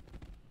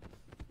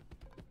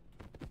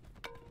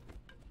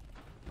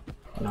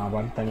நான்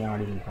வந்து தனியாக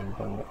ஆடி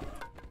பண்ணிட்டு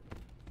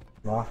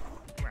வா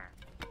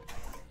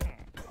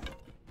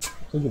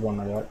தூக்கி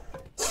போனது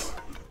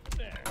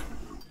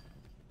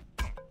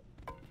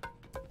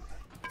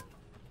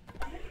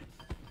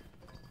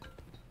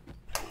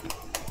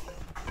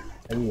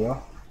ஐயோ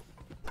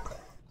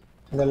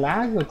இந்த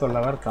லேக்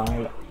தொல்லை வேறு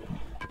தாங்கல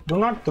டு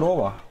நாட்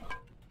த்ரோவா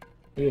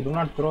ஐயோ டு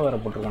நாட் த்ரோ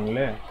வேறு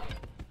போட்டிருக்காங்களே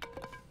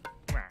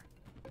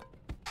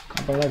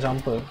அப்போ தான்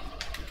ஜம்ப்பு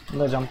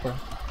இந்த ஜம்ப்பு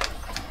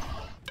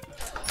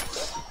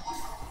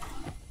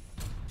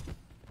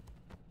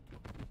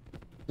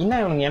என்ன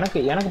இவனுங்க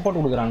எனக்கு போட்டு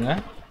கொடுக்குறாங்க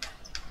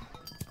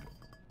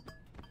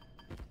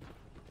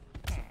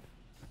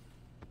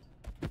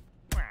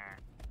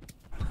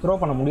த்ரோ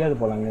பண்ண முடியாது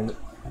போல அங்கேருந்து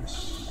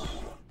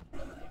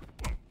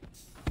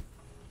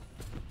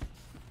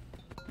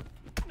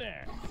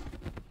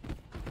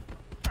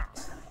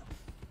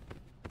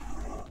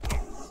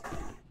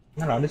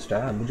என்ன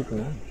அடிச்சிட்டா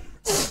புஜுக்குன்னு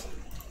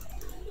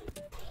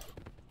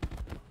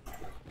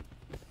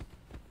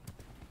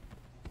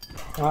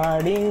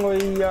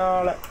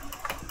அடிங்கொய்யால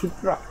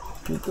கிட்ரா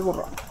கிட்டு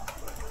விட்றா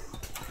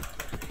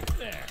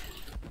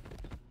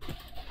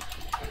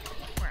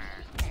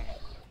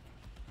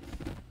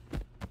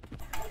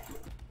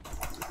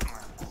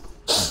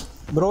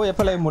ப்ரோ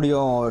எப்போ லைவ்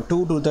முடியும்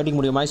 2:30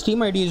 முடியும் my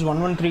stream ID is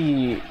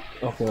 113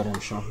 okay ஒரு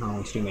நிமிஷம்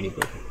நான் ஸ்ட்ரீம் ஐடி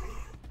போய்ட்டு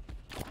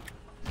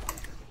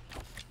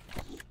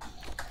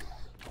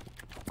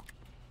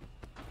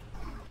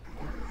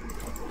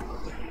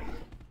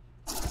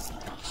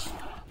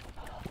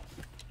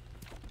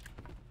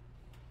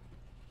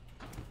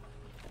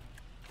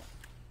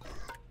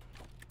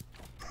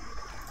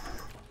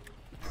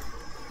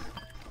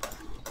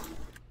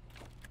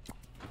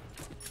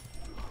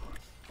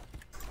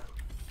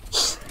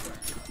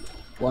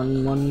One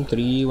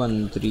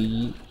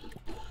 75446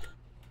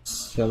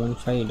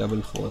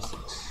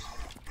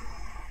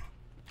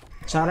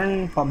 சரண்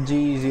பப்ஜி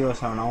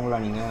 07 அவங்களா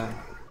நீங்கள்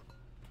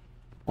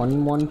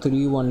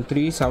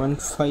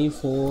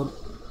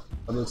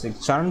 1131375466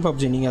 சரண்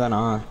பப்ஜி நீங்கள் தானா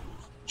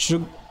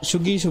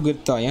சுகி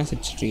சுகிர்த்தா ஏன்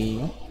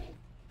சிரிச்சிட்ருக்கீங்க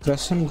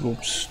ப்ரெசன்ட்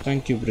குரூப்ஸ்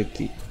தேங்க்யூ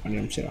பிரித்தி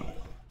அனுப்பிச்சிடறாங்க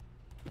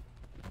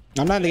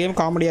அண்ணா இந்த கேம்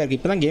காமெடியாக இருக்குது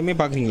இப்போ தான் கேமே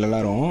பார்க்குறீங்களா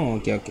எல்லோரும்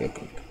ஓகே ஓகே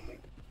ஓகே ஓகே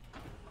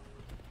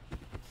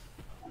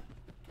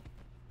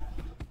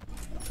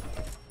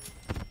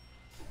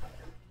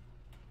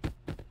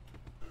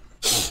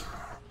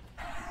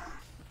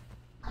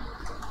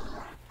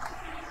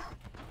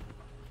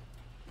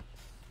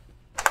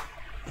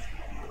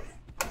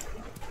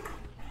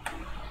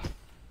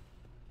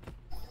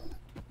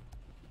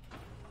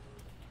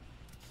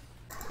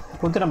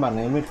கொடுத்துட்டேன்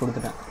பாருங்கள் ஹெல்மெட்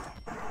கொடுத்துட்டேன்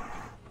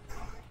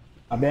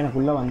அப்படியே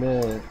எனக்குள்ளே வந்து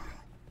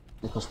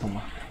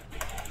கஷ்டமா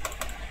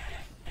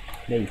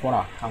டேய் போடா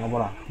அங்கே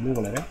போடா ப்ளூ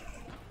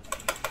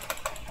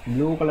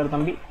கலர்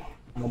தம்பி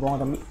அங்கே போங்க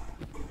தம்பி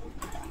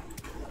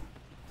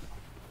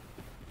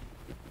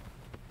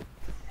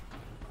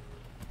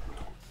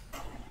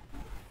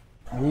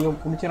ஐயோ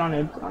பிடிச்சிடான்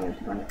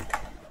எடுத்துறான்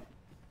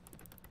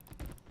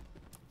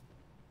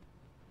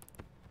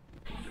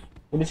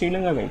பிடிச்சி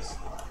இல்லைங்க கைஸ்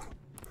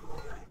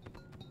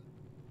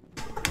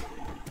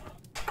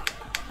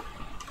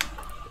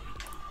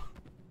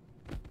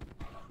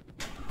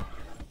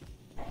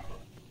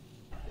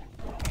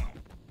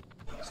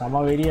செம்ம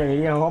வெளியே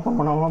ஓப்பன்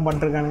பண்ணாமல்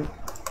பண்ணிருக்கானு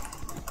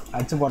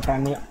அச்சு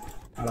போட்டானே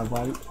அதை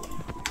பாதி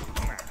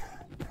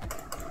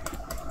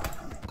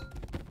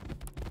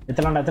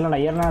எத்தலாண்டா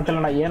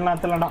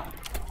ஏறலாண்டா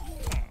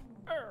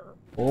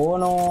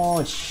ஓனோ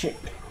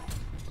ஷிட்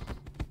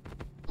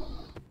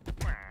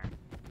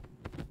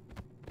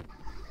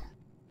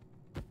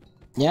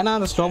ஏன்னா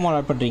அந்த ஸ்லோ மோட்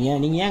ஆட் பண்ணுறீங்க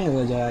நீங்கள் ஏன்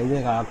இது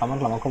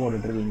கமெண்ட்டில் மொக்க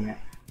போட்டுட்ருக்கீங்க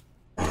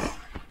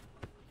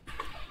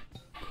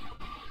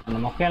அந்த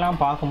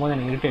மொக்கையெல்லாம் பார்க்கும்போது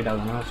எனக்கு இரிட்டேட்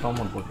ஆகுதுன்னா ஸ்லோ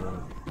மோட்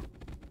போட்டுருவாங்க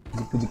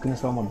ஜிக்குன்னு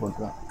ஸ்லோ மோட்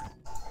போட்டுருவேன்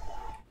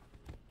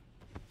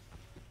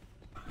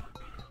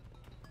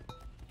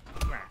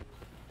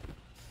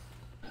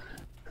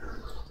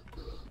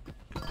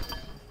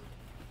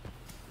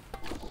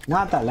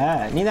நான் தல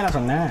நீ தானே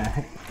சொன்ன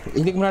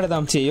இதுக்கு முன்னாடி தான்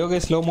அமிச்சு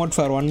Yogesh slow mode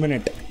for 1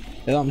 minute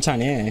ஏதோ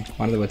அமிச்சானே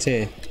மறந்து போச்சு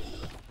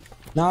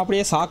நான்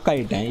அப்படியே ஷாக்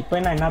ஆகிட்டேன் இப்போ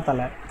என்ன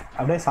தலை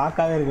அப்படியே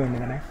ஷாக்காகவே இருக்க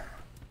வேண்டியதானே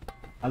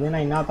அது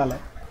என்ன தலை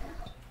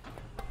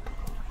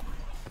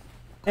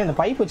இந்த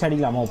பைப் வச்சு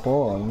அடிக்கலாமா இப்போ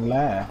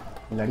இல்லை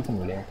இல்லை அடிக்க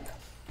முடியல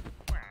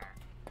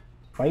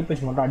பைப்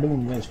வச்சு மட்டும் அடிக்க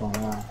முடியும்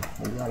வச்சுக்கோங்க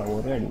இல்லை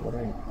ஒரே அடி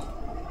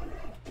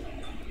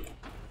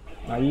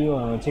ஐயோ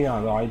வச்சு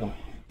அது ஆயுதம்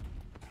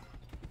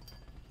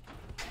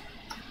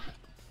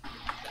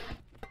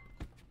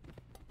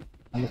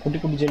அந்த குட்டி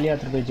குட்டி ஜெல்லி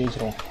ஆத்திர போய்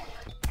ஜெயிச்சிருவோம்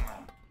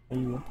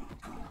ஐயோ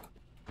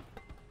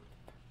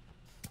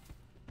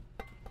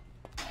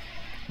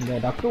இந்த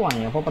டக்கு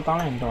வாங்கி எப்போ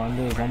பார்த்தாலும் என்கிட்ட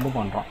வந்து ரொம்ப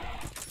பண்ணுறான்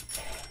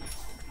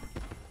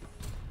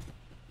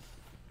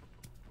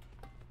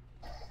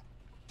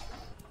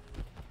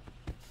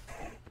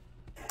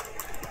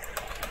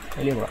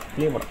வெளியே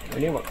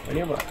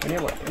போட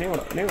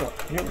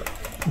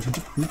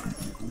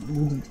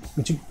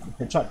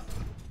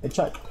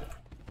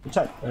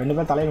ரெண்டு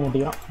பேர் தலையில்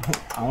முட்டிக்கிறான்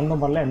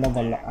அவனும் பண்ணல எந்த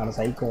பண்ணல அவன்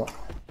சைக்கோ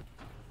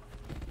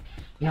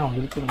ஏன் அவன்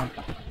இருக்க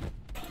மாட்டான்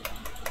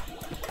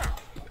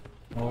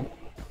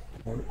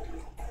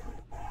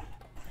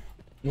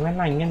இவன்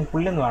நான் இங்கேருந்து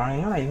புள்ளேருந்து வரான்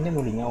என்ன நான்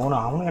எங்கேருந்து விடிங்க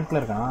அவனுக்கு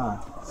இடத்துல இருக்கான்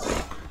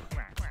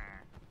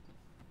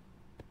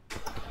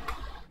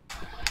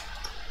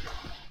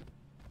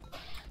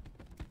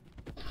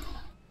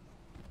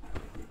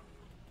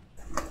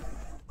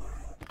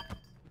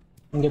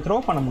இங்கே த்ரோ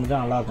பண்ண முடிஞ்சா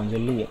நல்லாயிருக்கும்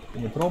ஜெல்லியை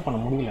இங்கே த்ரோ பண்ண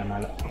முடியல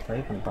என்னால் ட்ரை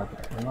பண்ணி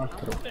பார்க்குறேன் நாட்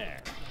த்ரோ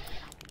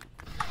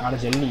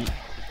ஜெல்லி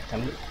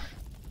ஜல்லி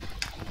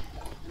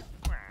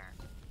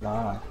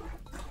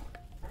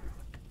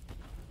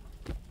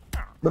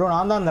ப்ரோ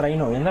நான் தான் அந்த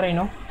ரைனோ எந்த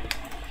ரைனோ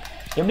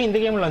எப்படி இந்த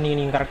கேமில் வந்தீங்க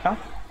நீங்கள் கரெக்டாக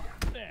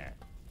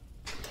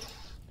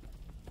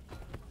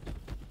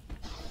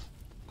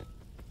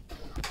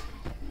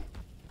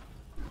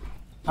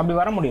அப்படி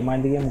வர முடியுமா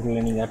இந்த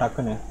கேமுக்குள்ள நீங்கள்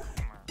டக்குன்னு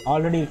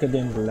ஆல்ரெடி இருக்க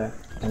கேமுக்குள்ள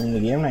இந்த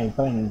கேம் நான்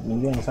இப்போ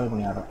இங்கே இன்ஸ்டால்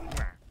பண்ணி ஆடுறேன்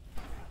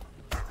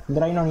இந்த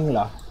ரைனோ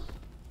நீங்களா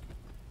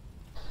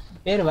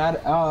பேர் வேறு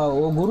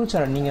ஓ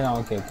குருச்சரன் நீங்கள் தான்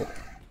ஓகே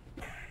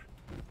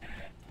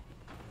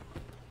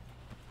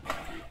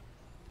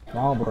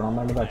வாங்க ப்ரோ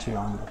நம்ம ரெண்டு ஆச்சு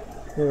வாங்க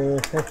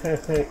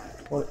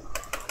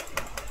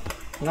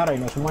என்ன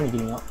ரைனோ சும்மா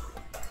நிற்கிறீங்க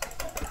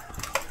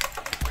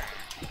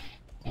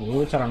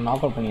குருச்சரன்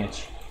நாக் அவுட்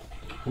பண்ணியாச்சு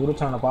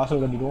குருச்சரனை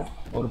பார்சல் கட்டிடுவோம்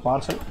ஒரு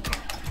parcel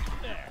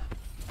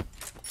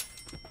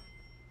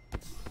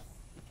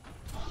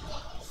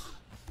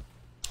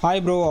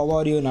hi bro how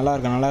are you நல்லா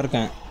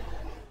இருக்கேன்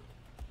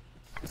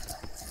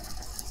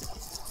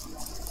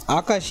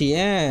ஆகாஷ்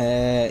ஏன்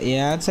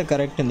என் ஆன்சர்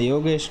கரெக்ட் இந்த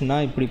யோகேஷ்னா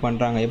இப்படி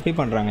பண்ணுறாங்க எப்படி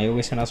பண்ணுறாங்க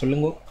யோகேஷ் நான்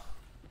சொல்லுங்க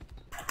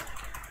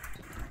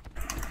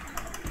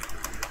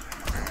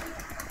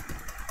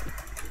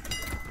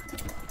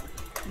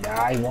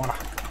யாய்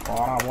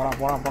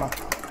போடா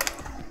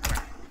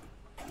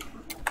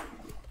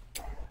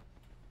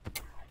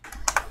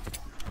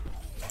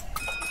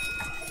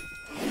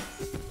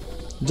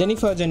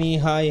Jennifer Jenny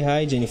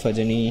hi Jennifer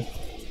Jenny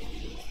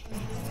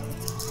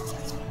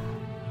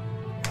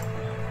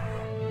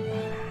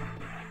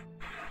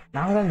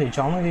நாங்கள் தான்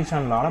ஜெயிச்சோம் அவங்க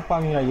ஜெயிச்சாங்களா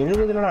அடப்பாவீங்களா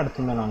 70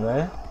 எடுத்திருந்தோம்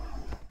நாங்கள்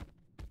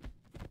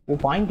ஓ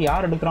பாயிண்ட்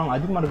யார் எடுக்கிறாங்க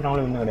அதிகமாக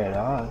எடுக்கிறாங்களோ இன்னும்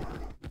கிடையாதா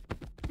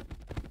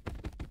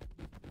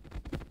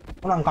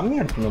ஓ நாங்கள்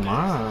கம்மியாக எடுத்துருந்தோமா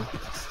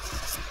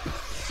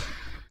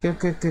கே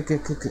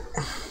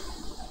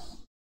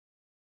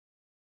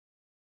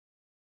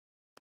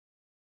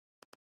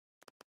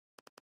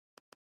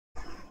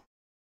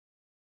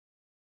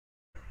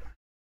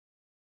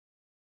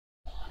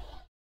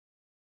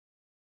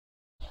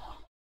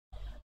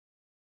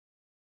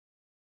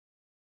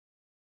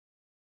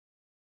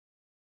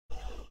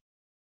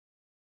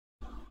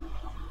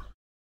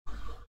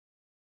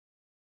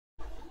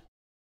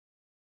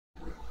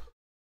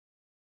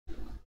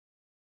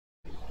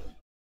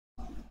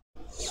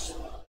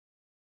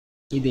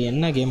இது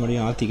என்ன கேம்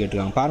அப்படியும் ஆற்றி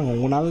கேட்டிருக்காங்க பாருங்கள்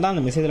உங்களால் தான்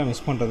அந்த மெசேஜெலாம்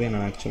மிஸ் பண்ணுறதே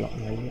நான்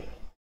ஆக்சுவலாக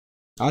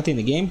ஆற்றி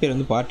இந்த கேம் பேர்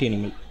வந்து பார்ட்டி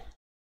அனிமல்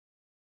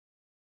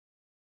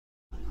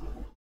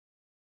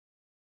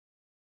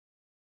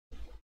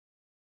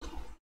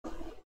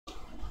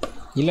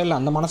இல்லை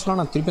அந்த மனசுலாம்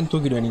நான் திருப்பி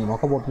தூக்கிடுவேன் நீங்கள்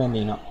மொக்க போட்டுனே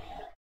இருந்தீங்கன்னா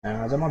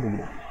நிஜமாக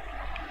தூக்கிடுவேன்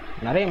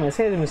நிறைய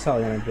மெசேஜ் மிஸ்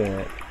ஆகுது எனக்கு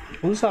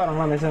புதுசாக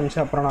வரவங்களாம் மெசேஜ்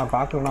மிஸ் அப்புறம் நான்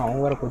பார்க்கலன்னா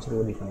அவங்க வேறு கொஞ்சம்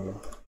ஓடிப்பாங்க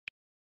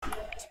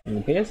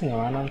நீங்கள் பேசுங்க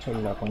வேணான்னு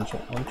சொல்லல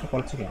கொஞ்சம்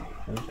குறைச்சிக்கலாம்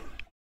கொஞ்சம்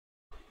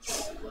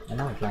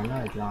என்ன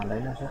வைக்கலாம்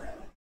டைனோசர்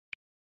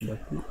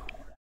பக்கி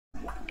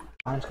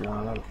ஆரம்பிச்சுக்கலாம்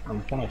நல்லா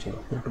நம்ம பூனை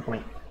வச்சுக்கலாம் திருட்டு பூனை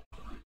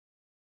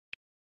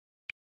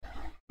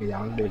இது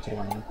ஆண்டு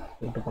வச்சுருக்காங்க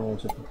திருட்டு பூனை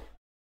வச்சுருக்கோம்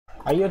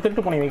ஐயோ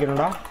திருட்டு பூனை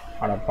வைக்கிறேன்டா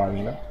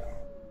அடப்பாவீங்களா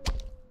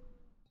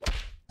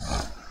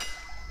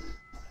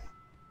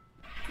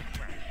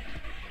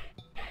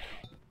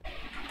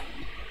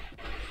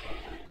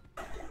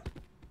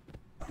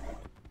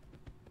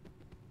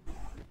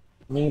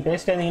நீங்கள்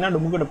பேசிட்டே இருந்தீங்கன்னா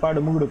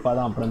டுமுகுடுப்பா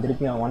தான் அப்புறம்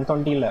திருப்பி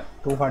 120 இல்லை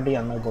 240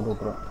 அந்த மாதிரி போட்டு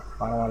விட்ருவேன்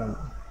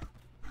பரவாயில்ல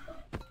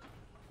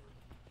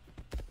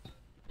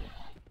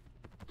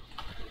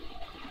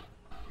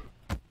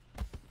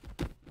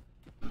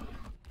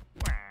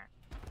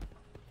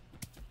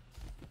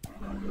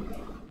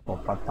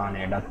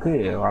பத்தானே டக்கு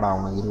வாடா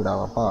அவனுக்கு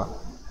இருடாவாப்பா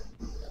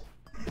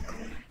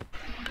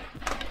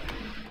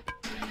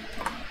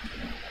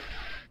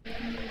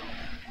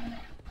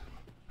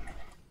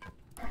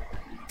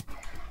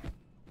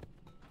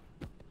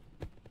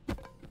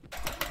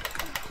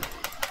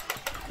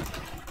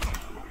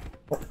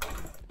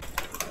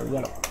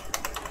yellow.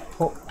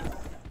 Oh.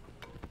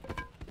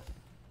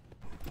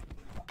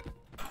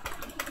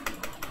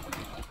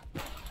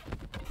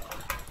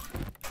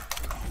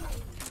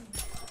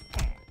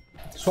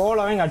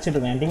 சோலோவையும் அடிச்சிட்டு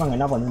இருக்கேன். என் டீம் அங்கே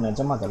என்ன பண்ணுது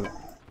நிஜமா தெரியல.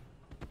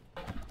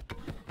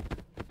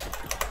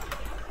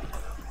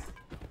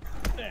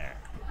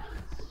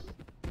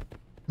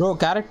 Bro,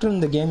 character in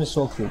the game is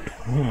so cute.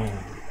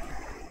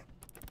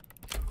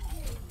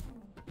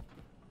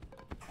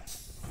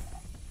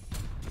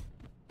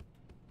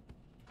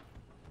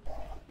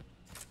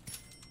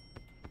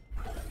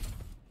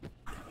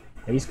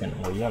 Ice can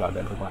go yellow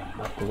that one.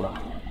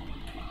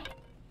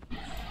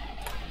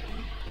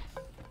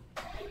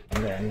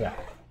 Enga.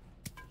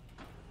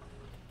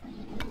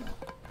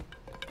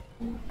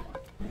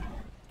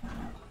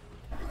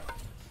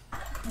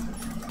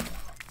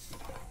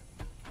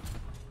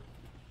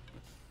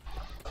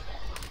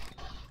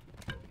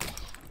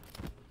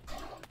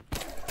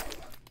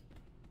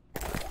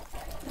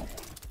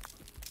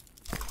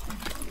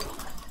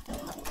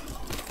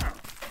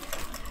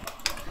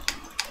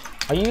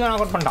 ஐயோ நான்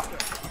அவுட் பண்ணிட்டான்.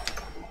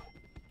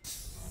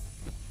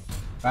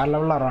 வேற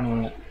லெவலில்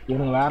ஆடுறானுங்க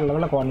இவனுங்க, வேற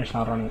லெவலில் கோஆர்டினேஷன்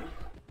ஆடுறானுங்க.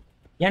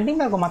 என்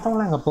டீமில் இருக்க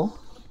மற்றவங்களாம் எங்கே அப்போ?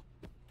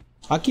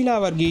 அகிலா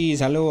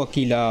வர்கீஸ், ஹலோ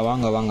அகிலா,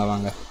 வாங்க வாங்க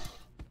வாங்க.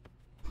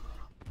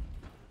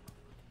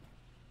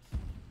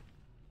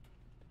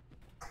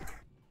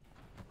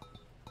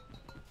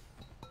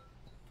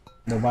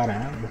 இந்த பாரு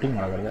புட்டிங்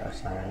நடக்கிறது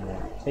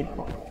சரி.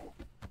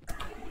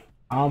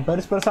 அவன்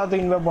பெருசாக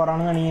தூக்கின்னு போய்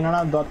போகிறானுங்க. நீங்கள்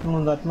என்னன்னா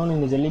தத்தணும்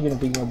இந்த ஜெல்லி பீனை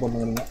தூக்கி போய்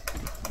போட்டுக்கிறீங்க.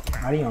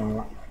 அடிங்க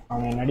அவங்களாம்,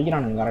 அவங்க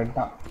நடிக்கிறானுங்க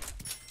கரெக்டாக.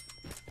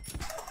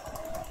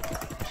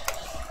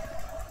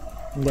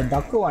 இந்த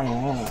டக்கு வாங்க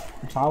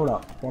சாப்பிடா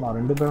போடா,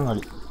 2 பேரும்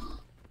காலி.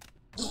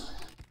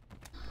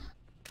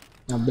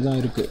 அப்படிதான்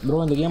இருக்கு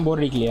ப்ரோ. இந்த கேம்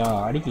போர் அடிக்கலையா?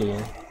 அடிக்கலையே.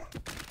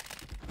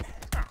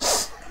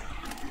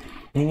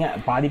 நீங்கள்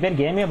பாதி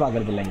பேர் கேமே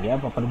பார்க்குறது இல்லைங்க.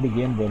 இப்போ எப்படி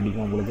கேம் போர்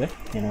அடிக்கும் உங்களுக்கு?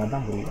 எனக்கு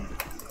தான் புரியல.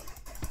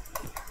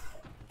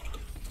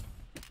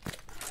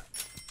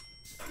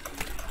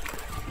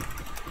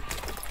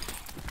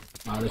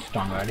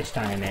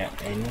 அடிச்சிட்டாங்க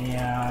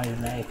என்னையா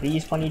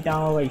ஃப்ரீஸ்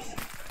பண்ணிட்டாங்க வைஸ்.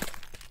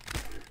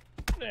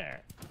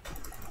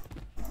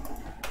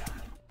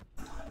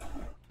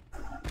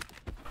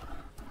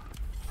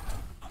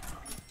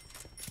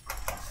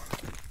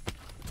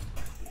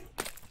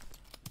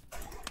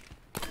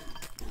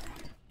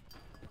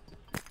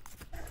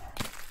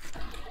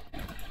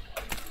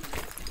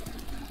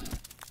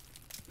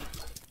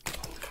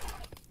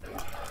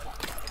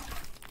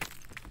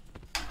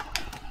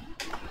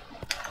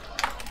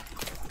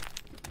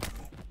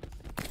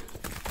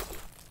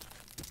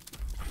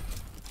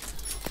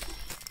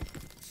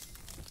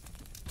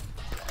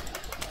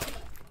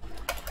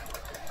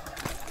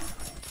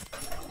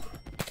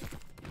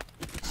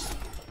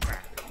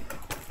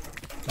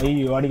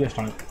 ஐயோ அடிக்க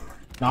வச்சிட்டாங்க.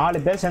 4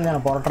 பேர் சேர்ந்து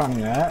என்ன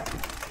புரட்டுறானுங்க.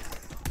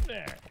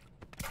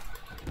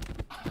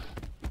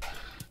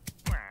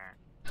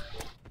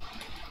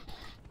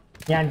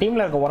 என்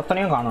டீமில் இருக்க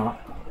ஒருத்தனையும் காணலாம்.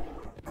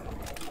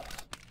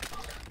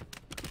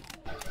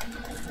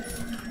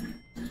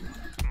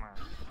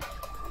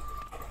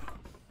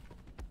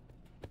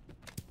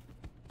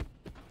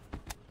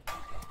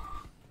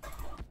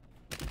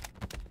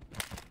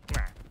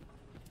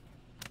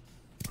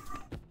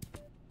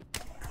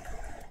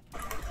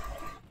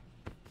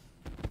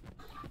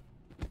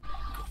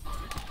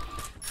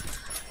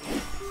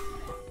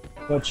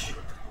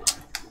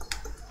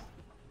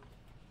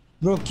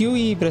 ப்ரோ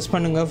QE ப்ரெஸ்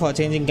பண்ணுங்க ஃபார்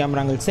சேஞ்சிங்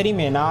கேமரா ஆங்கிள்.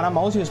 சரிமே, நான்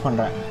மவுஸ் யூஸ்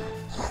பண்ணுறேன்.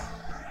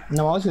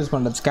 இந்த மவுஸ் யூஸ்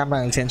பண்ணுறது கேமரா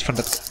ஆங்கிள் சேஞ்ச்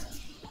பண்ணுறது.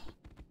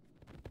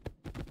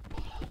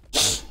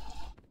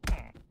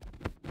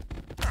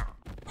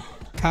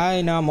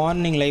 ஹாய், நான்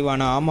மார்னிங் லைவ்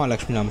ஆனா? ஆமாம்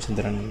லக்ஷ்மி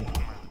ராமச்சந்திரன்.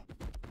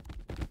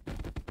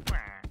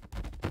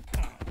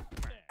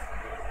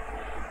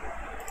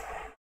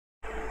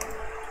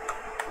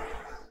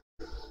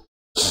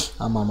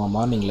 ஆமாம்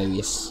morning live.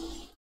 S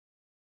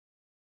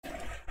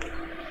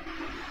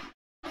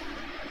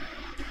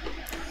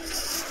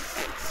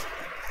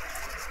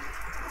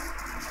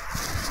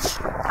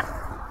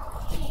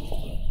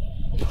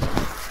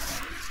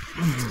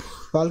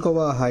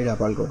palkova. ஹாய்டா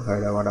palkova,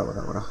 ஹாய்டா, வாடா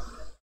வாடா வாடா.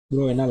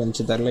 ப்ரோ என்ன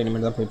லஞ்சு தரல,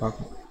 இனிமேல் தான் போய்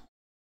பார்க்கணும்.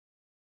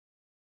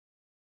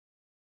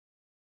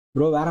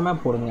 ப்ரோ வேறு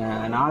மேப் போடுங்க.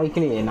 நான்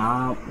வைக்கலையே,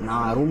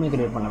 நான் ரூமே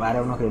க்ரியேட் பண்ணேன். வேறு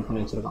எவனோ க்ரியேட்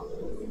பண்ணி வச்சுருக்கான்.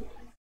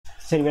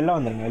 சரி வெளில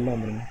வந்துடுங்க.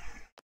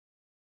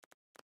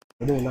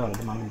 எது வெளில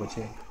வருது? மறந்து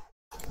போச்சு.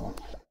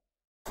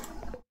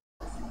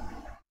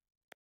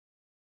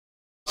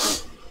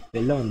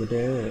 வெளில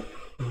வந்துட்டு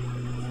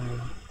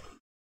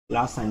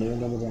லாஸ்ட் சண்டே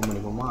வந்து ஜாயின்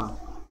பண்ணிப்போமா?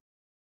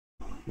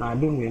 நான்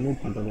எப்படி உங்களை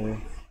இன்வைட் பண்ணுறது?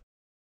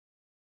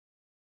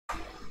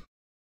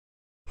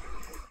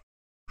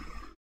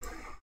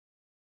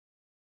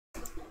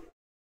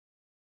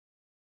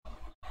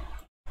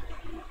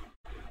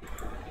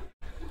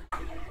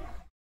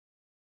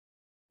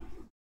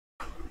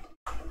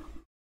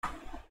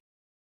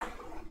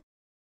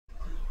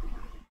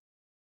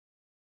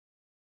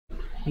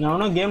 நான்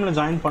ஒன்றும் கேமில்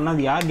ஜாயின் பண்ணால்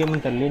அது யார்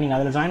கேம்னு தெரியல. நீங்கள்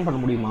அதில் ஜாயின் பண்ண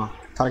முடியுமா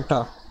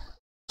கரெக்டாக?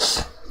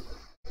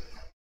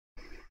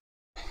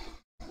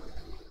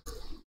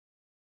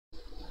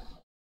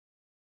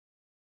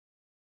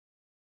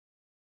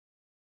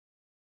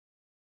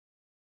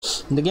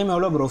 இந்த கேம்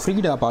எவ்வளோ ப்ரோ?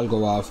 ஃப்ரீடா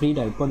பால்கோவா?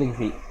 ஃப்ரீடா, இப்போதைக்கு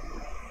ஃப்ரீ.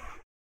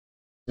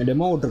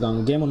 டெமோ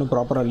விட்ருக்காங்க, கேம் ஒன்றும்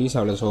ப்ராப்பராக ரிலீஸ்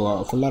ஆகலை. ஸோ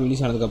ஃபுல்லாக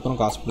ரிலீஸ் ஆனதுக்கப்புறம்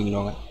காசு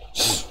பிடிங்கிடுவாங்க.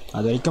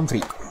 அது வரைக்கும்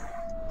ஃப்ரீ.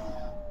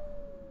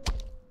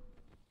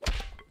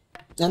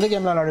 எந்த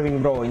கேமில் விளாடுவீங்க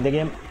ப்ரோ? இந்த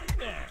கேம்,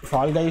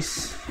 ஃபால் கைஸ்,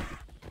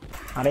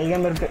 நிறைய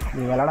கேம் இருக்குது.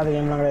 நீ விளாடாத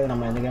கேம்லாம் கிடையாது.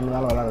 நம்ம எந்த கேம்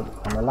இருந்தாலும் விளாடுறது,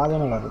 நம்ம எல்லா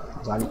கேமும்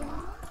விளாடுறது ஜாலி.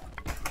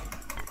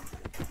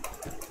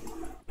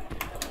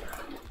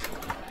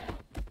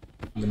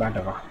 இந்த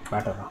பேட்டரா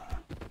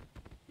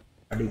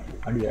அடி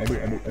அடி அடி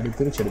அடி அடி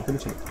திருச்செடு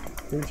திருச்செடு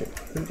திருச்செடு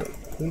திருச்செடு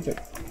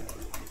திருச்செடு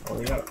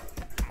ஓடியா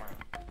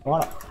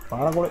வாடா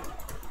வாடக்கூட.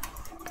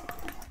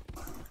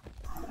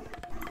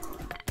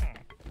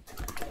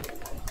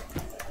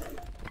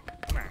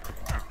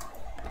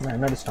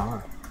 என்ன அடிச்சிட்டான்?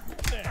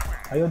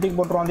 ஐயோ தூக்கி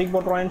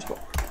போட்டுருவான் ஏஞ்சிக்கோ.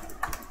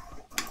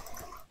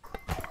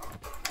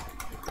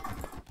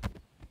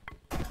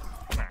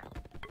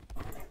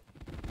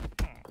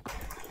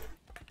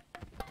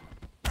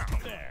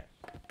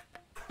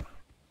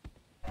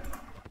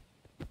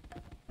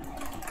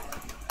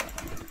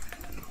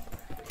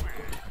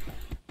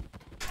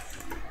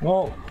 ஓ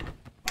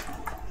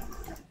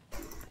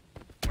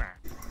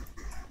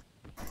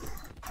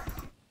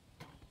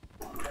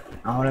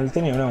அவனை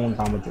எழுத்து எவ்வளோ அவன்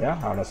தாமத்தியா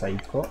அவளை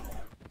சைக்கோ.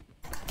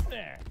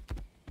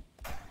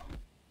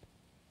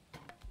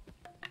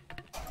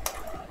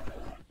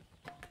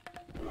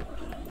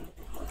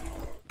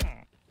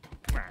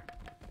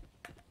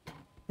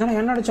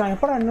 என்ன அடிச்சான்?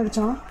 எப்படா என்ன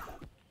அடிச்சான்?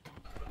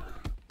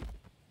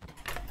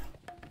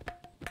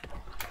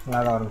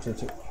 விளாட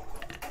ஆரம்பிச்சிச்சு.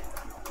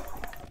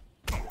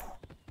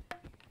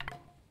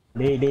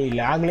 டேய்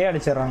லேக்லேயே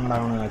அடிச்சிட்றாங்கடா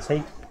அவனுங்க.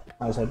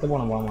 அது செத்து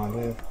போன போலாமா?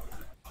 அது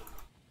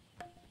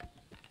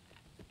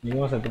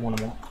இதுவும் செத்து போன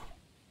போலாம்.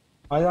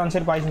 அதுதான்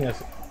சரி. பாய்சன்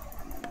கேஸ்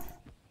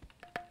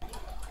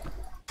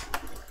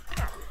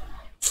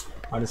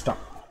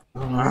அடிச்சிட்டான்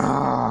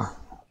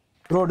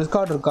ப்ரோ.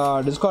 டிஸ்கார்ட் இருக்கா?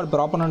 டிஸ்கார்ட்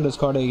ப்ராப்பரான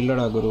டிஸ்கார்டு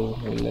இல்லைடா குரு.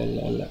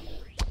 இல்லை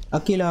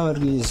அகிலா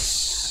வர்கீஸ்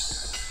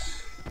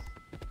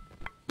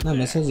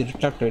மெசேஜ்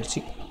ரிட்ராக்ட்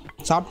ஆகிடுச்சு.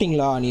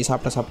 சாப்பிட்டீங்களா? நீ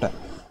சாப்பிட்ட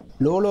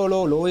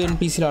லோ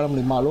என்பிசியில் ஆட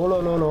முடியுமா?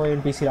 லோ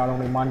என்பிசியில் ஆட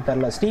முடியுமான்னு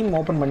தெரில. ஸ்டீம்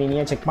ஓப்பன் பண்ணி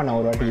நீயே செக் பண்ண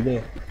ஒரு வாட்டி. இது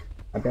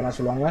அப்போ என்ன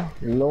சொல்லுவாங்க,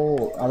 லோ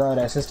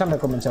அதாவது சிஸ்டம்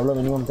ரெக்குவயர்மெண்ட்ஸ் எவ்வளோ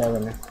மினிமம்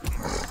தேவைன்னு.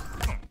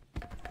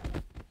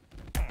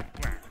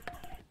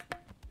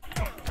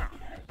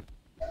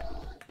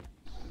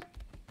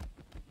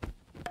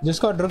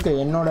 டிஸ்கார்ட் இருக்குது,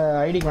 என்னோட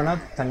ஐடிக்கு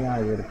வேணால்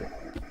தனியாக இது இருக்குது.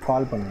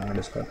 கால் பண்ணுங்க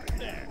டிஸ்கார்ட்.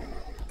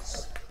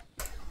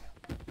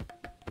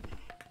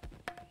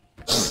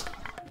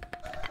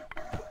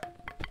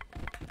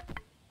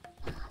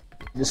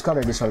 டிஸ்கார்ட்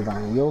ஐடி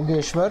சொல்கிறாங்க.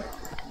 யோகேஸ்வர்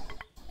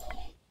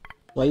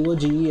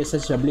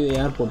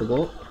YOGESHWAR போட்டுக்கோ.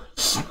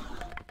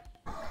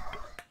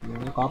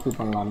 காப்பி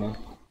பண்ணலாமே.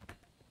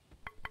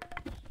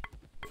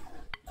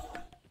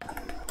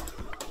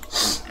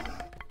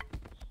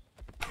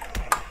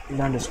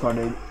 இதான்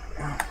Discord ID.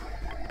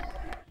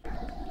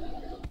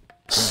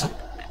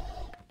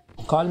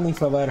 Call me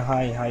flower.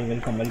 Hi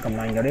welcome.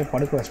 நான் இங்கே அப்படியே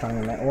படுக்க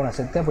வச்சிட்டாங்க. ஓ நான்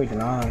செத்தே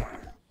போயிட்டேனா?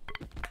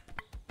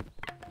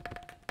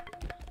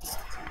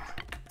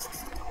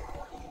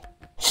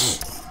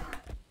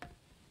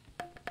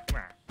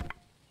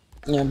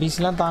 என்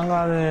பிசிலாம்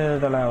தாங்காது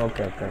இதெல்லாம்.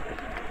 ஓகே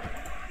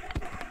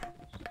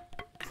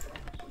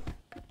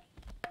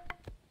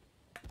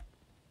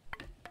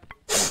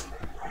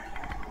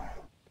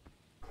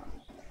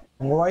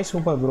உங்கள் வாய்ஸ்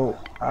சூப்பர் ப்ரோ.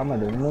 ஆமாம்,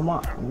 அது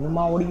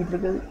இன்னுமா ஓடிக்கிட்டு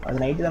இருக்குது.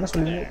 அது நைட்டு தானே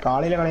சொல்லுவீங்க,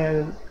 காலையில்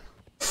கிடையாது.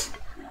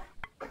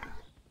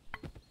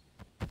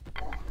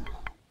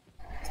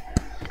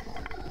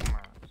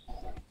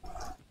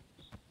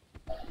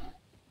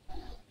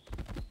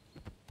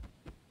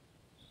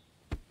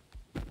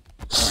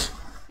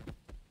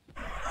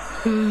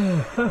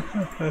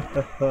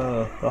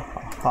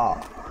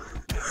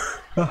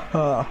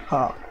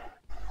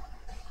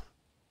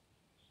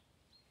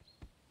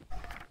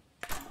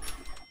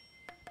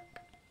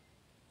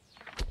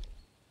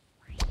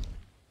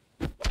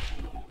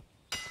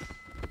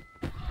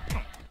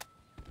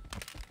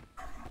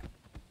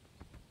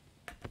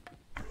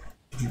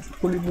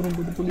 புலி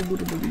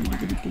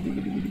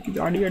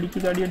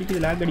அடி அடிக்குது.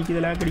 லேக்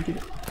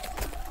அடிக்குது.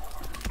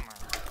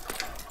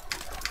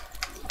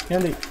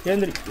 ஏந்திரி.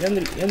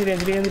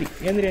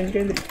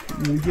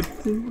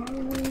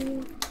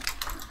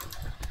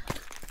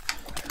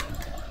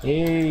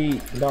 ஏய்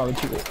இதா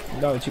வச்சுக்கோ.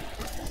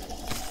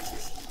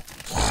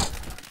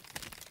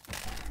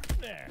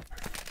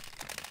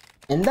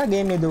 எந்த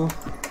கேம் இது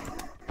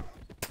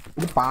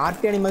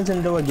பார்ட்டி அனிமல்ஸ்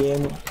என்ற ஒரு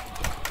கேம்.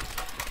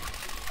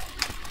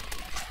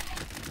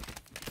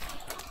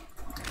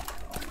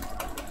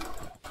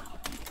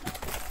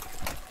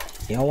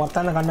 என்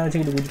ஒருத்தான் அந்த கண்ணை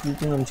வச்சுக்கிட்டு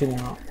குடிச்சுன்னு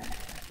நினச்சிருக்கான்.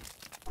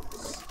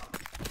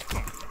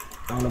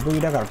 அவனை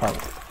தூக்கிட்டா கரெக்டாக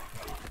இருக்கும்.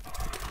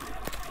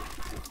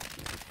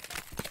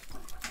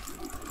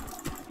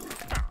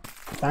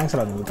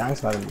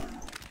 தேங்க்ஸ் ராஜன்.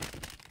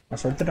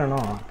 நான்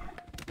செத்துட்டேனோ?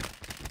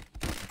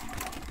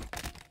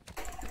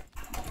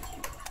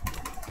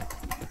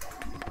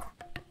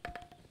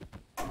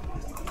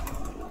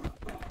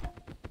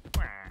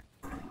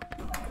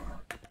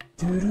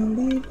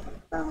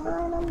 ஐயோ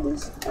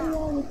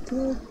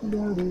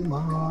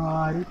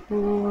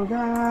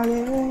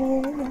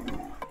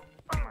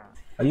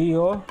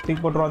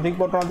தூக்கி போட்டுருவான்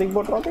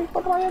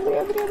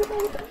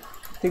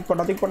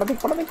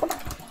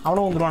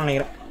அவனும் வந்துடுவான்னு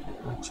நினைக்கிறேன்.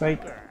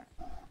 ரைட்.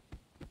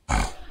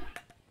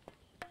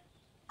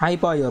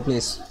 ஹைப்பா your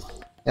place.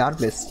 யார்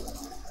பிளேஸ்?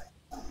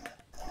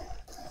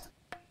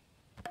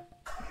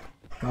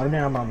 மறுபடியும்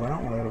என்ன பண்ண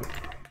போகிறோம்?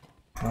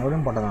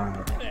 மறுபடியும்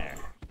போட்டதான்.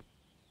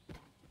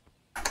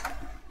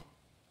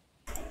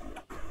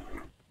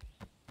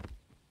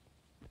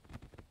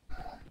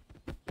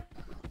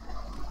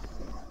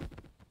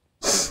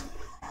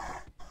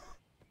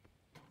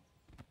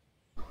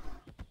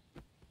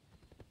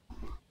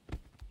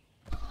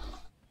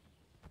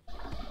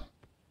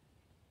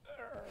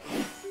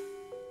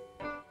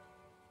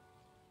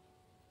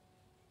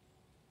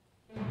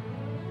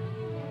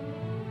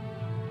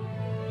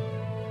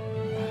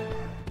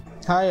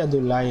 Hi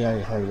Abdullah,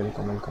 hi,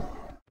 welcome.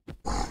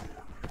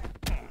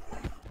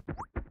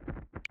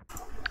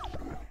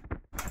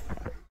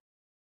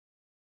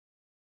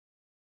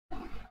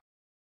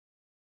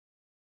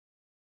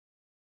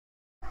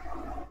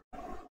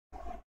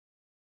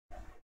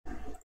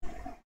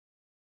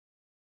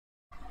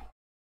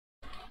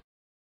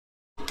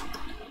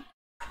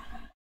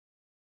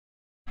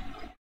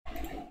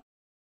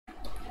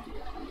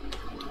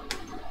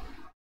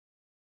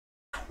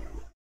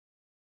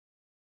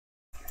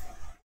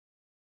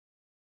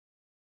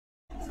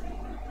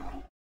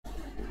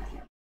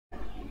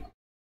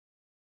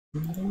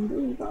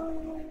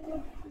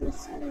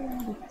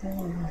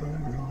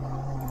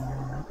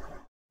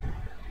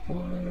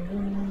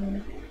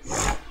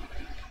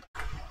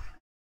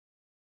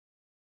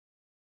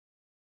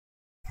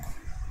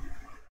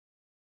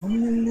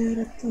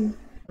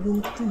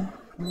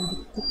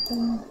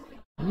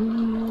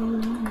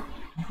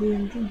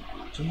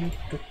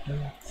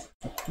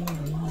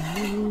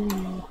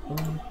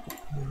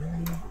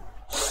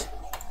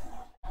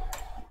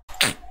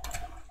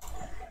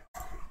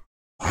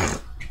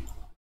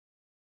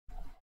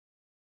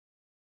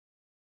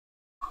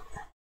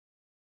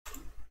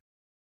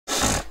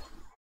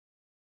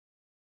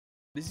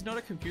 This is not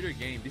a computer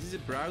game. This is a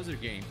browser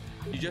game.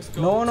 You just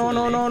go. No. No.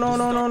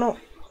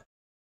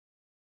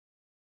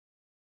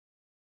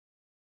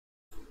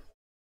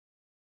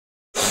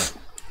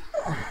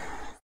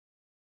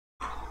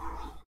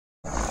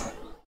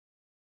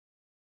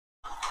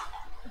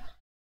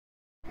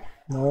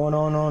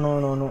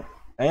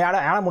 ஏய்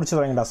ஆட முடிச்சு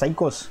வரீங்கடா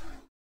சைக்கோஸ்.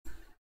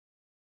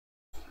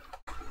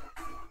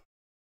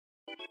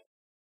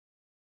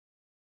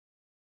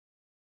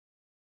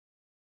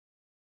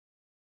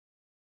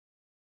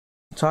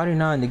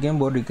 சாரிண்ணா இந்த கேம்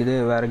போர்டு இருக்குது,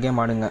 வேறு கேம்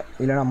ஆடுங்க.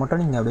 இல்லைனா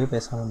மட்டும் நீங்கள் அப்படியே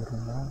பேசாமல்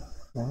வந்துடுங்களா?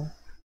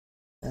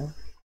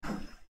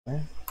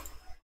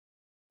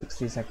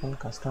 60 செகண்ட்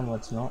கஷ்டம்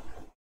வச்சுனோம்.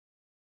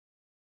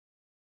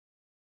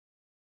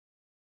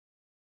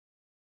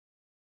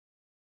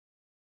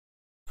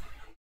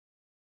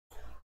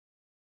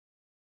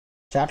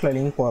 சாட்டில்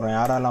லிங்க் போடுறேன்,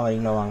 யாரெல்லாம்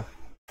வரீங்களோ வாங்க.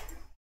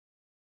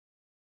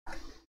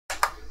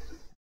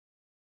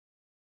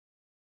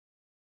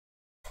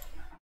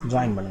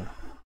 ஜாயின் பண்ணுங்க.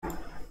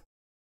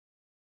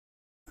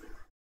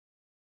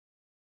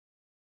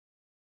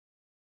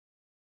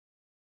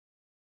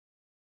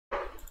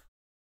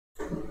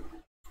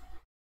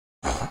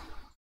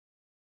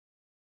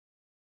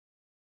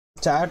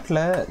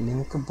 சாட்டில்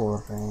லிங்க்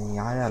போடுறேன்,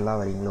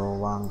 யாரெல்லாம் வரீங்களோ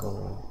வாங்க.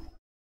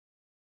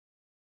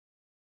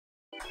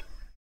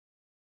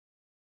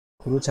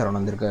 குருச்சரன்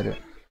வந்திருக்காரு.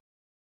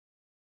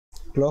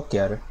 க்ளோக்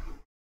யாரு?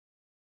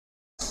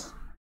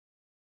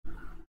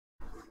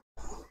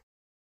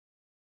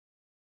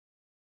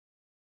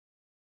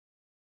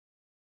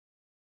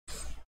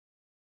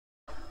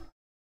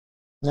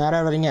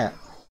 யாராவது வரீங்க?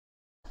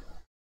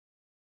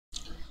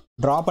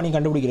 ட்ரா பண்ணி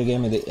கண்டுபிடிக்கிற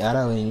கேம் இது.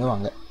 யாராவது வரீங்களோ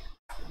வாங்க.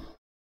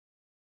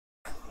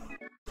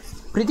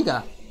 பிரித்திகா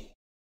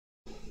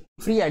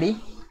ஃப்ரீ ஆடி?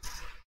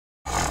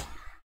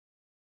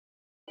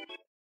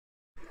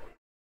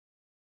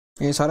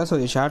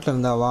 சரஸ்வதி ஷார்ட்ல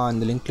இருந்தா வா,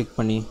 இந்த லிங்க் கிளிக்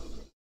பண்ணி.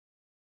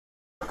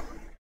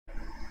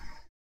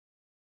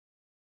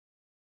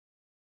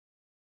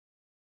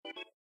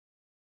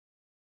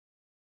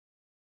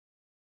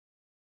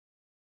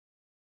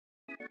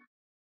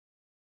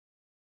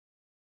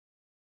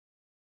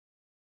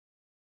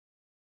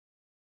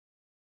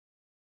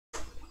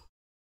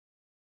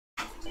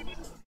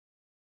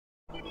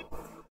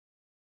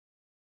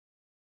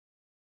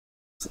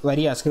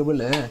 வரியா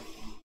ஸ்கிரிபிள்?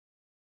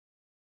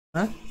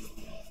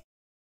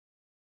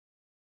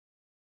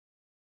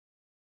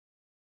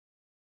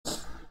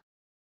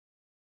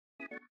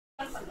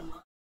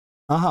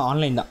 ஆஹா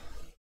ஆன்லைன் தான்,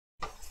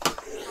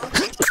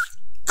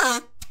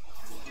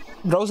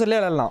 ப்ரௌசர்லேயே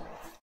விளாட்லாம்.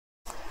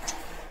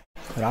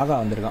 ராகா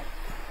வந்திருக்கான்.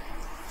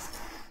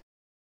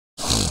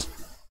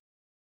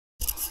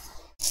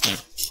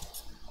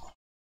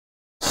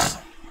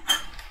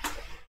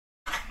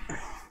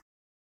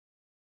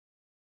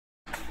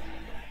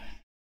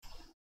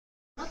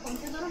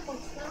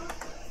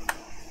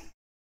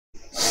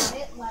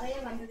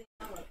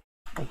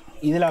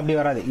 இதில் அப்படி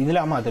வராது.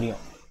 இதில் ஆமாம்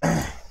தெரியும்.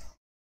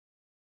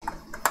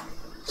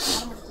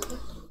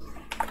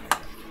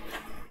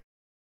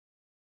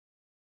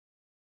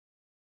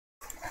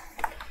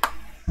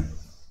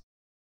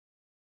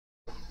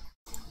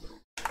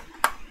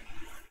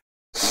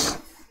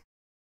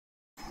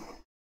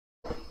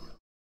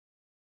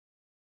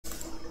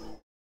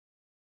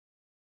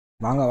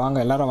 வாங்க வாங்க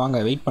எல்லாரும் வாங்க,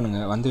 வெயிட்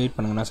பண்ணுங்கள், வந்து வெயிட்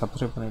பண்ணுங்கள், நான்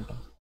சப்ஸ்கிரைப்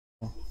பண்ணிட்டேன்.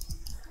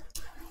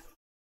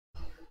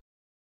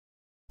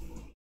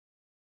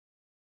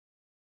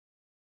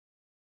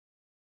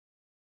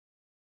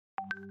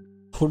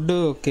 ஃபுட்டு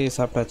ஓகே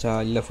சாப்பிட்டாச்சா?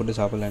 இல்லை ஃபுட்டு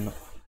சாப்பிடல இன்னும்.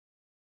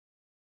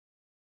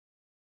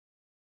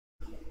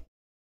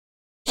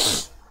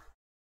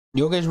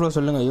 யோகேஷ் ப்ரோ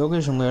சொல்லுங்கள்.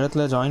 யோகேஷ் உங்கள்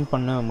இடத்துல ஜாயின்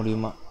பண்ண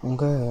முடியுமா?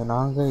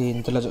 நாங்கள்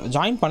இதில்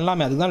ஜாயின்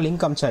பண்ணலாமே, அதுக்கு தான்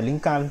லிங்க்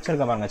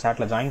அனுப்பிச்சிருக்க பாருங்க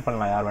சேட்டில். ஜாயின்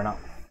பண்ணலாம், யார்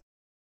வேணால்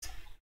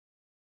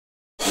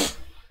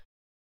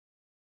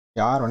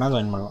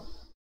ஜாயின் பண்ணலாம்.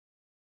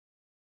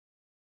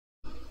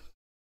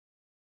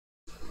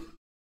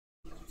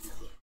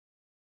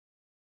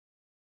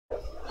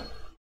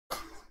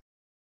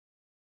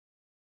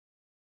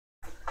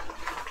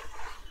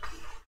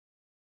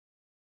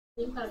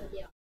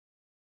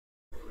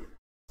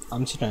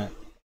 அனுப்பிச்சிட்டேன்.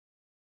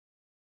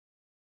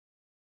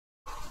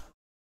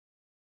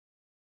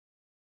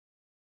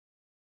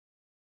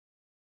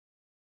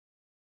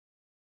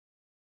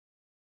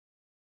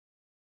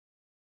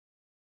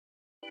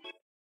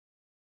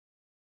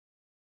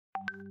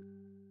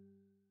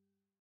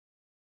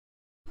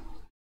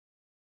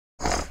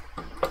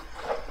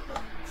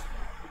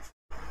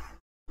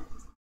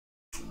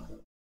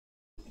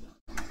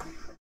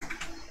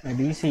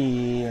 டிசி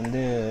வந்து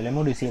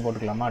லெமோ டிசியை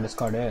போட்டுக்கலாமா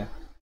டிஸ்கார்டு?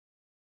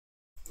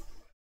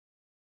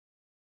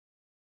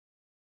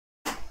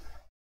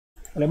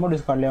 லெமோ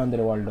டிஸ்கார்ட்லேயே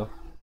வந்துடு வால்டோ.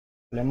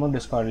 லெமோ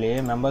டிஸ்கார்ட்லேயே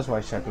மெம்பர்ஸ்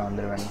வாய்ஸ் சாட்டில்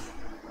வந்துடுவேன்.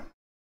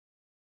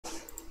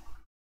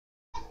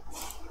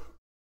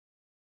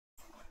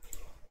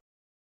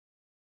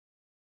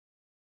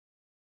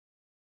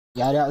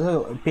 யாரையாவது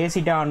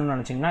பேசிட்டே ஆகணும்னு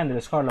நினச்சிங்கன்னா இந்த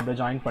டிஸ்கார்டில்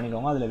போய் ஜாயின்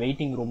பண்ணிக்கோங்க. அதில்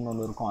வெயிட்டிங் ரூம்னு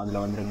ஒன்று இருக்கும்,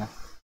 அதில் வந்துடுங்க.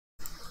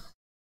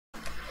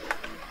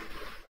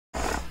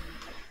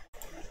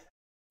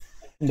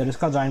 இந்த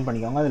டிஸ்கார்ட் ஜாயின்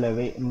பண்ணிக்கோங்க. அதில்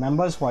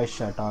மெம்பர்ஸ் வாய்ஸ்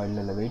சாட்டா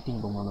இல்லை வெயிட்டிங்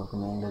ரூம் ஒன்று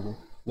இருக்குமே, எங்களுக்கு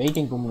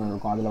வெயிட்டிங் ரூம்னு ஒன்று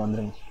இருக்கும், அதில்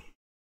வந்துடுங்க.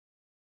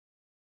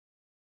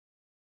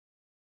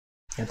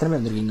 எத்தனை பேர்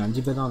வந்துருக்கீங்க?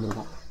 5 பேர் தான்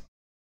வந்திருக்கோம்.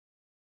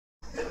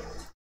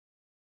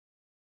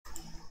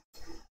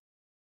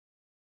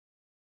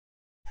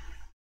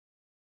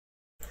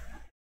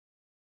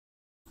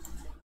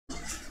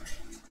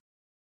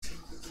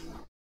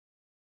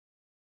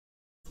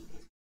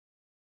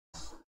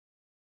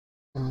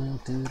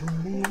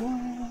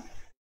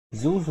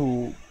 ஜூசு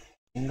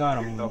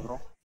எங்காரம்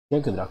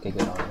கேட்குதுடா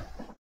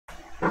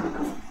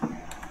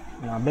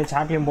நான் அப்படியே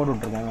சாட்லேயும் போட்டு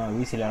விட்ருக்கேன்.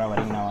 விசியில் யாராவது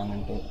வரீங்களா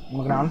வாங்கன்ட்டு.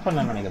 உங்களுக்கு நான் அனுப்ப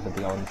நினைக்க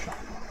பற்றி ஒரு நிமிஷம்.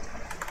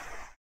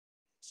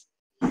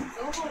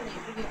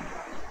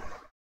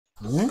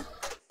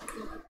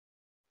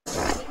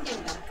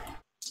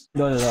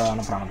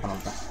 அனுப்புகிறேன்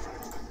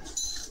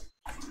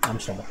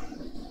அனுப்பிச்சிட்டேன்.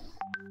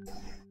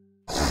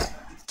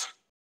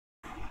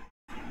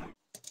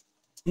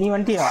 நீ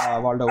வந்துட்டியா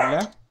வால்டோ உள்ள?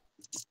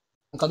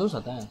 கதவு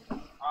சாத்தேன்.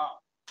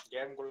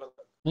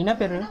 நீ என்ன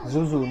பேரு?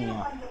 ஜூசு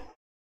நீயா?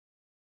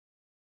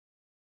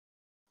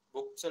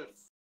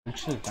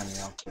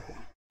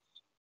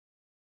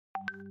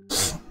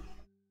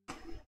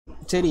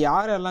 சரி,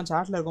 யாரெல்லாம்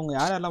சாட்டில் இருக்கவங்க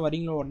யாரெல்லாம்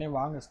வரீங்களோ உடனே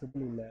வாங்க.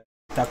 ஸ்கிரிப்டில் இல்லை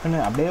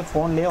டக்குன்னு அப்படியே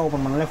ஃபோன்லேயே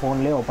ஓப்பன் பண்ணாலே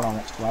ஃபோன்லேயே ஓப்பன்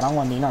ஆகும்.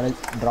 வரவங்க வந்தீங்கன்னா அதை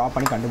ட்ரா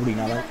பண்ணி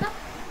கண்டுபிடிக்கணும்.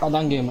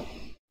 அதான் கேமு.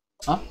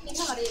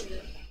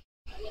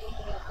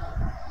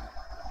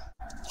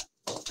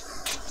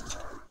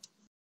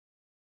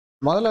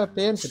 முதல்ல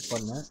பேர் செட்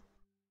பண்ணேன்.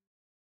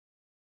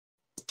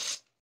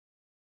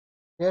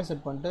 பேர்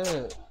செட் பண்ணிட்டு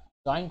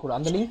ஜாயின் கூட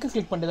அந்த லிங்க்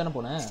கிளிக் பண்ணிட்டு தானே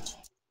போனேன்.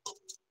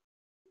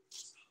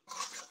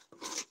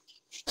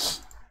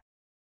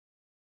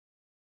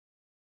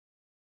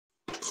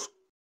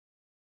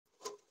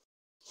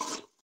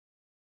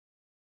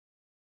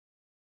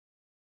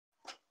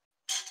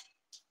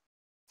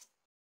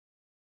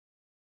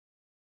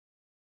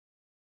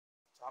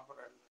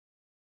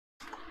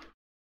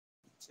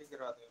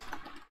 சீக்கிரம்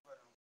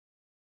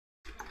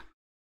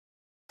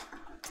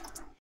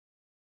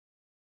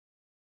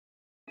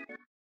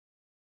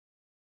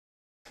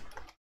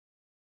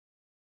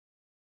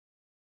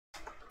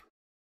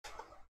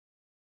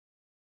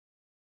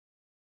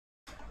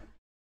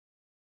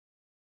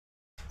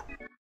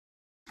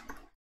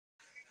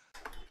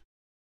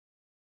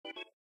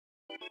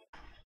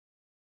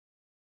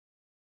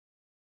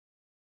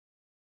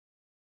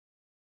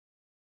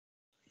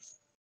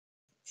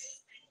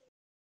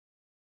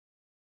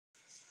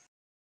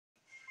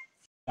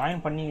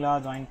ஜாயின் பண்ணீங்களா?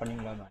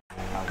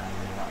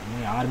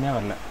 இன்னும் யாருமே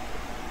வரல.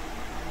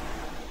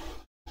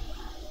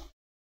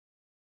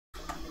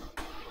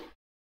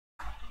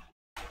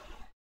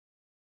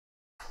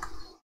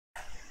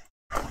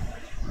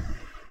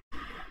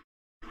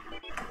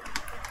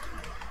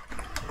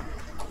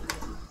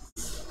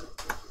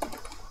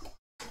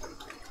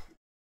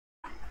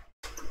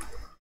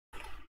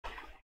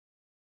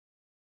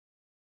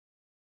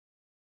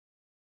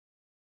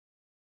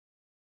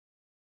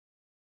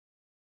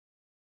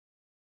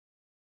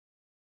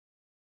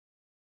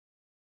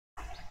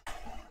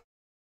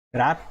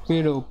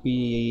 Rapid OP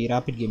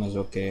rapid gamers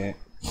okay.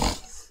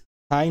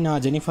 ஹாய்ண்ணா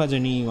Jenifa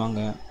Jenny வாங்க.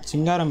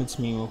 சிங்காரம் இட்ஸ்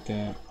மீ ஓகே.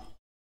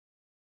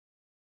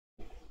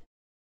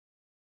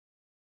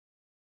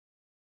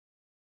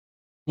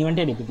 நீ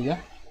வந்துட்டே பத்திக்கா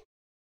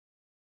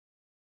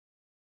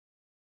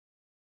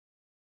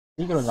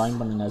சீக்கிரம் ஜாயின்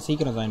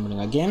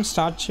பண்ணுங்க. கேம்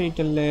ஸ்டார்ட்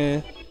ஷீட்டில்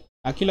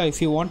Akila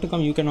if you want to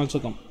come you can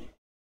also come.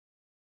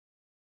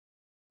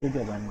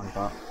 சீக்கிரம் ஜாயின்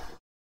பண்ணிட்டா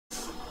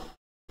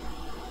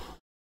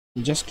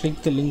just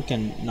click the link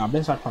and நான்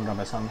அப்படியே ஸ்டார்ட் பண்ணுறேன்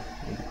பேசாமல்.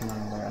 இதுக்கு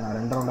நான்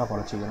 2 ரவுண்டாக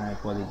குறைச்சிக்கிறேன்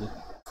இப்போதைக்கு.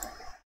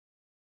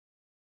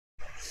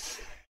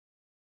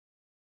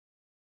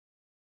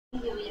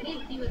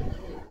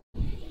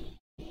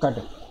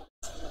 காட்டு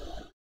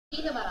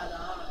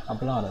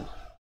அப்பெல்லாம் வராது.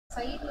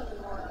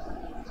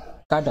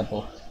 காட்டு அப்போ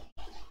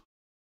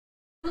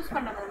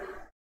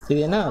இது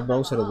என்ன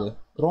ப்ரௌசர்? இது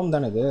க்ரோம்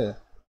தானே? இது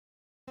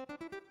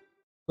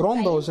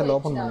க்ரோம் ப்ரௌசரில்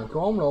ஓப்பன் பண்ணு.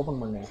 க்ரோமில்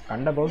ஓப்பன் பண்ணு.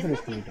 கண்ட ப்ரௌசர்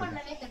யூஸ் பண்ணிட்டு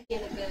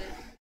இருக்கேன்.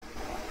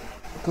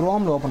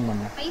 க்ரோமில் ஓப்பன்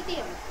பண்ணு.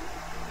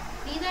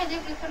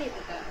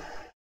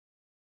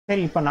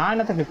 சரி இப்போ நான்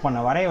என்னத்தை கிளிக்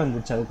பண்ணேன்? வரைய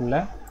வந்துச்சு அதுக்குள்ள.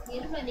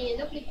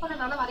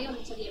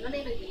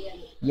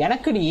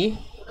 எனக்குடி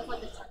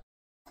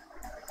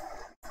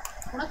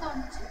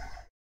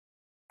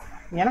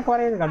எனக்கு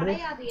வரையாது காட்டு.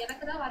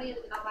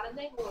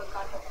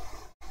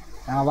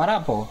 நான் வரேன்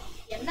அப்போ.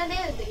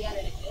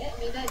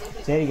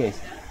 சரி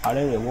கைஸ்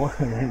அப்படியே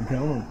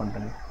டவுன்லோட்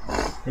பண்ணிட்டேன்.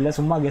 இல்லை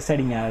சும்மா கெஸ்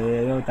அடிங்க. அது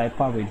ஏதோ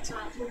தப்பாக போயிடுச்சு.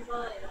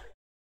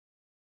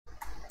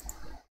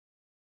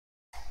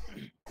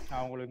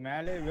 அவங்களுக்கு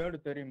மேலே வேர்டு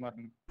தெரியும்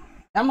பாருங்க.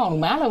 ஆமா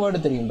அவனுக்கு மேலே வேர்டு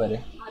தெரியும் பாரு.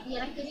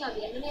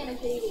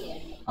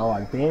 ஓ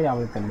அது பேர்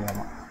அவளுக்கு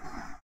தெரியாமா?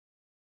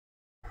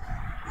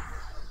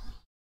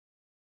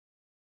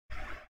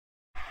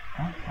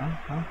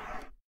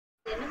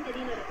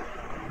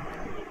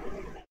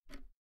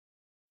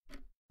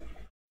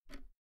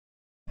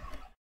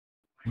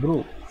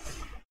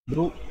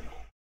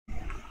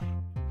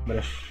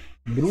 பிரஷ்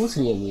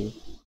ப்ரூஸ்ரி. அது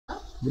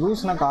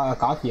ப்ரூஸ்னா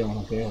காஃபியா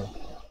உனக்கு?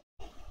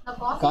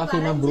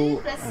 காஃபினா ப்ரூ.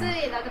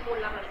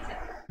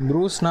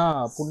 ப்ரூஸ்னா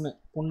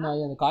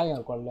புண்ணாகி அந்த காயம்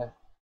இருக்கும்ல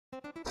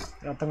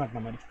ரத்தம்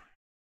காட்டின மாதிரி.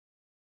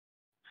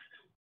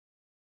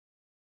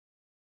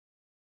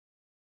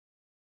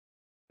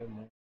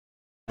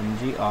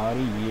 அஞ்சு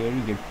 6 7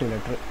 8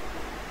 லெட்டர்.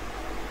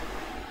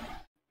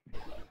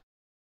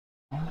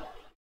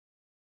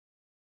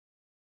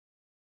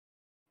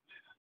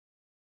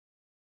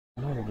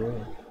 என்ன இருக்கு?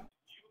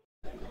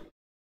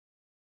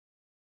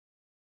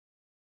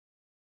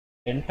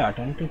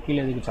 டென்ட்டு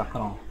கீழே எதுக்கு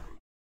சக்கரம்?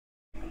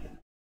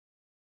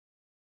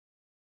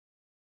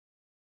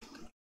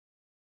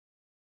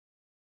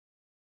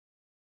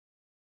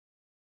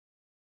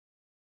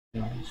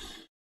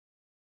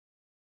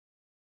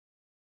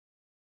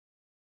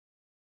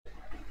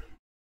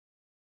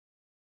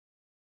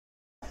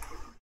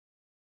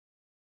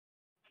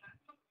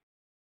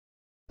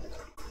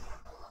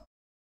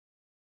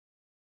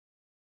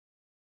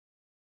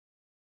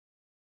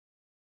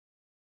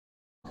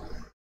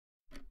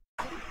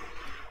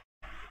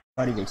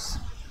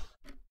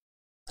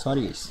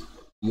 Sorry guys.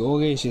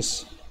 Yogesh is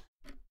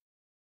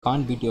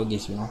can't beat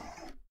Yogesh, you know.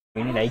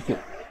 Really like you.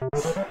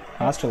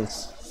 Hostels.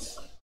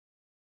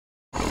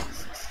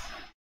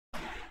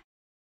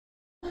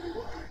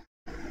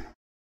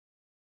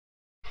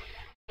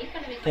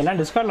 எல்லாம்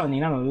டிஸ்கார்ட்ல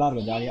வந்தீங்கன்னா நல்லா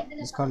இருக்கும் ஜாலியா.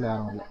 டிஸ்கார்ட்ல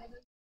யாரும் இல்லை.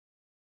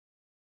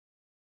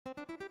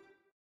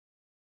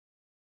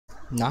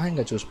 நான்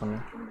எங்க சூஸ்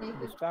பண்ணேன்?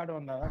 டிஸ்கார்ட்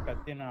வந்தாதான்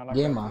கத்தினால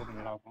கேமா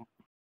நல்லா இருக்கும்.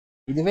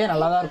 இதுவே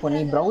நல்லா தான் இருக்கும்.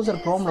 நீ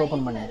ப்ரௌசர் க்ரோமில்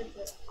ஓப்பன் பண்ணு.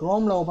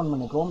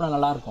 க்ரோமில்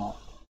நல்லா இருக்கும்.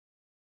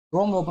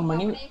 க்ரோம் ஓப்பன்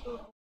பண்ணி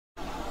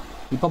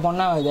இப்போ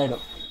பண்ணால்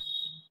இதாகிடும்.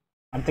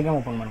 அடுத்த கேம்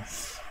ஓப்பன் பண்ணு.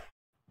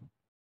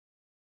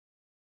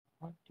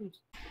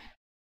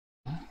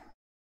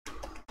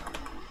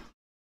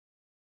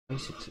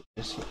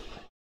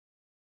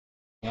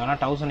 ஏன்னா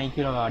 1000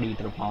 ஐக்கியூல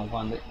ஆடிக்கிட்டு இருப்பான்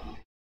உட்காந்து.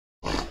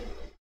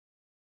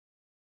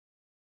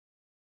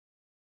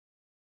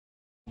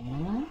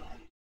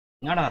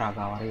 என்னடா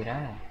ராகா வரைகிற?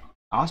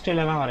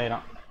 ஆஸ்திரேலியாலாம்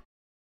வரைகிறான்.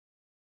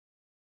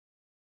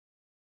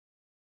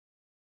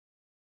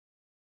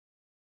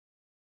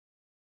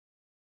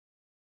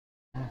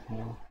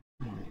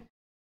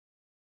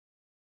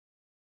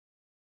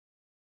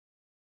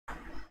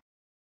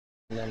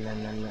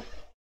 இல்லை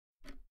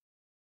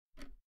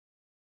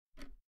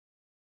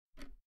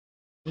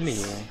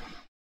இல்லையே.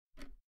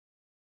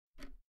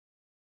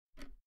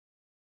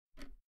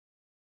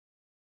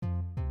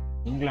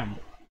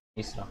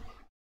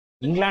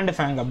 இங்கிலாந்து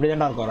ஃபேங்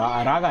அப்படிதான்டா இருக்கும்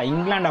ராகா.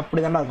 இங்கிலாந்து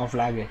அப்படிதான்டா இருக்கும்.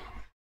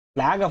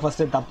 ஃபிளாகை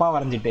ஃபர்ஸ்ட் தப்பா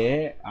வரைஞ்சிட்டு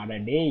அட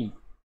டேய்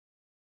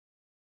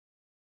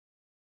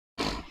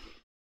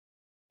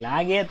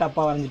ஃபிளாகே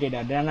தப்பா வரைஞ்சிட்டே.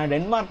 நான்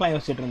டென்மார்க்லாம்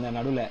யோசிச்சுட்டு இருந்தேன்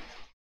நடுவில்.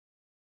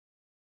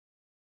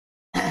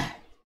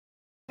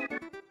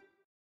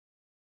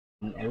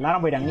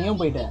 எல்லாரும் போயிட்டாங்க,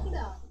 நீயும் போயிட்ட.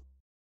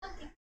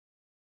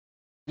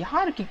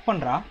 யாரு கிக்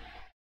பண்றா?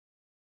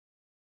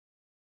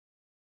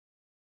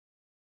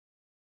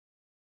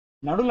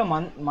 நடுவில்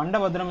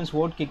மண்டபத்திரம் is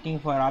vote kicking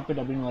for rapid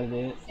அப்படின்னு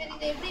வருது.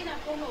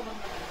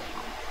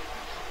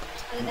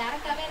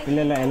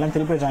 இல்லை இல்லை எல்லாம்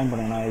திருப்பி ஜாயின்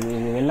பண்ணுங்க. நான் இது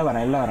வெளில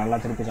வரேன்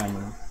எல்லாம் திருப்பி ஜாயின்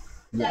பண்ணுங்க.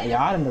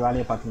 யார் இந்த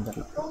வேலையை பார்த்துன்னு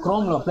தெரியல.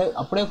 க்ரோமில்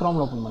அப்படியே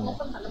க்ரோமில் ஓப்பன் பண்ணுங்க.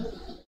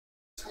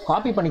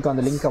 காப்பி பண்ணிக்கோ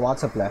அந்த லிங்க்கை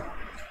வாட்ஸ்அப்பில்.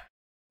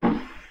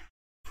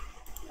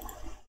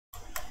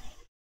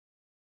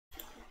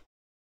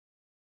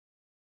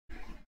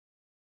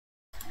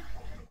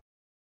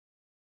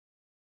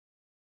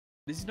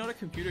 This is not a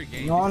computer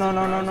game. No.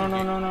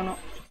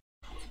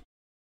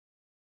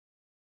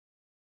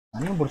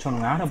 அண்ணன்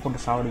பிடிச்சவனுங்க ஆடை போட்டு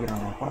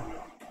சாவடிக்கிறாங்க. அப்புறம்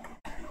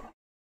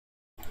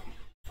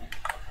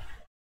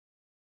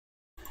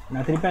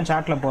நான் திருப்பியும்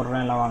சாட்டில்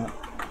போடுறேன். எல்லாம் வாங்க.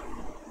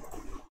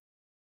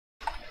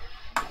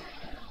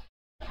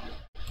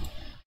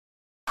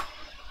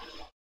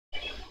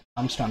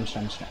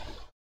 அமிச்சிட்டேன்.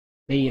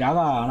 டேய்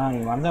ராகா, ஆனால்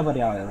நீ வந்த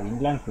பாரியா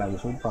இங்கிலாந்து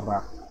ஃபிளாக் சூப்பர்ரா,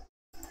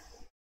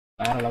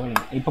 வேற லெவல்.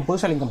 இப்போ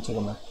புதுசாக லிங்க்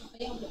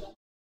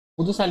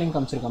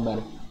அமைச்சிருக்கேன்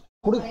பாரு.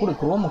 குடு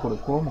குரோம கொடு.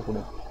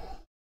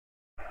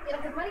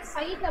 எனக்கு ஒரு மாதிரி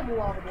சைடுல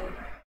மூவ் ஆகுது.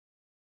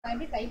 நான்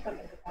எப்படி டைப்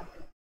பண்றது பாத்து.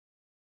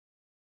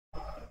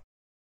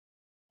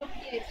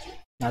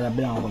 அது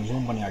அப்படியே கொஞ்சம்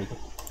ஜூம் பண்ணி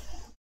அடிக்கும்.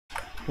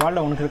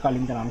 வால்ல உனக்கு இருக்கா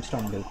லிங்க்? நான்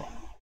அனுப்பிச்சிட்டேன். உனக்கு இருக்கும்.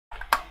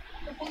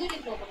 புது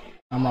லிங்க் ஓபன் பண்ணு.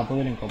 ஆமாம்,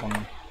 புது லிங்க் ஓப்பன்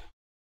பண்ணு.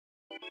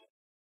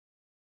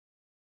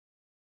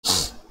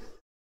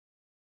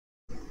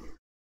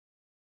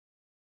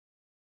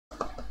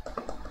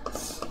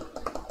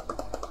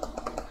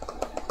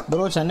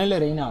 ப்ரோ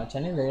சென்னையில் ரெயின்லாம்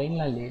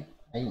இல்லையே.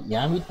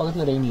 என் வீட்டு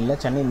பக்கத்தில் ரெயின் இல்லை.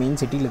 சென்னை மெயின்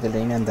சிட்டியில் இருக்கிற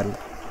ரெயினான்னு தெரில.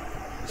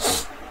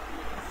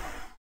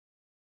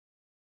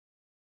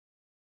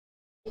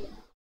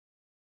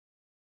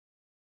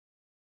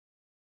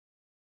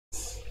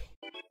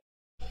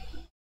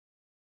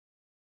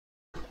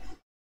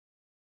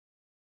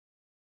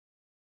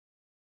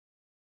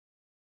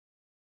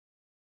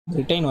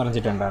 ரிட்டைன்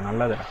வரைஞ்சிட்டேன்டா,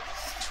 நல்லதுடா.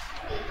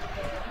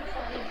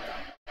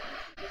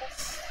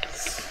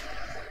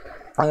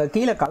 அங்கே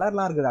கீழே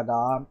கலர்லாம் இருக்குதாக்கா,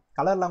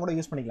 கலர்லாம் கூட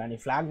யூஸ் பண்ணிக்கலாம். நீ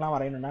ஃப்ளாக்லாம்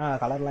வரையணுன்னா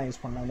கலர்லாம்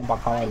யூஸ் பண்ணால் இன்னும்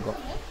பக்காவாக இருக்கும்.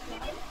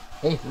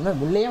 ஏய்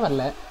இன்னும் உள்ளே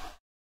வரல.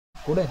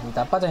 கொடு, நீ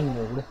தப்பா ஜாயின்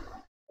பண்ண கொடு.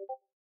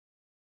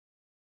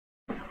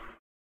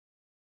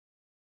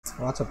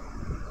 வாட்ஸ்அப்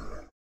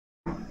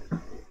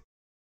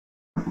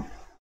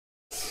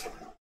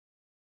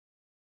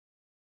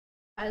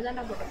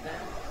அதுதான்டா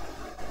போட்டிருக்கேன்.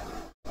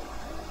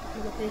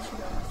 இந்த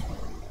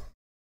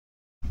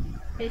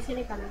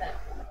பேசினே கண்ட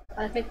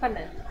அதை கிளிக் பண்ண.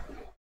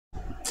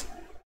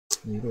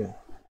 இது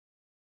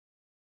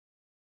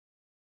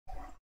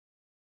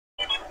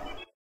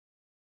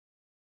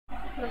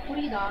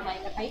புரியுதா? நான்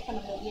இங்க டைப்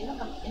பண்ணும்போது என்ன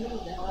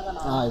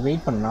அவ்வளவுதான்.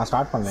 வெயிட் பண்ணு, நான்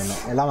ஸ்டார்ட் பண்ணல.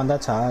 இன்னும் எல்லாம்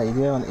வந்தாச்சா?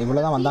 இதுவே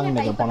இவ்வளோ தான் வந்தாங்கன்னு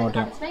நினைக்கிறேன். போன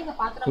வாட்டியும்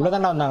இவ்வளோ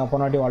தான்டா வந்தாங்க.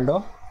 போன வாட்டி வால்டோ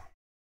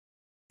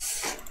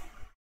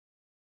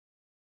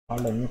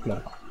நியூக்ளியர்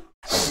இருக்கான்.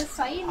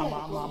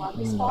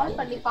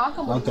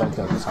 Okay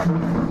sir.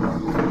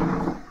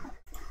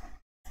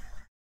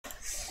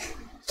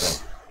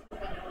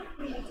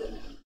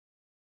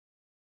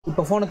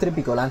 இப்போ ஃபோனை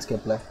திருப்பிக்கோ,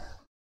 லேண்ட்ஸ்கேப்பில்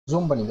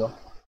ஜூம் பண்ணிக்கோ.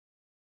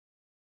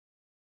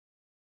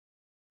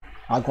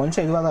 அது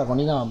கொஞ்சம் இதுவாக தான் இருக்கும்.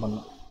 நீ தான்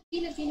பண்ணணும்.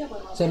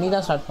 சரி, நீ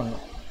தான் ஸ்டார்ட்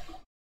பண்ணணும்.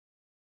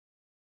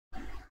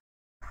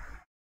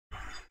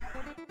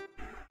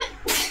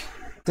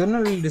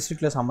 திருநெல்வேலி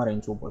டிஸ்ட்ரிக்டில் சம்மர்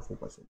ரெயின் சூப்பர்.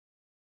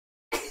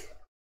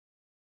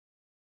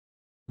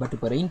 பட்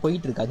இப்போ ரெயின்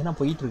போயிட்டு இருக்கு. அது நான்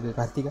போயிட்டு இருக்கு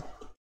கார்த்திகா.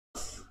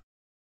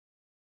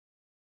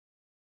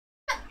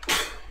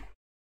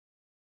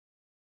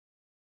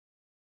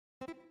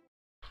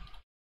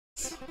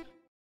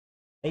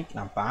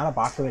 நான் பேனை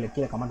பார்க்கவே இல்லை.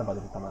 கீழே கமெண்ட்டை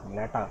பார்த்துட்டு பாருங்க.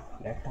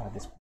 லேட்டாக அது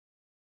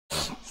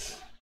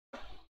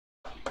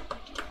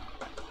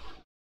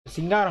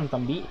சிங்காரம்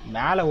தம்பி,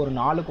 மேலே ஒரு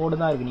 4 கோடு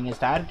தான் இருக்குது. நீங்கள்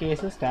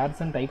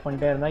ஸ்டேர்ஸ்ன்னு டைப்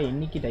பண்ணிட்டே இருந்தால்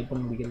என்னைக்கு டைப்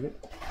பண்ணி முடிக்கிறது?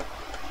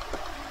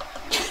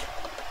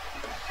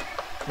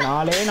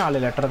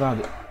 4 லெட்டர் தான்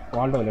அது.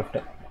 Waldo left.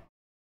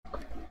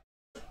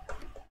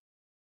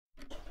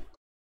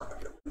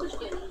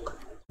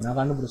 நான்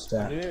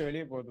கண்டுபிடிச்சிட்டேன்.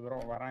 வெளியே போகுது ப்ரோ,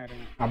 வரேன்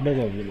இருக்கு.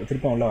 அப்படியே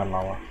திருப்பி உள்ள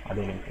வரலாமா?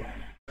 அதே லிங்க்.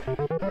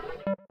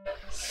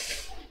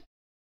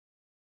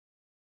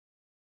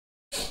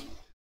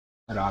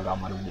 ராகா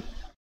மறுபடியும்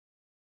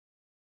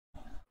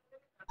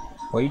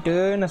போயிட்டு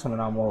என்ன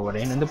சொன்னாமோ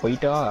ரெயின் வந்து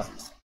போயிட்டா.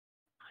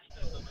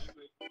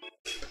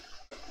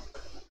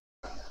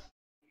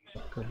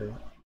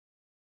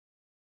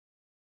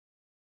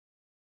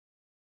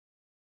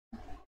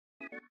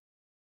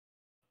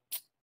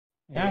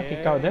 ஏன்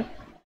கிக் ஆகுது?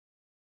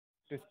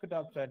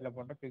 டெஸ்க்டாப் சைடுல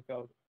போட்டா கிக்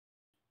ஆகுது.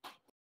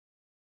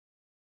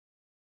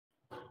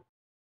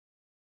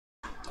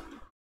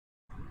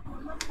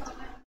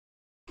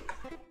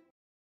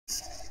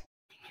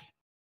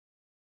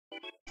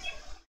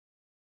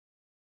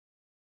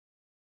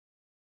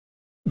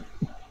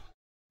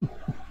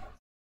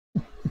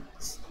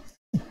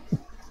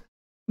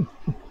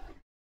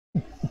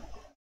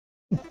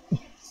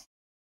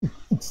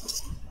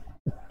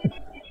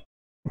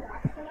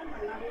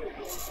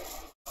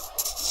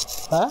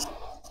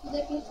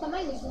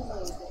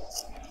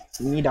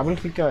 நீ டபுள்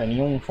கிளிக்கா? நீ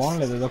உங்கள்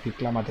ஃபோனில் ஏதோ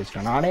கிளிக்லாம் மாற்றி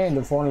வச்சுட்டேன். நானே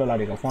இந்த ஃபோனில்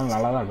விளையாடிருக்கேன். ஃபோன்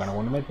நல்லா தான் இருக்கேன்.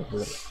 ஒன்றுமே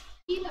தெரியுது.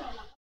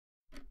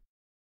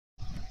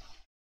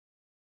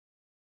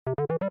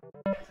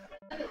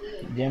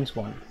 James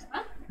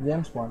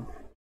bond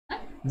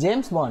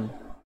James bond.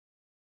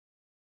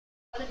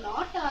 அது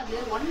நாட் அது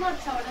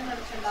 107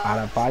 நினைச்சேன்டா.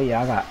 அட பாவி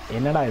ஆகா,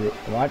 என்னடா இது,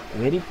 வாட்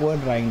வெரி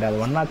புவர் டிராயிங்டா.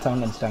 அது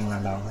 107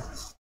 வச்சுட்டாங்களாண்டா அவங்க.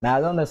 நான்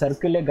அதுவும் அந்த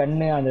சர்க்கிள்லேயே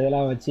கன்னு அந்த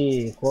இதெல்லாம் வச்சு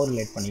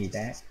கோரிலேட்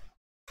பண்ணிக்கிட்டேன்.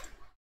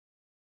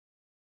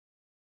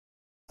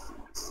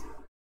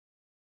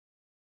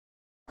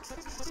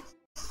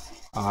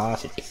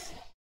 சிட்,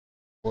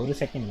 ஒரு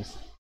செகண்ட் மிஸ்.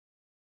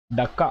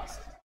 டக்கா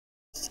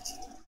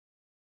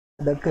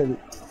டக்கு, அது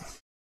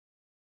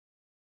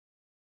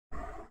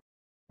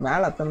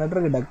மேலே அத்தனை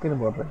லெட்டருக்கு டக்குன்னு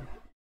போடுறேன்.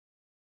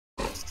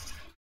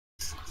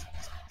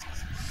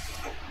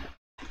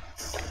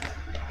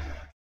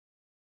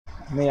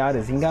 இன்னும் யார்?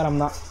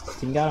 சிங்காரம் தான்.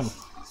 சிங்காரம்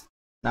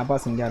நாப்பா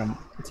சிங்காரம்.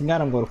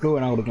 சிங்காரம்க்கு ஒரு க்ளூ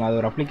வேணால் கொடுக்கலாம்.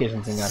 அது ஒரு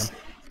அப்ளிகேஷன் சிங்காரம்.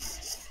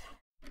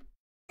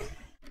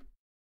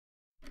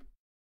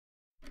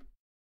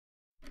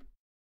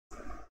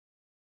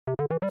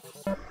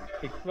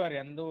 எக்ஸ்பார்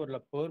எந்த ஊர்ல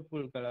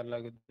பர்பிள் கலர்ல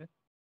இருக்குது?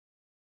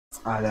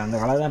 அது அந்த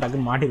கலர் தான்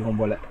டக்குன்னு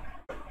மாட்டிருக்கோம் போல.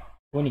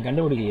 ஓ, நீ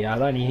கண்டுபிடிக்கலையா?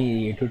 அதான் நீ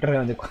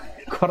ட்விட்டரில் வந்து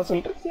குறை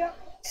சொல்லிட்டு இருக்கியா?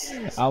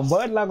 அவன்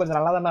பேர்ட்லாம் கொஞ்சம்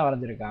நல்லா தானே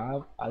வரைஞ்சிருக்கான்.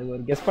 அது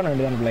ஒரு கெஸ் பண்ண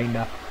வேண்டியதான்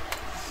பிளைண்டா.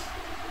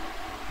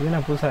 இது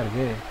என்ன புதுசாக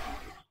இருக்கு?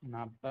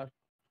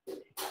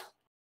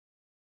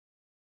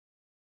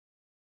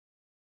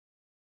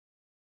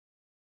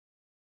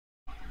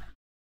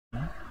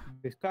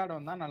 டிஸ்கார்ட்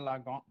வந்தா நல்லா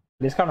இருக்கும்.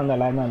 டிஸ்கார்ட் வந்து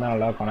எல்லாருமே வந்தால்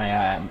நல்லா இருக்கும்.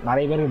 நான்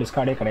நிறைய பேருக்கு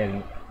டிஸ்கார்டே கிடையாது.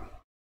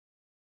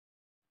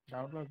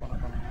 டவுன்லோட் பண்ண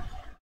போனேன்.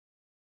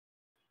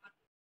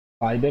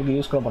 பாதி பேருக்கு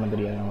யூஸ் கூட பண்ண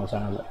தெரியாது நம்ம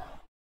சேனலில்.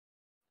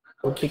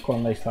 குட்டி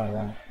குழந்தை தான்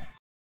இருக்காங்க.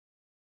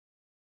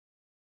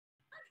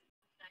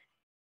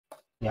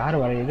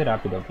 யார் வரையுது?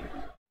 ராபிட். ஓகே.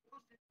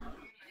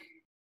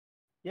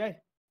 ஏய்,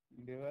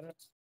 இது வேற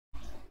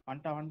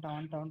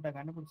வந்துட்டா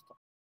கண்டுபிடிச்சிட்டோம்.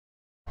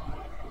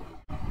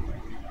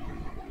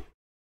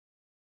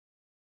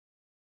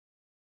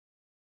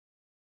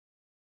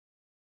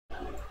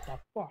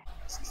 அப்பா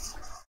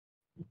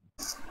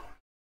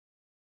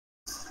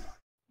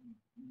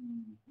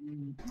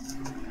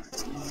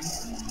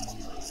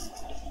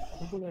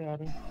அதுக்குள்ள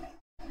யாரு?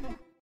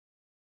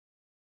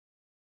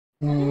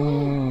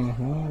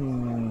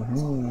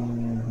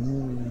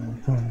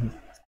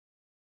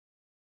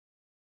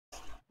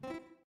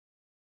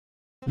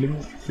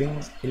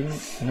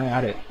 என்ன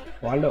யாரு?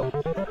 வால்டோ.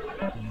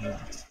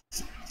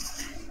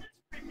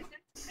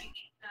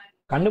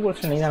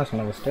 கண்டுபிடிச்சு நீ தானே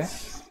சொன்ன ஃபஸ்ட்டு.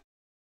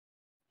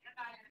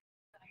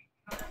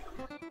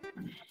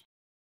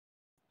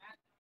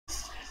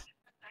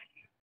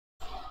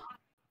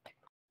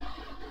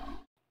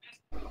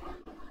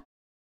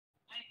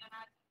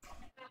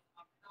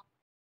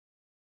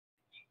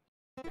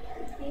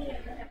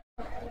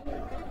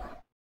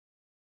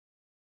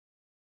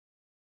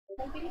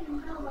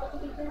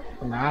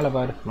 மேலே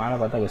பாரு, மேலே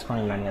பார்த்தா கெஸ்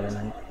பண்ணிடலாம் நீ. அதை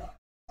நான்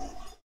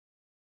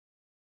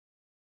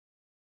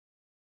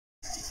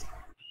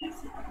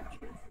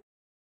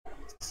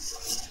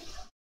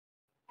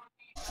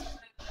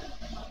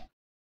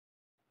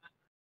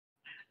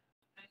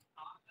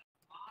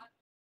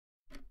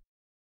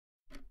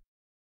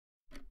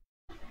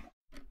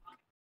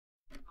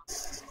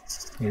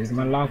இதுக்கு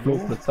மேலாம் ஃப்ளூ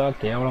கொடுத்தா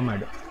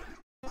கேவலமாயிடும்.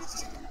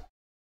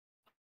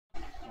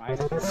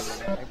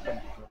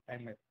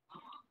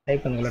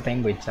 டைப் பண்ணல,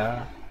 டைம் போயிடுச்சா?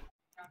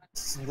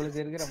 உங்களுக்கு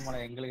இருக்கிற மூளை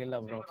எங்களுக்கு இல்ல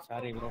ப்ரோ.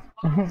 Sorry bro.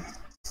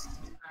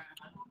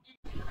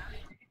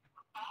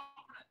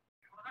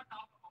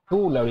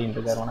 டூல் அப்படின்ட்டு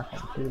இருக்காரு.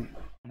 வணக்கம் டூல்.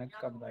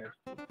 வணக்கம் பாய்.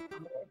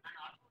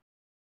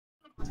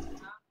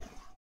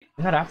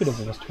 என்ன ரேபிடோ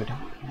ஃபர்ஸ்ட்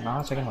போயிட்டேன்,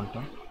 நான் செகண்ட்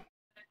வந்துட்டேன்.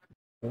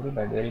 Very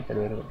bad, very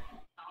bad, very bad.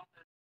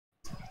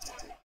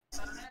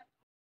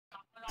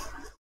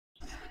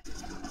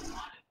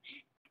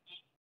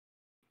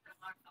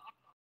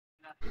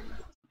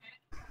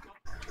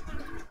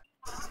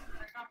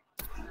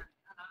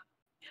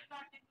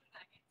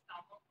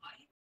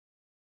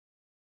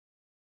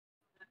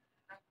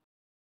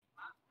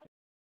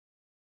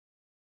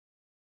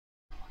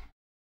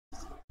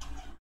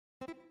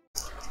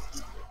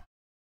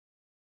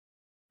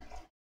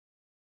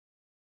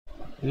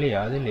 இல்லையா?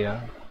 அது இல்லையா?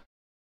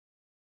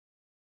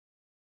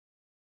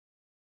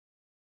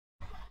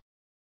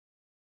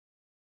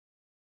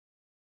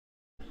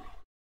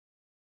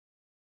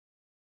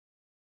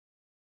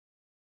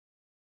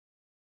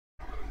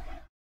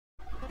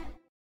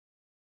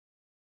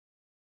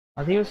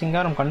 அதையும்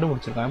சிங்காரம்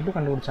கண்டுபிடிச்சிருக்கான். எப்படி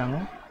கண்டுபிடிச்சாங்க?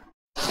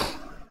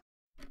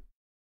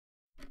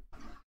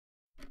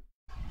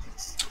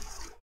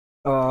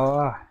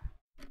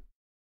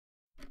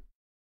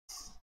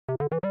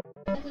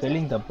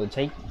 ஸ்பெல்லிங் தப்பு.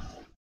 சை,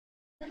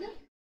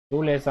 2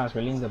 லேயர்ஸ் தான்.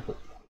 ஸ்பெல்லிங் தப்பு.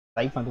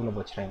 டைப் அதுக்குள்ள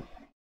போச்சுட்டேன்.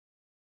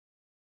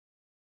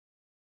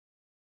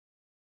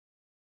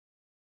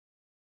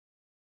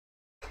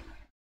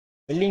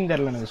 ஸ்பெல்லிங்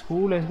தெரில எனக்கு.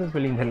 ஸ்கூல் இருந்து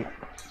ஸ்பெல்லிங் தெரில.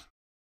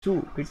 டூ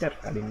ட்விட்டர்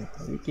அப்படின்னு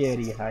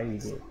விகேரி. ஹாய்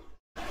விஜய்.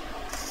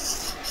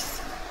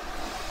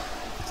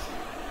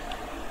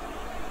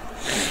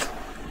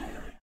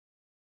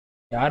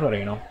 யார்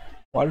வரையணும்?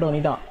 வால்டோ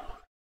நீ தான்.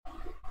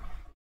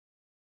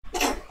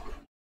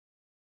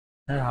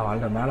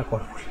 வால்டோ மேலே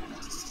போட முடியும்.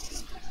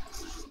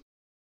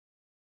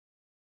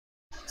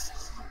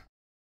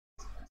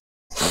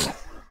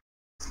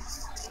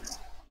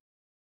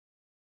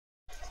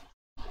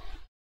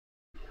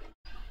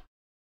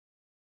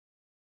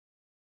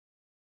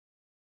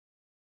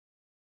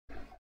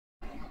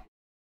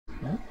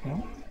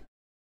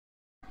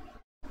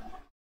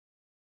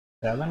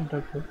 7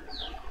 இருக்கு.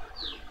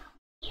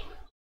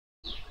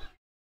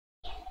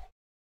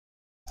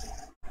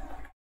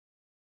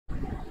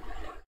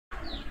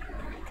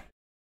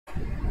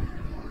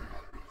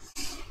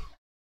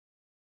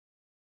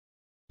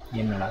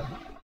 என்னடா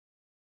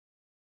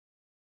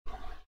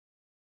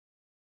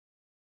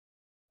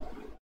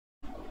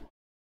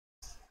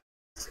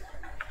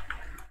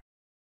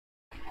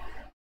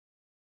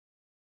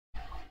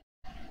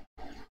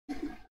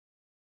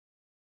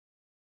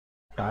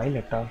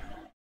டாய்லெட்டா?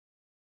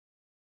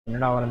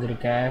 என்னடா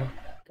வரைஞ்சிருக்க?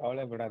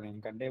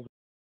 கவலைப்படாதீங்க,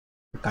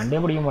 கண்டே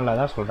பிடிக்க முடியல,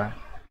 அதான் சொல்கிறேன்.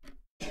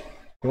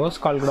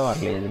 க்ளோஸ் கால் கூட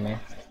வரல எதுவுமே.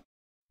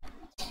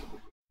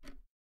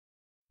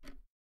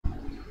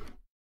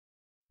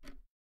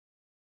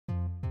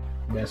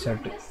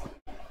 டெசர்ட்,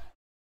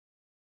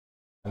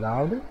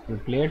 அதாவது ஒரு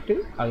பிளேட்டு,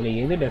 அதில்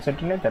எது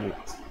டெசர்ட்னே தெரில.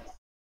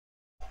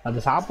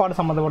 அது சாப்பாடு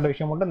சம்மந்தப்பட்ட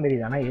விஷயம் மட்டும்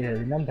தெரியுது, ஆனால் எது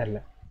எதுன்னு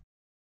தெரில.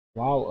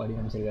 வாவ் அப்படி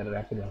நினச்சிருக்காரு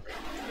ரேப்பிட்.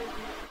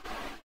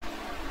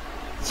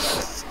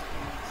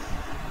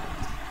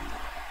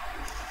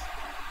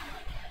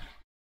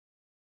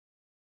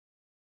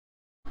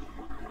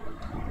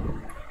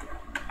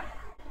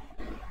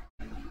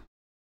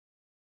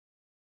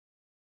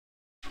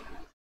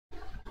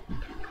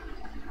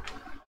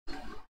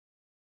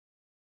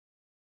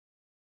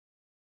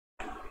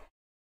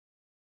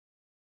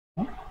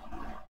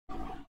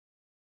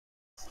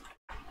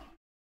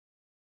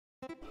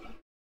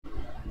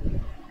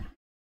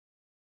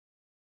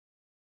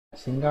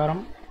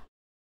 சிங்காரம்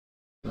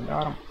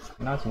சிங்காரம்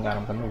என்ன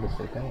சிங்காரம்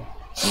கண்டுபிடிச்சிருக்கேன்.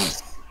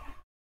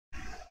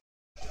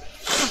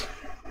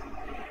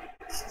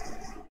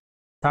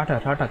 Tata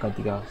tata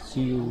Karthika,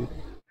 C you.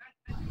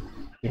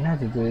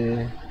 என்னது இது?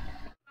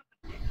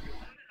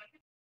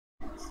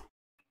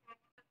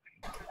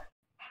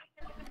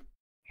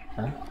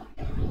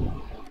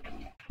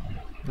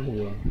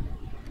 இல்லையே.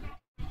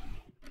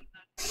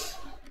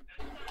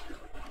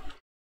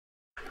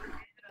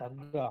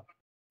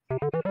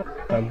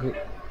 தகு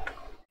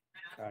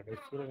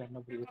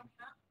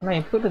ஆனால்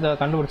எப்படி இதை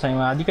கண்டுபிடிச்சாங்க?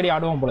 இவன் அடிக்கடி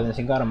ஆடுவான் போல இந்த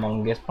சிங்காரம்,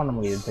 அவங்க கெஸ் பண்ண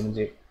முடியுது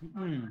தெரிஞ்சு.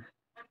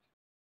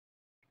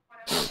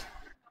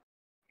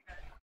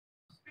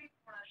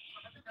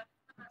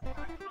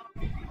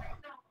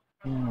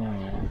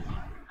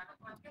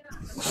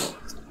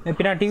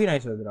 பின்னா டிவி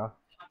நாய்ஸ் வருதுடா.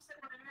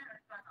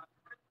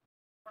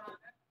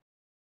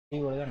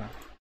 டிவி வருதாண்ணா?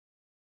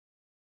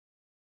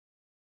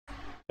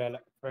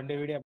 ஃப்ரெண்டு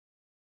வீடியோ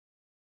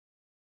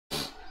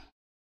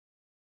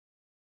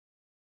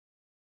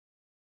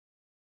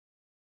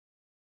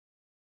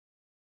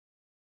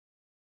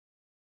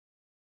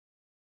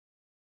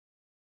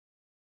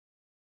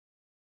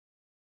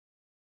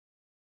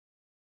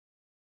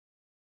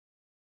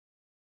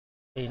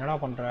என்னடா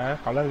பண்ற?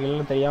 கலர்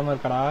எல்லாம் தெரியாம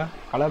இருக்கடா.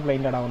 கலர்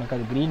பிளைண்டடா உனக்கு.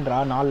 அது கிரீன்டா.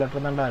 4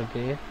 லெட்டர் தான்டா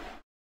இருக்கு.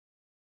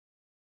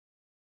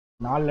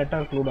 4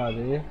 லெட்டர் க்ளூடா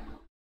அது.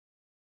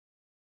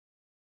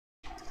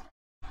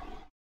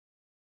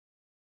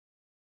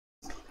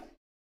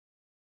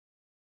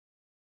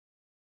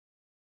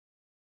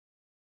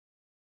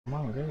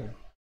 ஆமாங்க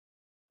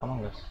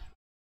ஆமாங்க.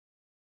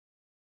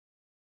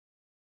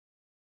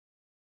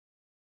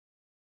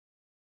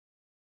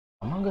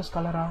 அமங்கஸ்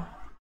கலரா?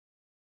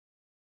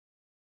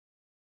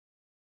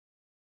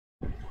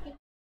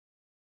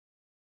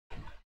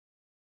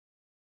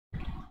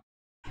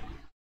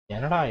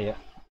 என்னடா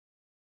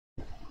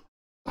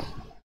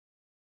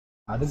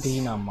அது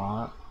கிரீனாமா?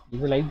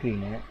 இது லைட்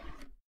கிரீனு.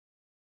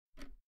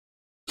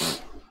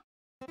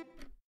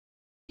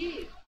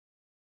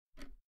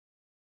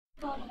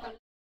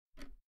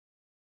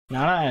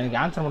 நானா எனக்கு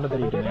ஆன்சர் மட்டும்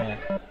தெரியுதுங்க.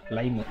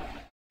 லைமு.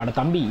 அட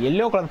தம்பி,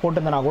 எல்லோ கலர்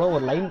போட்டிருந்தனா கூட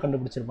ஒரு லைன்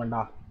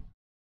கண்டுபிடிச்சிருப்பேன்டா.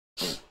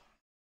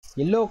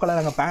 எல்லோ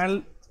கலர் அங்கே பேனல்.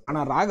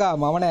 ஆனால் ராகா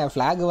மவனை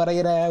ஃப்ளாக்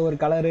வரைகிற ஒரு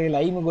கலரு,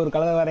 லைமுக்கு ஒரு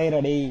கலர் வரைகிற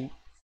டேய்.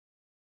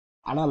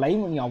 ஆனால்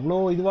லைம் நீ அவ்வளோ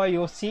இதுவாக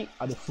யோசிச்சு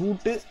அது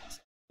ஃப்ரூட்டு.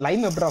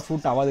 லைம் எப்படா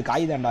ஃப்ரூட் ஆகும்? அது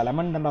காய் தான்டா.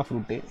 லெமன் தான்டா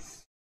ஃப்ரூட்டு.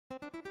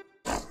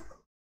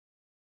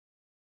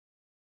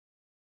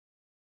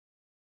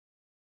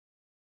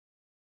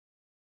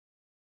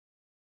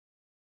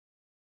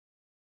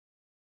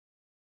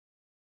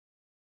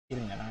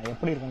 இருங்க நான்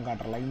எப்படி இருக்குன்னு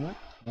காட்டுறேன். லைமு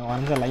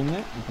வரைஞ்ச லைமு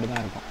இப்படி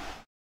தான் இருக்கும்.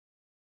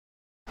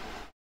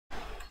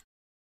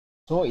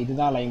 ஸோ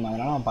இதுதான் லைம்,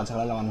 அதனால அவன் பச்சை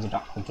கலரில்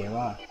வரைஞ்சிட்டான்.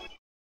 ஓகேவா?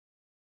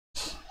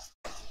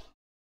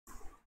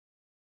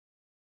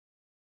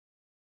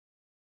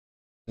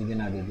 இது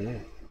என்னது? இது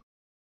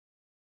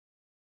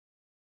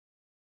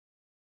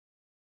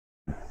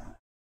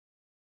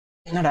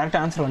என்ன டேரக்ட்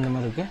ஆன்சர் வந்த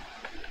மாதிரி இருக்கு?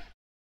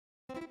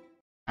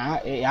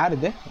 யார்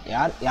இது?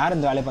 யார்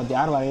இந்த வேலையை பார்த்து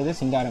யார் வரையுது?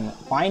 சிங்காரம்.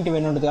 பாயிண்ட்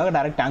வேணுன்றதுக்காக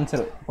டேரக்ட்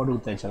ஆன்சர் போட்டு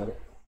கொடுத்தாச்சு அவர்.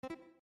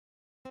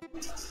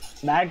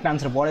 டேரக்ட்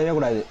ஆன்சர் போடவே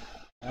கூடாது.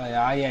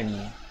 யாரையா நீ?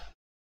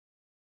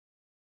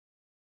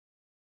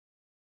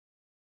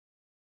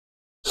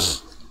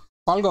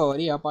 பால்கோவா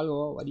வரியா?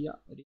 பால்கோவா வரியா?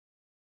 வரி.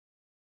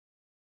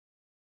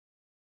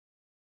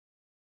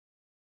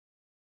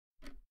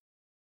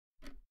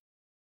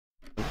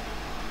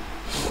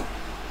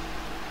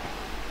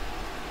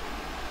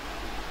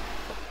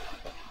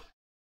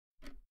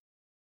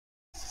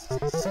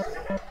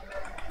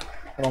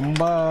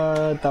 ரொம்ப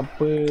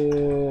தப்பு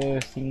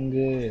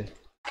சிங்கு.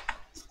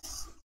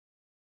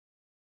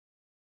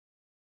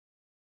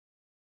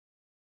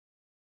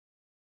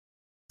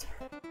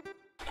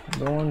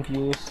 Don't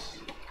use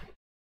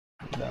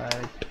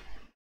that.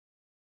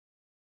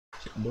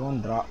 Don't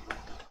draw.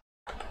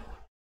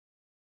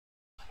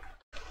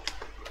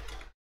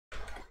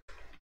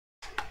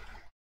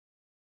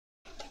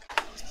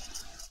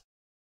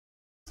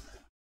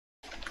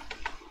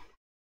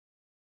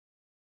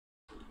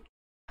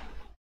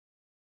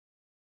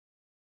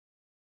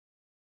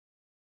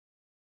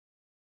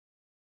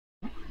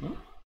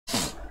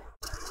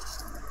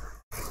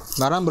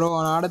 வரேன் ப்ரோ,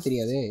 அவன் ஆட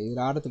தெரியாது.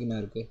 இதில் ஆடுறதுக்கு என்ன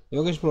இருக்குது?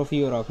 யோகேஷ் ப்ரோ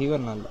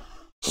ஃபீவர்னா இல்லை.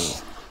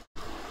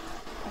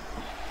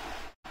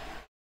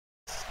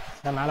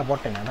 நான் மேலே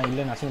போட்டேன், அதான்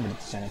இல்லை நசிங்க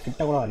பிடிச்சிச்சேன்.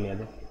 கிட்ட கூட வரலையா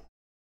அது?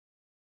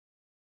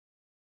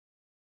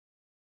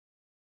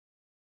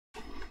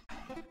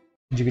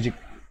 கிஜிக்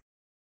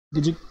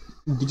கிஜிக்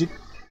கிஜிக்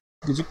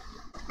கிஜிக்.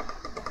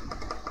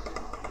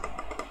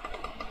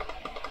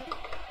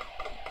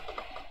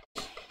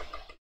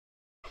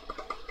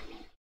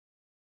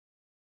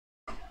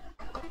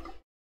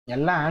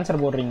 எல்லாம் ஆன்சர்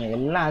போடுறீங்க,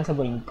 எல்லாம் ஆன்சர்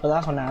போடுறீங்க.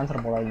 இப்போதான் சொன்ன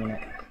ஆன்சர் போடாதீங்கன்னு.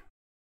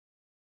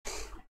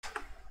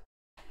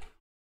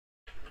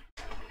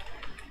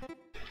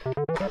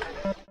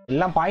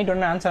 எல்லாம் பாயிண்ட்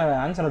ஒன்று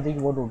ஆன்சரை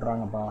தூக்கி போட்டு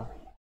விட்றாங்கப்பா.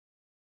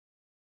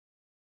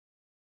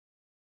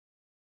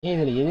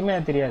 இதில் எதுவுமே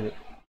தெரியாது.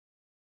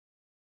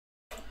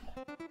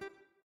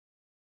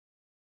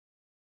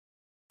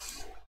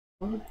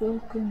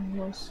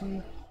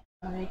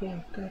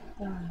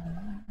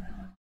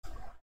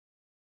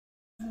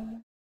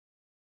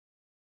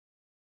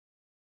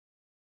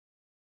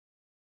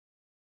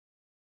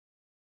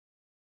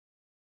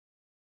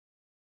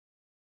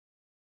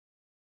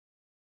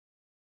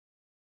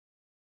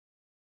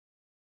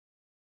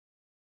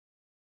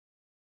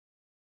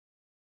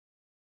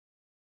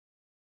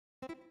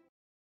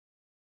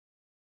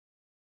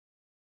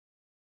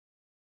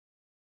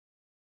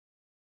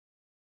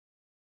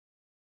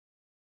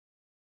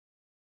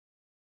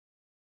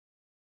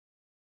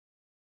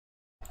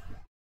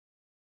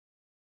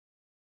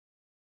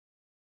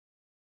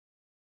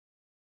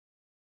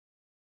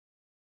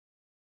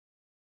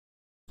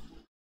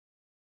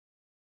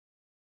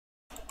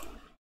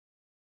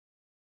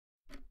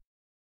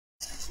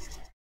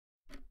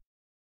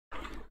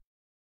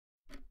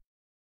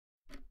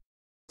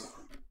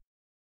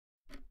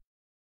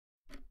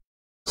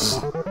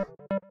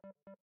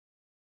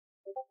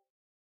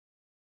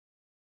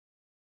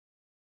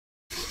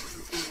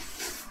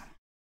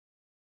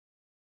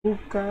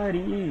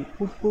 பூக்காரி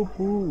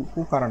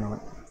பூக்காரன்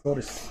அவன்.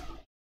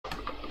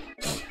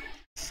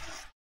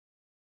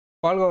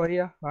 பால்கோ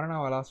வரியா? வரேன்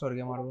லாஸ்ட் ஒரு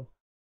கேம் ஆடுவோம்.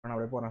 நான்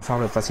அப்படியே போகிறேன்,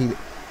 சாப்பிட பசிது.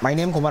 My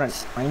name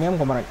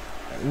Kumaran.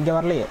 இங்கே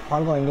வரலையே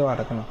பால்கோ, எங்கே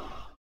வரக்கணும்?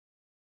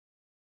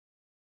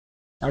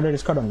 அப்படியே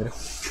டிஸ்கார்ட் வந்துரு.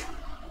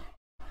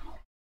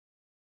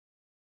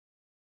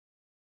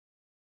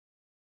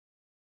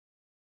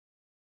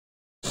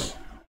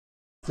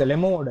 இந்த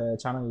லெமோவோட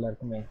சேனலில்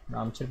இருக்குமே,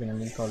 நான் அமைச்சிருப்பேன்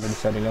லிங்க் ஆல்ரெடி.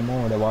 சார்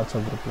லெமோவோட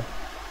வாட்ஸ்அப் குரூப்பில்.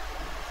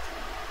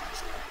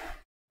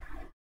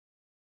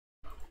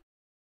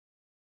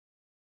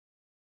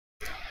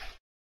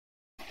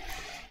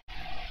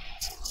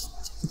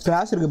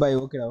 கிளாஸ் இருக்கு பாய்.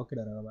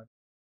 ஓகேடா ரகபாய்.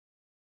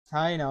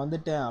 ஹாய், நான்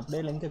வந்துட்டேன்.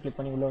 அப்படியே லிங்கை கிளிக்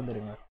பண்ணி உள்ளே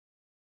வந்துடுங்க.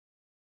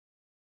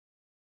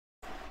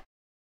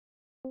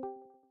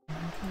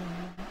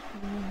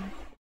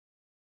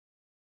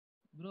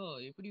 ப்ரோ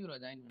எப்படி ப்ரோ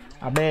ஜாயின் பண்ண?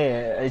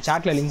 அப்படியே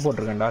சாட்ல லிங்க்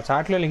போட்டிருக்கேன்டா.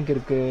 சாட்ல லிங்க்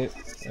இருக்கு,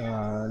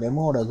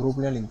 லெமோவோட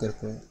குரூப்லயும் லிங்க்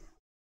இருக்கு.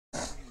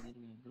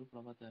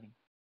 குரூப்ல பார்த்தாருங்க.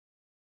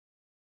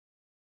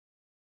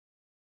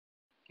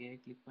 ஓகே,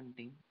 கிளிக்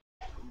பண்ணிட்டீங்க.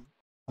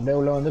 அப்படியே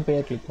உள்ள வந்து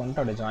பேர் கிளிக்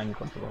பண்ணிட்டு அப்படியே ஜாயின்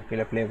கொடுத்துருவோம்.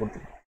 கீழே ப்ளே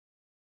கொடுத்துருவோம்.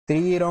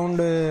 3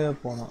 ரவுண்டு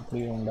போனோம்.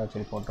 3 ரவுண்டா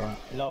சரி போட்டுறேன்.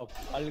 ஹலோ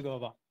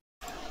அல்கோவா.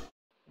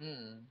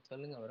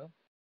 சொல்லுங்க ப்ரோ.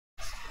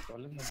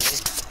 சொல்லுங்க ப்ரோ.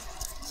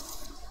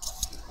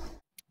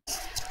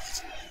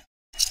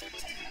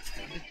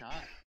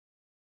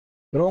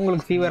 ப்ரோ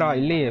உங்களுக்கு ஃபீவரா?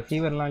 இல்லையே,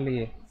 ஃபீவர்லாம்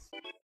இல்லையே.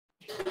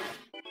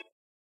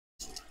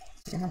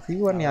 ஏன்னா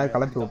ஃபீவர்னு யார்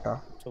கலப்பி விட்டா?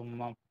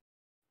 சும்மா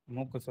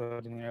மூக்கு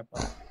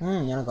சோறுங்கப்பா.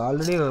 எனக்கு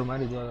ஆல்ரெடி ஒரு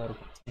மாதிரி இதுவாக தான்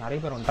இருக்கும். நிறைய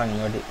பேர் வந்துட்டாங்க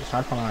இந்த வாட்டி.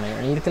 ஸ்டார்ட் பண்ணாங்க.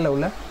 நீ இருக்கல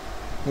உள்ள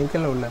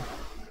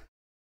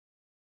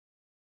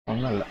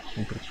ஒன்றும் இல்லை.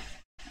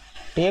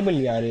 டேபிள்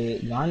யாரு?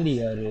 காந்தி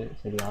யாரு?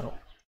 சரி யாரும்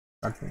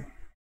ஸ்டார்ட் பண்ணு.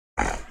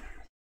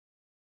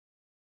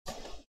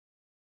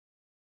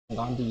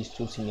 Gandhi is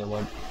choosing a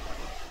word.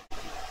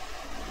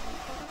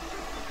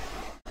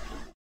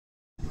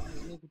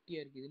 குட்டியா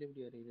இருக்கு. இதுல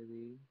எப்படி வருகிறது?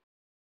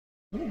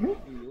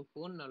 ஐயோ,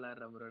 போன்ல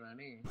விளையாடுறேன் ப்ரோ.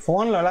 நானே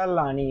ஃபோனில்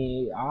விளையாடலாம். நீ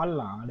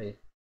ஆடலாம், ஆடு.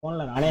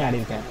 ஃபோனில் நானே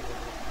ஆடிருக்கேன்.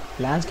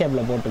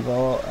 லேண்ட்ஸ்கேப்பில் போட்டுக்கோ,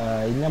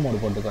 இந்த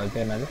மோடு போட்டுக்கோ. அது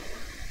பேர் என்னது?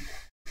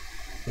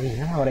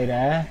 என்ன வரைகிற?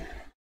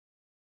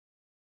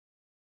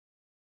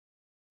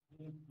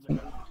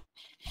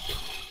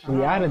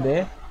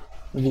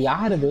 இது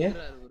யாருது?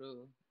 ப்ரோ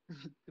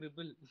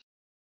கிரிபிள்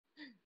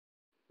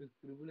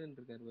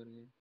இருக்காரு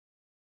பாருங்க.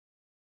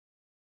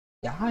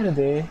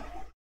 யாருது?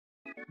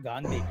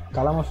 காந்தி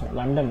கலமஸ்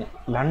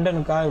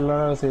லண்டனுக்கா இவ்வளோ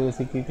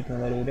சிக்கிட்டு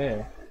இருந்தாரு இவரு?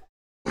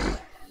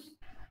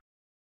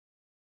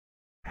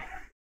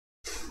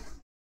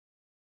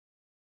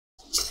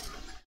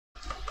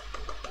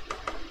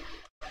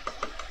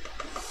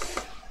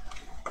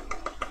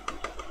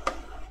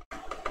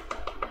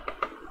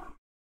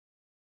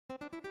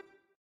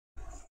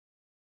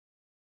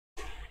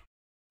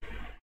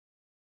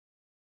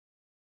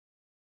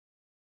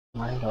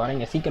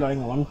 வரீங்க சீக்கிரம்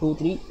வரீங்க. 1 2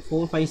 3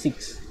 4 5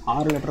 6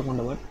 6 லெட்டர்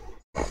கொண்டவர்.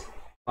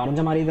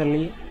 வரைஞ்ச மாதிரி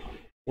தெரியலையே.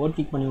 ஓட்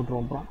கிக் பண்ணி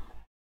விட்ருவோம் அப்புறம்.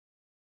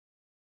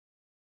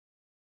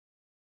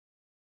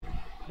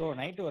 ப்ரோ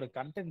நைட்டு ஒரு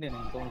கண்டென்ட்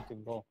எனக்கு தோணுச்சு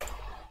ப்ரோ.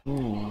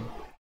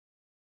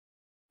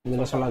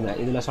 இதுல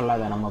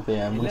சொல்லாத நம்ம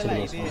இல்ல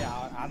இது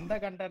அந்த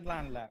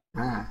கண்டென்ட்லாம் இல்ல.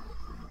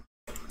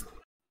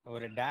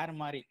 ஒரு டேர்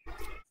மாதிரி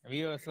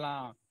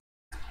வியூவர்ஸ்லாம்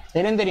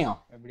தெரியும்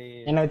எப்படி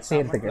என்ன வச்சு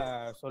செய்யறதுக்கு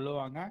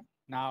சொல்லுவாங்க.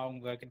 நான்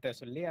உங்ககிட்ட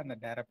சொல்லி அந்த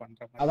டேரை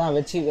பண்றேன். அதான்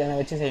வச்சு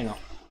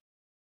செய்யணும்.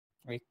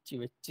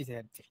 வச்சு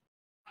சேர்த்து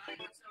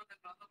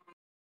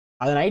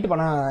அது நைட்டு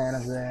பண்ணா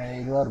எனக்கு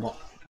இதுவா இருக்கும்.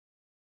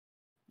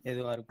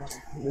 எதுவா இருக்கும்?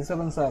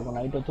 டிஸ்டர்பன்ஸா இருக்கும்.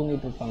 நைட்டு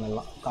தூங்கிட்டு இருப்பாங்க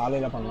எல்லாம்.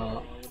 காலையில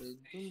பண்ணலாம்.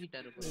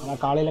 ஆனா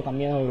காலையில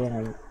கம்மியா தான்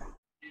வருவாங்க.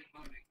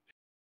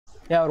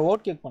 அவர்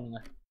ஓட் கிக் பண்ணுங்க.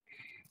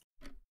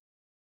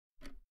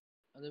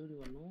 அது எப்படி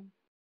பண்ணும்?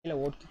 இல்ல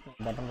ஓட் கிக்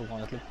பட்டன் இருக்கும்.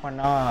 அதை கிளிக்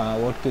பண்ணா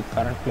vote kick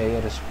current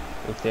player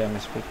with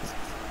MSP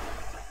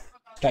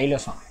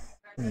ஸ்டைலஸா.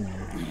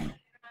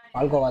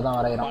 Palkova தான்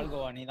வரையறான்.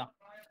 பால்கோவா நீ தான்.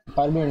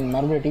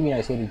 மறுபடியும்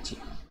டிவி சேரிச்சு.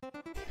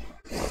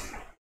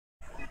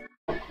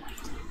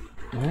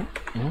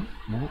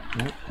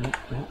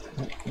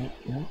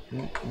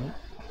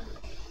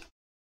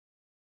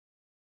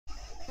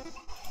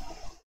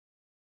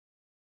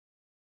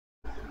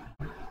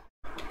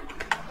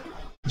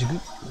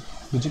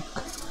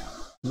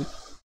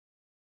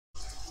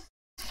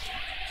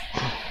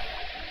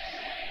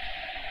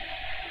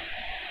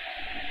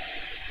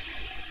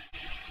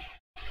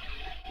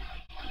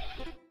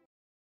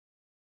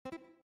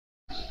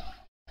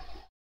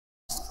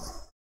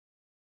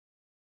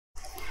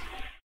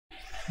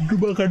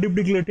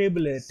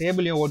 கண்டுபிடிக்கல.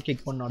 டேபிளையும் ஓட்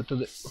கிக் பண்ண.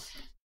 அடுத்தது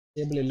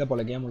டேபிள் இல்ல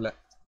போல கேம் உள்ள.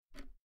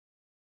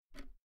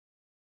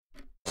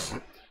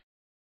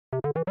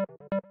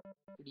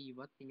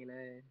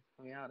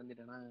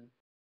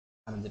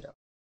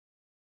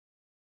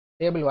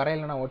 டேபிள்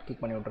வரையலன்னா ஓட்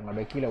கிக் பண்ணி விட்டுருங்க.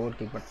 அப்படியே கீழே ஓட்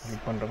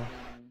கிக் பண்றோம்.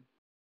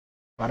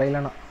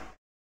 வரையலன்னா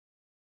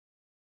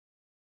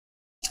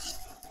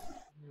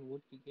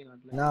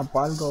நான்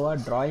பால்கோவா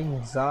டிராயிங்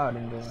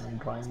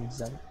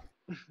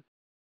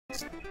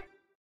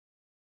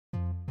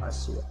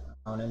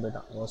அவனே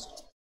போயிட்டான்.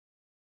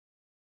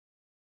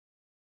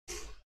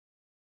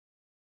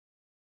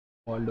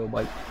 வால்டோ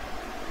பாய்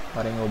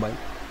வரேங்கோ பாய்.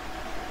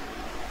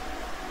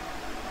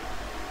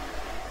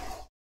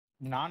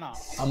 நானா?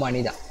 ஆமா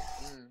நீதான்.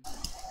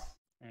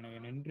 எனக்கு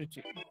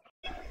நின்றுச்சு.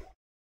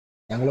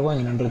 எங்களுக்கும்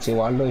அங்கே நின்றுச்சு.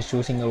 வால்டோ இஸ்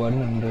சூசிங் அ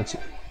வேர்டுன்னு நின்றுச்சு.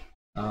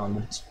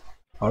 வந்துருச்சு.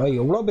 அவ்வளோ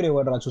எவ்வளோ பெரிய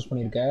வேர்டா சூஸ்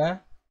பண்ணியிருக்க?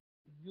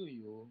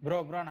 ப்ரோ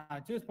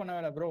நான் சூஸ் பண்ணவே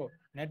இல்லை ப்ரோ.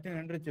 நெட்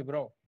நின்றுச்சு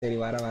ப்ரோ. சரி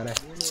வர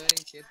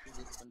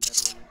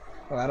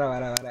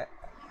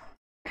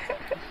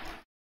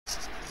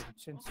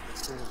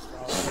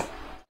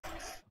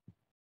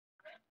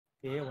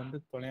வந்து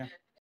தொலையா.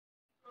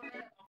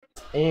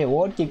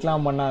 ஓட்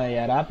கிக்லாம் பண்ணா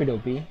ரேபிட்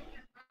ஓபி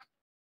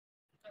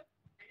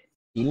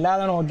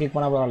இல்லாதான ஓட் கிக்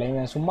பண்ணா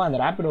பரவாயில்ல. சும்மா அந்த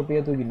ரேபிட்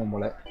ஓபியே தூக்கிடணும்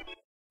போல.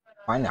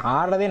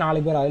 ஆடுறதே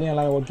 4 பேர். அதுலயும்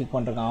எல்லாரும் ஓட் கிக்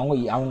பண்றாங்க.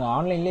 அவங்க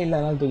ஆன்லைன்லயே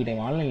இல்லாதனால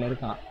தூக்கிட்டாங்க. ஆன்லைன்ல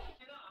இருக்கான்.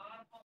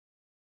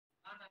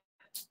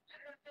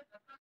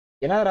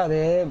 என்னடா அது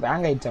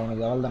பேங்க் ஆயிடுச்சு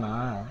அவனுக்கு? அவ்வளவுதானா?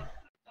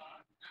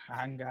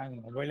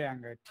 மொபைலே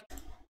ஹேங் ஆயிடுச்சு.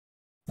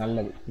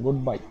 நல்லது.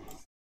 Good bye.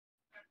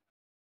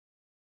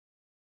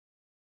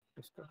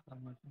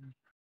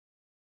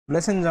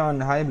 Pleasant John.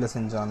 Hi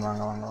pleasant John.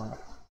 வாங்க.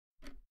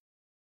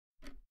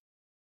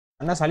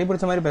 அண்ணா சளி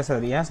பிடிச்ச மாதிரி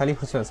பேசுறாரு. ஏன் சளி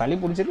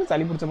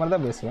பிடிச்ச மாதிரி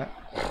தான் பேசுவேன்.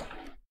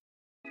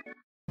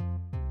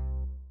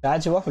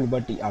 Statue of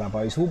liberty. அடப்பா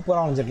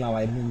சூப்பரா வரைஞ்சிருக்கலாம்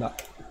இருந்தா.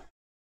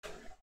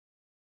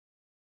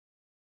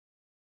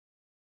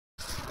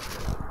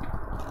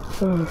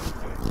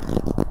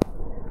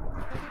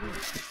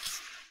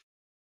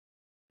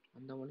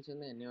 அந்த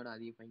மனுஷன் தான் என்னையோட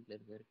அதிக பாயிண்ட்ல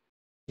இருக்காரு.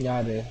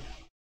 யாரு?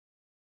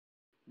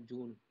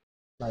 ஜூன்.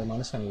 அது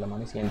மனுஷன் இல்ல,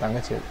 மனுஷன். என்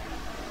தங்கச்சி.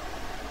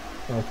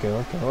 ஓகே.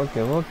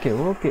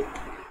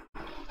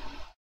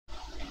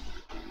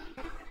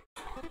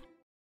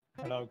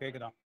 ஹலோ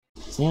கேக்குதா?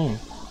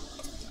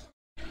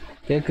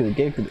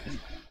 கேக்குது.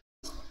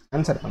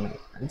 ஆன்சர் பண்ணுங்க.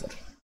 ஆன்சர்.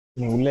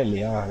 நீ உள்ள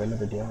இல்லையா? வெளில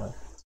போயிட்டியா?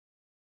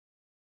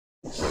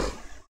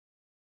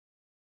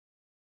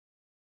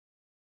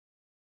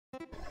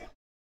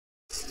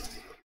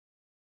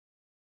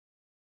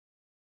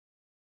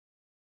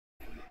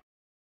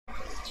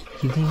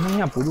 இது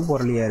என்ன புது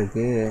பொருளியா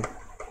இருக்கு?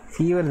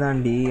 ஃபீவர்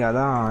தாண்டி.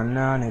 அதான்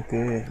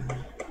அண்ணானுக்கு.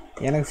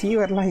 எனக்கு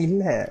ஃபீவர்லாம்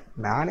இல்லை.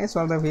 நானே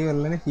சொல்கிறேன் ஃபீவர்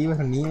இல்லைன்னு.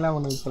 ஃபீவர் நீங்களாம்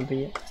ஒன்று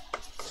சொல்கிறீங்க.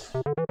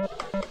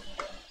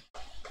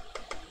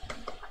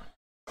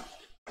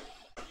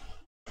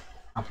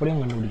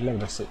 அப்படியும் கண்டுபிடிக்கல.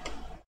 ட்ரெஸ்ஸு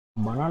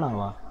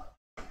பனானாவா?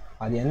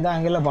 அது எந்த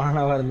ஆங்கிளில்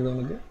பனானாவாக இருந்தது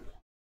உனக்கு?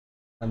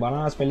 அந்த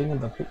பனானா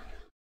ஸ்பெல்லிங்கும் தப்பு.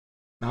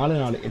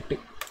 4 4 8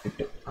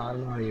 6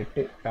 4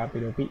 8.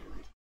 காப்பி ரோப்பி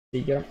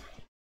சீக்கிரம்.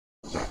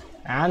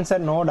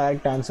 ஆன்சர் நோ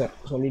டைரக்ட் ஆன்சர்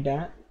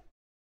சொல்லிட்டேன்.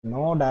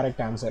 No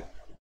direct answer.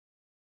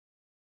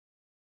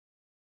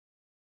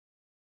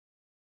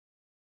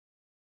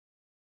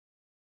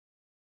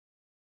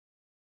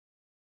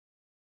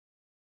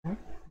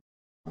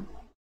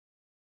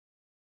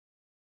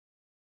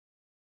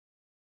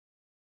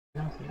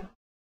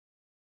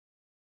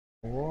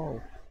 ஓ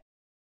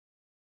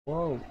ஓ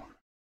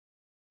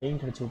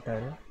பெயிண்ட் அடிச்சு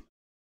விட்டாரு.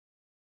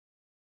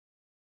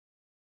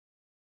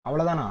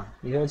 அவ்வளோதானா?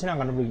 இதை வச்சு நான்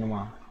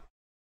கண்டுபிடிக்கணுமா?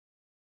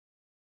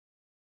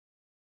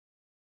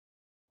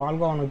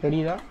 பால்கோ அவனுக்கு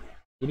தெரியுதா?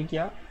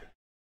 இருக்கியா?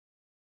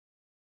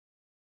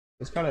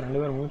 டிஸ்கால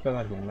 2 பேரும் மூப்பில்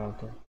தான் இருக்கீங்களா?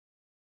 ஓகே.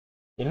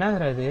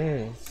 என்னதுடா இது?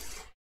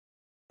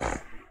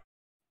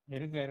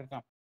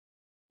 இருக்கான்.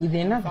 இது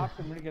என்ன?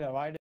 சாப்பிட்டு முடிக்கல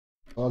வாய்டு.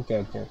 ஓகே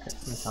ஓகே ஓகே,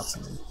 நீ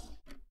சாப்பிட்டு.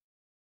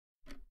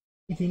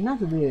 இது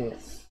என்னது இது?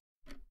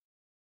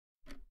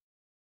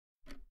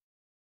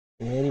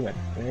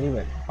 Very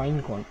well fine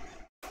cone.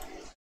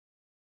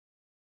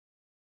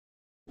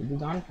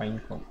 இதுதான் ஃபைன்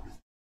கோன்.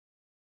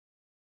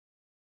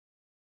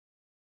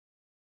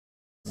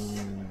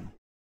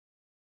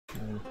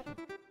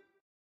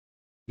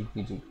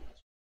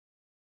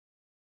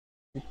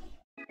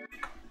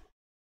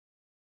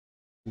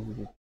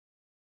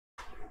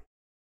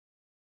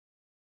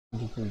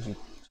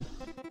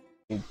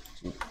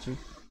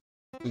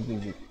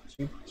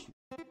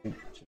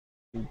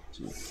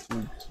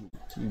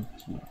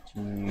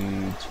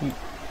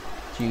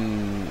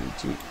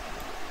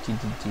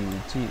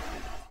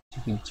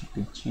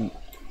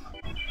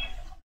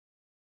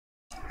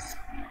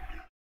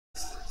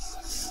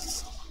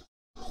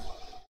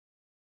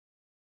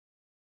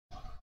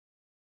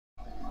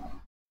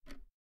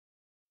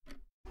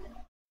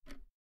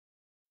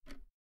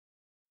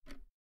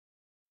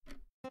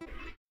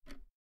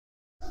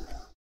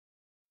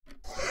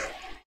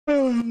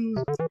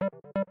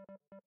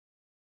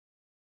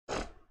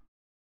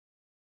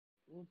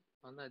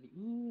 வந்தாதி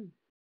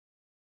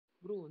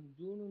ப்ரோ.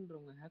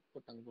 ஜூனுன்றவங்க ஹேக்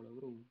போட்டாங்க போல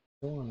ப்ரோ.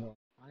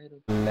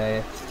 இல்லை,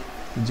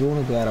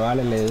 ஜூனுக்கு வேறு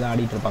வேலை இல்லை, இதுதான்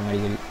ஆடிட்டு இருப்பாங்க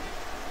அடிக்கடி.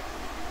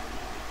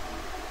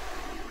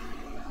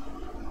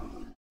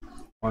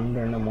 1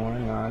 2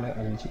 3 4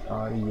 5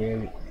 6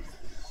 7.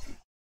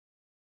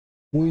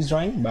 Who is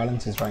drawing?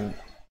 Balance is drawing.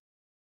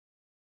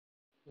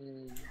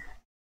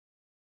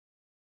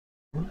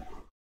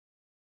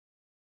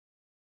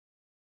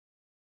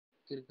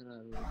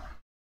 இருக்கிறாரு.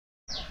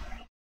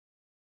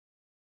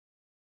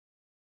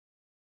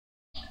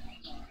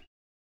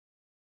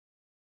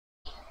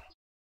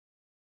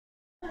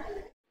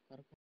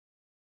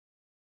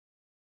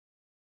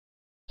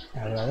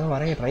 அதாவது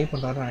வரைய ட்ரை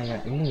பண்றாருன்னு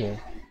நினைக்கிறேன். இல்லையே,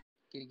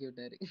 கிறுக்கி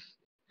விட்டாரு.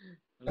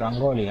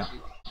 रंगोलियां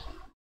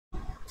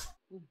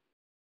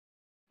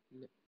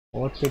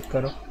और क्लिक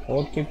करो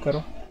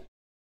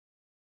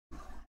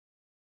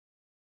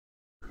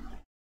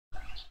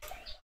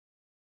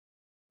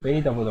பெரிய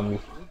தப்பு தம்பி.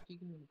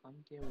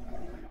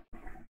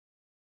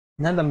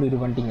 என்ன தம்பி இது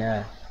பண்ணிட்டீங்க?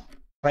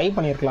 ட்ரை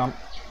பண்ணியிருக்கலாம்.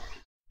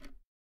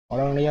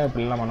 உடனடியாக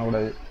இப்படிலாம்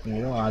பண்ணக்கூடாது.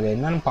 நீங்கள் அது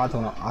என்னன்னு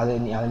பார்த்துக்கணும். அதை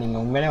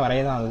நீங்கள் உண்மையிலே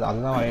வரைய தான்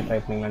அதுதான் வரைய ட்ரை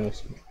பண்ணீங்களான்னு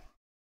யோசிக்கணும்.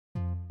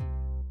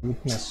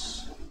 விட்னஸ்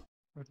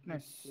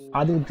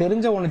அது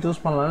தெரிஞ்ச ஒன்று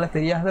சூஸ் பண்ணலாம்ல,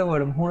 தெரியாத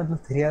ஒரு 3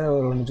 தெரியாத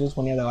ஒரு ஒன்று சூஸ்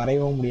பண்ணி அதை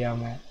வரையவும்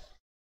முடியாமல்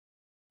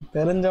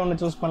தெரிஞ்ச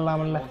ஒன்று சூஸ்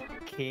பண்ணலாம்ல.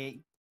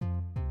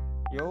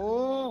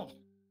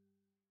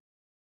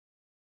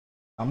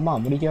 அம்மா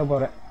முடிக்க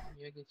போகிறேன்.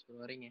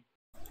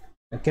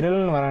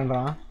 கிரல்னு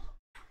வரேன்றான்.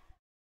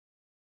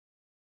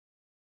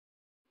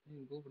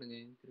 கூப்பிடுங்க.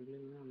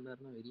 கிரல்னு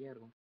வந்தாருன்னா வெறியா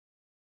இருக்கும்.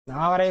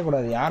 நான்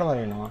வரையக்கூடாது, யார்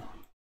வரையணும்?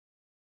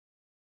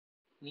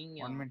 நீங்க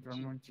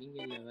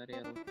இல்ல வேற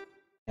யாரும்?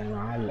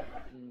 நான் இல்லை.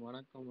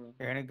 வணக்கம்.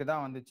 எனக்கு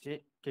தான் வந்துச்சு,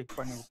 கிளிக்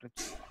பண்ணி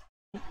விட்டுருச்சு.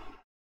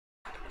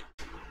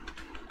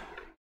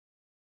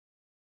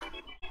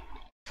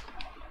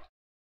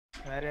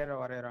 வேற யாரோ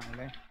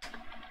வரையறாங்களே.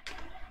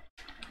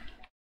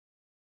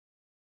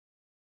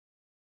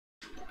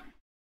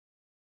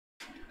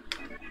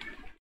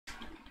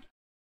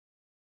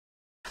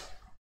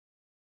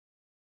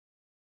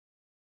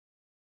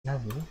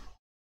 என்னது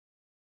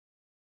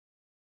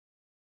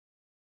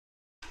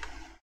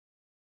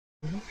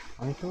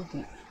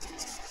அன்டோட்டி?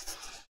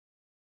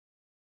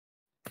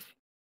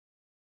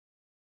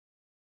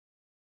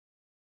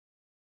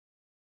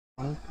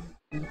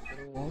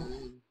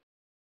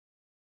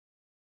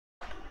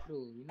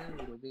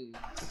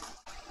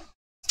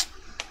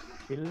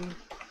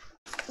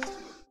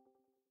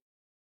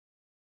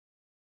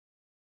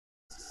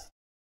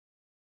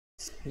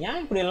 ஏன்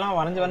இப்படி எல்லாம்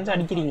வரைஞ்சு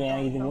அடிக்கிறீங்க?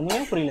 இது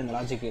ஒண்ணுமே புரியல இந்த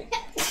logic.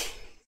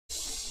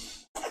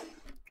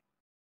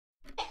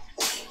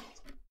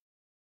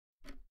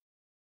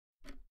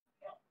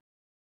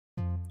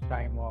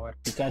 Time over.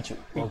 Pikachu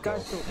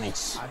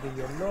nice. அது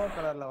yellow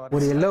கலர்ல வர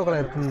ஒரு yellow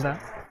கலர் இருக்குதா?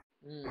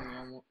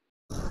 ஆமா.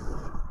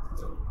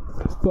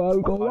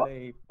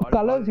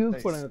 கலர்ஸ்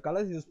யூஸ் பண்ணுங்க.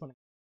 கலர்ஸ்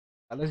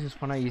யூஸ்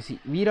பண்ணா ஈஸி.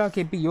 வீரா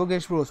கேபி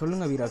யோகேஷ் ப்ரோ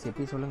சொல்லுங்க. வீரா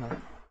கேபி சொல்லுங்க.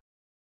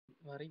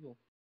 வரையும்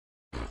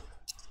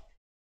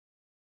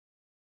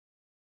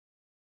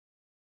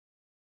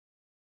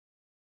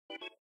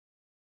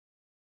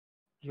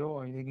யோ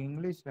இதுக்கு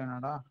இங்கிலீஷ்ல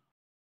என்னடா?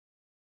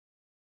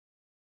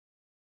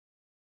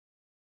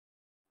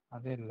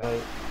 அது இல்ல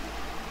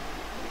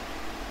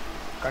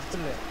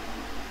கட்டில்.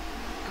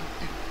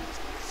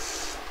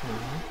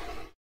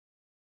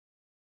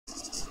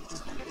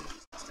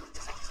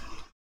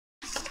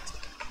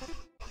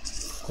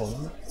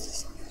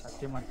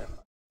 சத்தியமா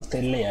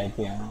தெரியலையா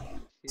இப்பயா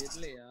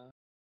தெரியலையா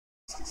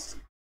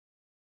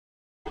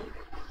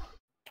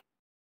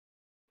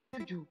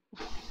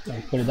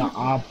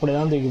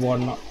அப்படிதான் தூக்கி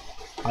போடணும்.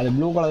 அது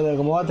ப்ளூ கலர்ல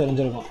இருக்கும்போது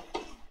தெரிஞ்சிருக்கும்.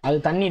 அது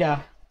தண்ணிடா,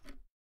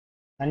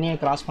 தண்ணியை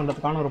கிராஸ்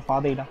பண்றதுக்கான ஒரு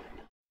பாதைடா.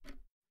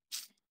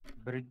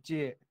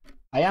 பிரிட்ஜ்.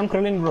 ஐ ஆம்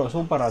கிரிலின் ப்ரோ.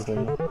 சூப்பரா இருக்கு.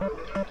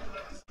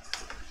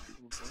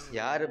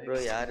 யாரு ப்ரோ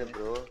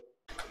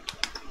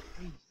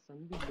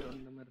சந்தி ப்ரோ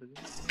இந்த மாதிரி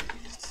இருக்கு.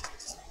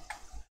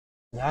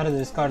 யார் இது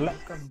டிஸ்கார்ட்ல?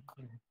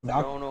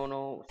 நோ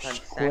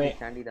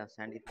சாண்டி தான்.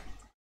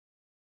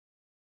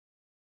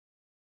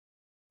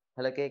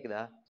 ஹலோ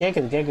கேக்குதா?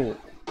 கேக்குது.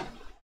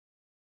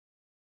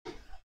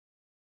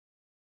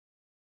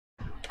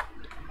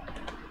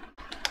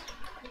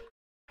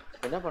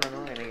 என்ன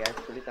பண்ணணும் எனக்கு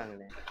யாரும்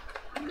சொல்லித்தாங்களே.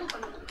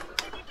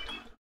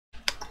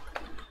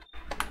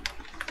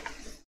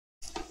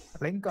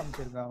 லிங்க்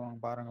அனுப்பிச்சிருக்காங்க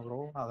பாருங்க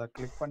ப்ரோ. அதை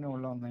கிளிக் பண்ணி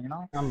உள்ள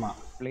வந்தீங்கன்னா ஆமா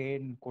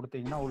பிளேன்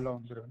கொடுத்தீங்கன்னா உள்ள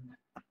வந்துருங்க.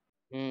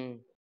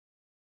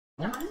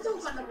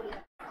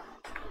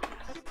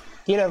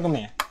 கீழே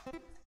இருக்குமே.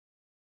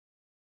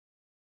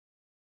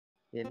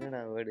 என்னடா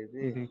வேர்டு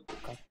இது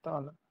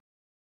கத்தால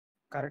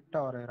கரெக்டா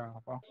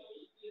வரையறாங்கப்பா.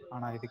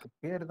 ஆனா இதுக்கு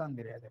பேர் தான்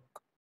தெரியாது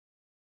எனக்கு.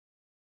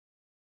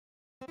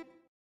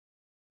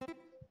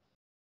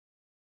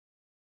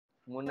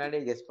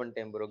 முன்னாடியே கெஸ்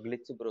பண்ணிட்டேன் bro.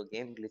 Glitch bro.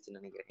 Game glitch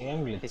நினைக்கிறேன்.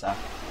 கேம் கிளிட்சா?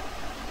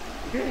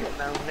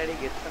 நான் முன்னாடியே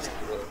கெஸ் பண்ணேன்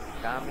ப்ரோ.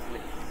 காமிக்ல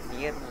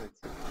நியர்னு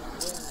வெச்சு.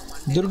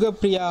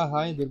 துர்கப்பிரியா.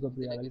 ஹாய்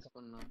துர்கப்பிரியா. கெஸ்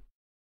பண்ணோம்.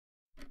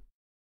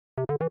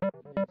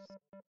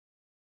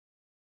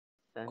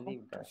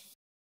 சந்தீப்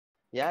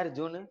யார்?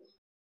 ஜூன்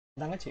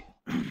தங்கச்சி.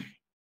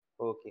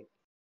 ஓகே.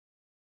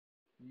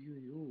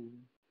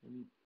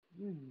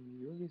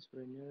 யோகேஷ்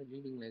பிரேமியா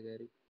லீடிங்ல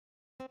இருக்காரு.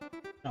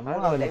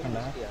 நம்ம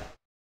லெக்கண்டா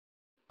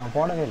நான்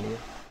போடவே இல்லையே.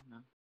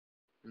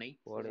 நைட்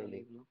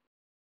போடவே.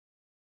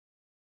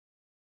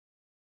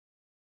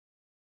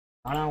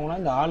 ஆனா அவங்க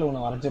இந்த ஆள்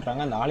ஒன்று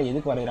வரைஞ்சிடுறாங்க. அந்த ஆள்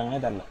எதுக்கு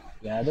வரைகிறாங்கன்னே தெரியல.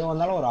 எது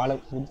வந்தாலும் ஒரு ஆளு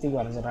புத்திக்கு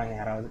வரைஞ்சிடுறாங்க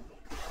யாராவது.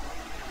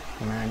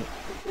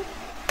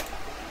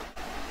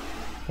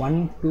 1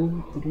 2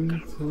 3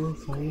 4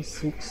 5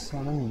 6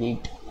 7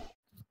 8.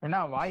 என்ன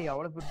வாய்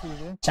அவ்வளவு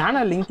பிடிச்சிருக்கு?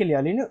 சேனல் லிங்க்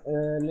இல்லையா?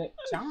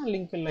 சேனல்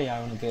லிங்க் இல்லையா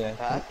அவனுக்கு?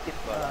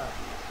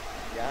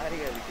 யாரு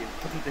அதுக்கு?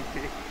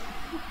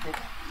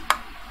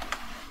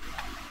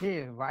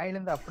 ஏய் வாயில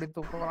இருந்து அப்படி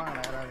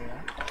துப்புறாங்களா யாராவது?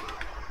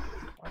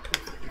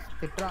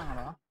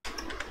 திட்டுறாங்களா?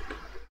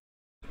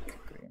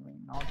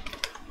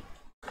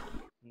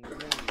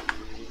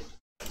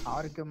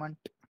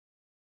 Argument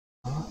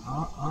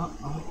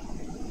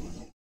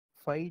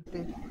fight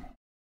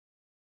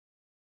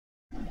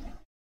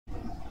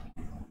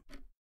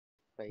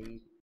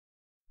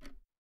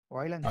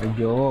violence.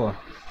 ஐயோ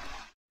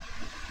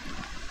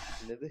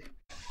என்னது?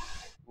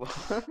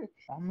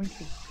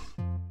 வாமிட்டிங்.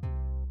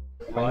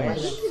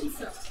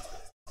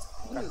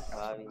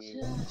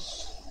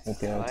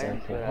 ஓகே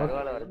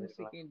அருவால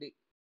வரதுக்கு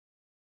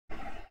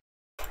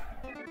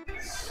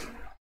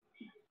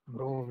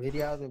ப்ரோ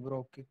வெறியாது ப்ரோ.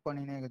 கிக்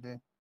பண்ணினே இருக்குது.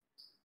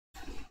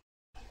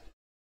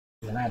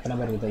 இதெல்லாம் எத்தனை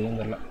பேருக்கு தெரியும்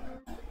தெரியல.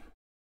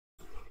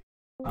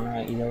 ஆனா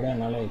இதை விட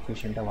என்னால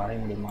எஃபிஷியண்டா வரைய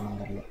முடியுமான்னு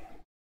தெரியல.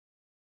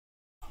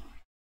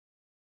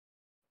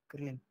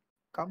 Green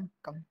come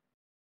come.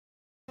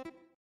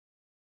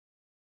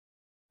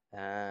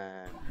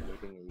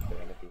 இப்ப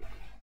எனக்கு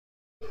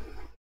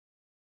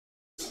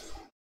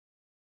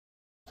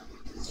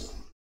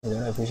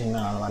இதோட எஃபிஷியண்டா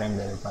நான் வரைய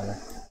முடியாது. பாரு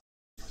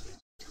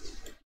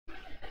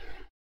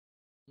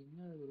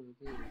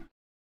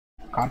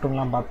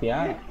கார்ட்டூன்லாம் பாப்பியா?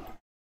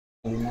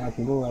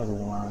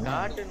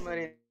 கார்ட்டூன்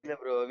மாதிரி இல்ல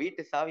ப்ரோ.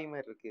 வீட்டு சாவி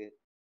மாதிரி இருக்கு.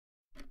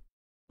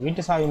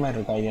 வீட்டு சாவி மாதிரி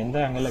இருக்கா? இது எந்த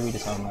ஆங்கிள் வீட்டு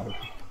சாவி மாதிரி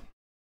இருக்கு?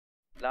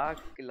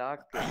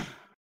 லாக்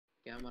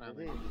கேமரா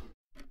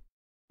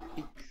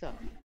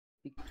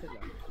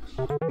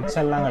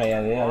பிக்சல்லாம்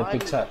கிடையாது. அது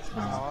பிக்சார்.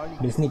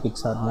 Disney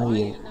Pixar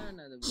movie.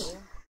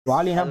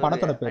 வாலினா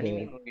படத்தோட பேரு.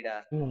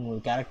 ஒரு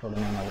கேரக்டரோட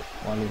நேம் அது.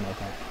 வாலினா.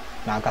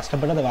 நான்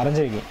கஷ்டப்பட்டு அதை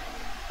வரைஞ்சிருக்கேன்.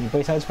 நீ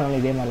போய் சர்ச்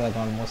பண்ணாலும் இதே மாதிரி தான்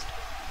இருக்கும் ஆல்மோஸ்ட்.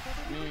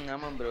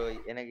 ஆமா ப்ரோ.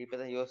 எனக்கு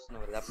இப்பதான் யோசனை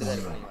வருது. அப்படிதான்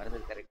இருக்கும். நீங்க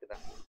வரைஞ்சது கரெக்ட்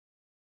தான்.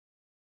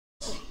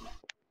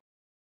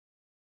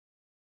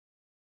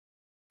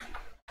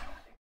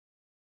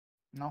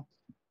 நோ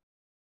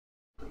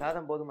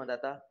சாதம் போதுமா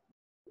தாத்தா?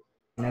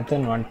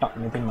 நிதின் வந்துட்டான்.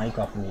 நிதின் மைக்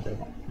ஆஃப் பண்ணிட்டு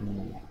இருக்கான்.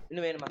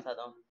 இன்னும் வேணுமா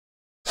சாதம்?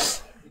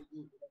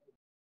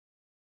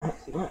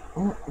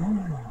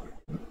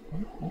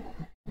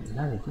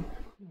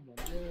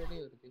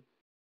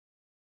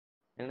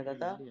 என்ன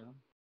தாத்தா?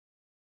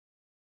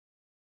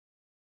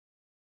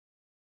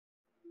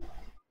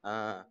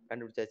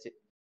 கண்டுபிடிச்சாச்சு.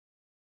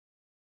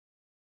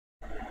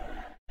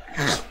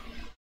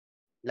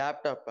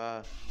 லேப்டாப்பா?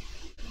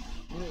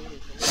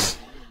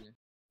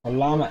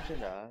 சொல்லாம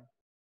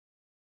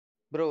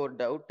ப்ரோ ஒரு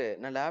டவுட்.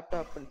 நான்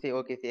லேப்டாப் சரி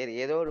ஓகே சரி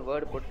ஏதோ ஒரு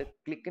வேர்டு போட்டு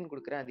கிளிக்னு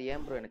கொடுக்குறேன். அது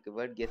ஏன் ப்ரோ எனக்கு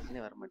வேர்ட்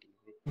கெஸ்ட்னே வர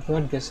மாட்டேங்குது?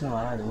 வேர்ட் கெஸ்ட்னு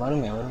வராது.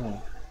 வருமே.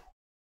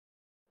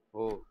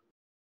 ஓ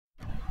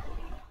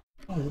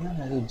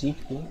இதுதான் அது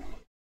GB.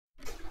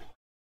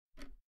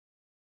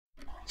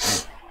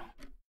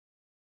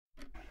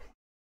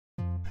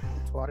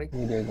 Sorry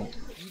video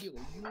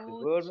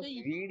word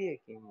video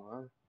கேமா?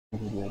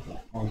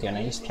 Okay,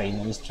 nice try.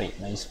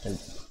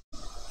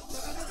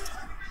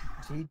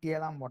 GTA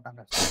தான்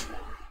போட்டாங்க.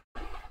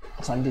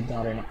 சந்தித்து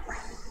வரேன்.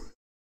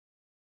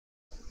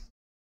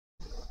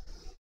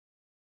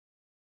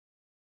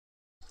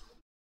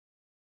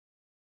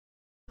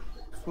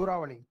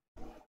 சூறாவளி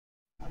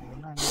அது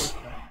என்ன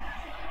இங்கிலீஷ்ல?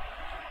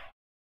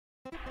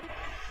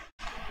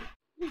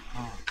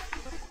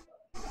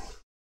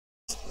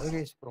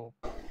 யோகேஷ் ப்ரோ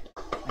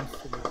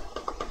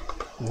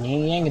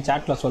நீங்க ஏன் இங்க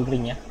சாட்ல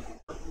சொல்றீங்க?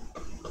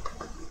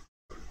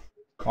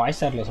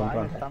 வாய்ஸ் சாட்ல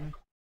சொல்றாங்க.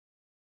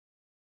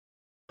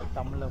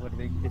 தமிழ்ல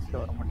வருது, இங்கிலீஷ்ல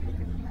வர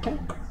மாட்டேங்குது.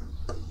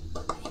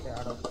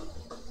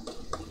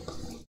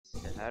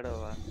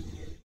 ஷேடோவா?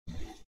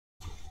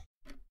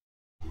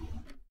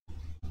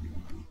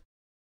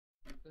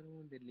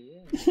 தெரியலையே.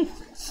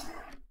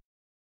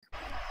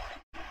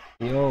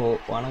 ஐயோ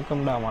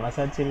வணக்கம்டா,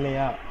 மனசாட்சி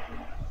இல்லையா?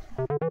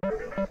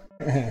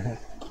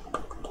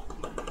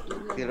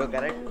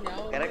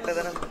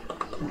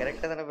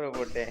 கரெக்டா தானே ப்ரோ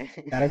போட்டேன்.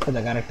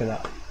 கரெக்ட்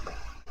தான்.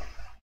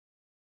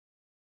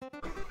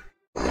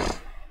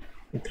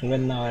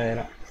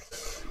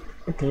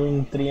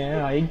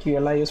 ஐக்யூ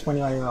எல்லாம் யூஸ்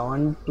பண்ணி வாங்க.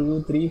 1 2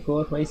 3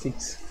 4 5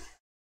 6.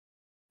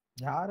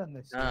 யார் அந்த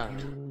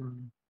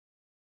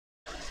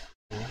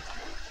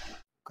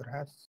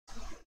cross?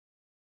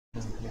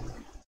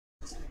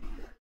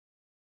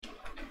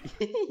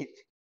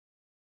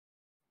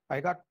 I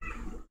got.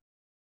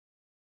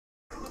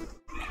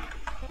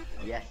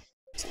 Yes.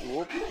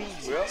 OP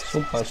bro.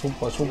 Super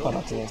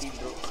bro.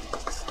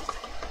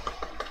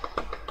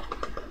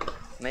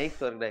 Nice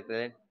work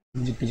doctor.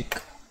 Zig.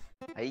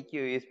 IQ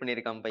use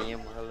பண்ணிருக்கான்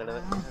பையன் முதல்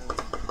தடவை.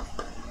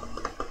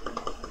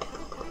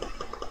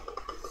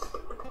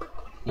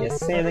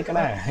 எஸ்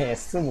எதுக்குடா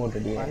எஸ்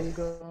போட்டுடி?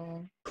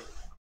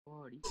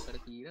 ஓடி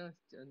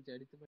கரெக்ட்டா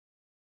அடிச்சு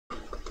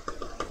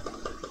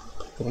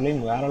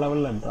கிரிலின் வேற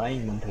லெவல்ல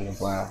டிராயிங்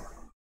பண்றீங்கப்பா.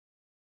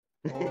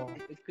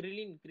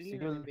 கிரிலின்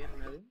பேர்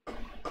என்னது?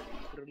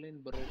 கிரிலின்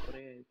ப்ரோ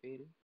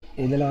பேரு.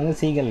 இதுல வந்து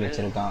சீகல்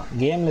வச்சிருக்கான்,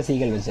 கேம்ல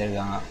சீகல்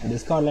வச்சிருக்கான்,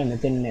 டிஸ்கார்ட்ல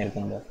நிதின்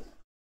இருக்காங்க.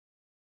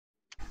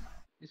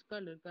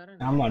 டிஸ்கார்ட்ல இருக்காரா?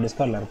 ஆமா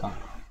டிஸ்கார்ட்ல இருக்கான்.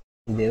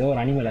 இது ஏதோ ஒரு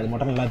அனிமல், அது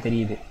மட்டும் நல்லா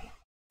தெரியுது.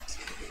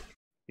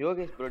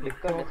 Yogesh bro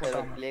Discord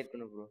server create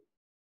பண்ணு ப்ரோ.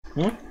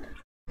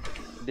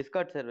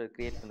 டிஸ்கார்ட் சர்வர்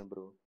கிரியேட் பண்ணு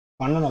ப்ரோ.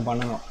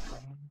 பண்ணனும்.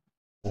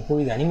 ஓ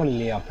இது அனிமல்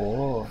இல்லையா அப்போ?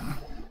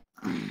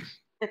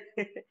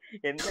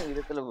 எந்த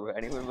விதத்துல ப்ரோ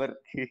அனிமல்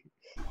இருக்கு?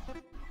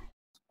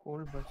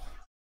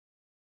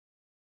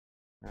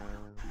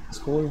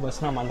 ஸ்கூல்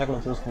பஸ்னா மஞ்சள்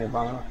கலர் சூஸ்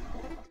பண்ணிருப்பாங்க.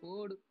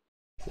 ஓடு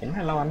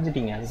என்ன எல்லாம்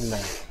வரைஞ்சிட்டீங்க அதுக்குள்ள?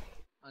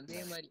 அதே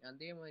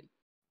மாதிரி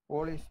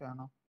போலீஸ்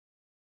வேணும்.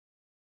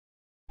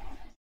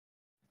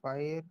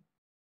 ஃபயர்,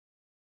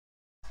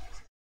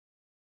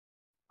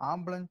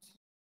 ஆம்புலன்ஸ்,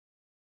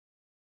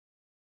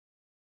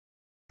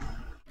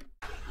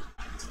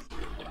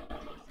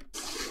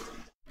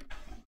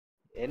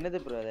 என்னது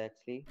ப்ரோ அது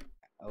ஆக்சுவலி?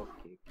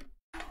 Okay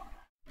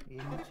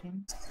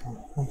engine,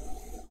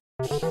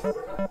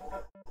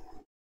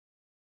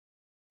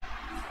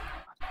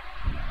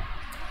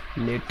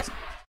 late.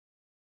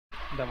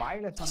 இந்த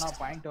வாயில சொன்னா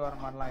பாயிண்ட் வர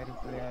மாதிரிலாம்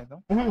இருக்கு இல்லையா?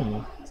 எதுவும்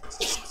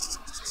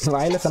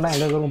வாயில சொன்னா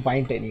எங்க இருக்கும்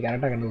பாயிண்ட்? நீ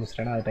கரெக்டா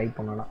கண்டுபிடிச்சிட்டா அதை டைப்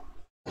பண்ணலாம்.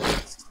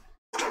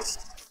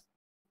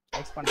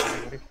 டைப்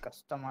பண்றது very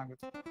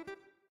கஷ்டமாகுது.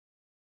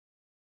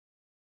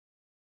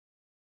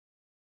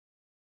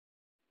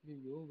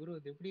 ஐயோ ப்ரோ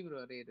இது எப்படி ப்ரோ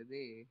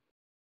வரையறது?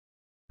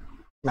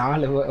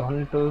 4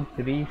 1 2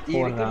 3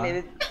 4 தான்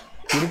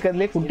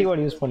இருக்கிறதுலே. குட்டி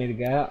வால் யூஸ்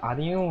பண்ணிருக்க,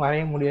 அதையும்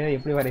வரைய முடியாது.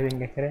 எப்படி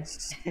வரையுதுன்னு கேக்குறேன்.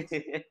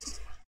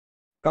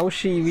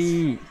 Koushi we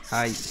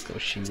hi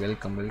Koushi,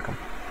 welcome.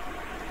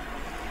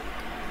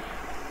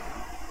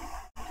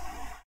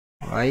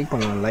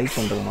 Like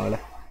பண்றது முதல்ல.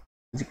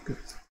 ஜிக்கு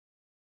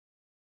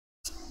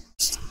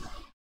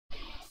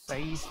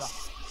சைஸா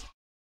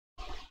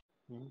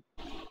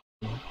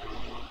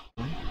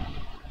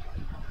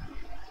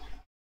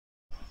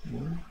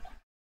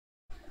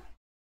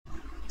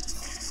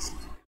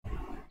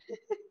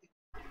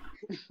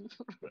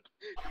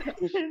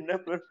என்ன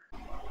ப்ரோ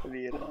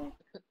புரியல?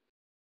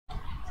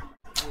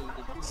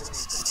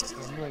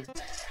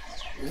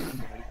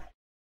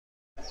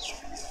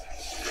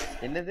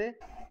 என்னது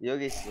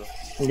யோகேஷ் ப்ரோ?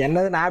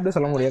 என்னது நான் எப்படி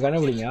சொல்ல முடியும்?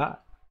 கண்டுபிடிங்க.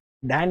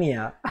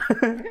 டேனியா?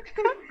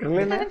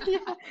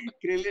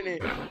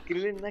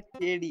 கிரில்லின்னா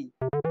கேடி.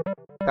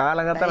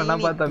 காலகத்தால என்ன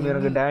பார்த்தா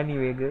எனக்கு டேனி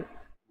வேகு.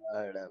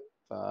 அட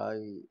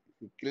பாவி,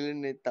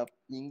 கிரில்லின் தப்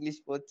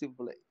இங்கிலீஷ் போச்சு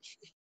போல.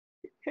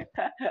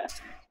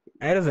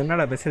 ஐரஸ்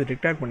என்னடா பேசுறது?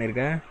 டிக்டாக்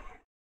பண்ணிருக்கேன்.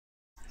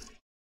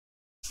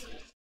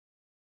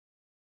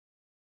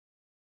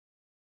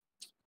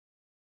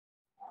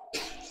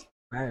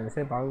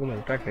 மெசேஜ் பார்க்கல,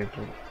 டிக்டாக்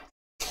ஆயிட்டு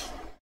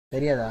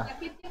தெரியாதா?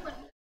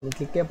 நீ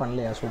கிளிக்கே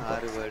பண்ணலையா?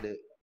 சூப்பர். வேர்டு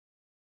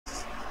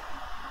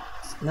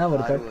என்ன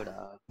வேர்டு?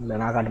 இல்ல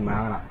நான் காட்டுறேன்.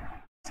 வேணாம்,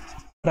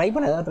 ட்ரை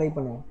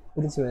பண்ணு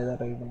பிரிச்சு ஏதாவது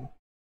ட்ரை பண்ணு.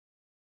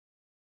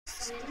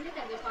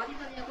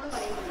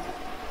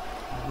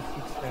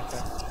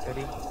 சரி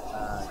தெரியும்.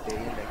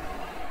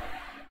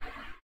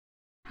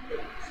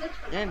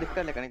 ஏன்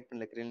டிஸ்கார்ட்ல கனெக்ட்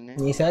பண்ணல கிரில்னு?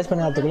 நீ சர்ச்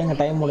பண்ணதுக்குள்ள இந்த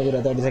டைம் முடிகிற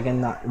 30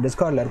 செகண்ட் தான்.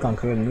 டிஸ்கார்ட்ல இருக்கான்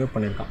கிரில் மியூட்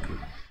பண்ணிருக்கான்.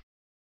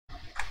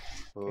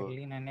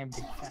 கிரில் நானே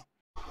பிக் ஃபேன்.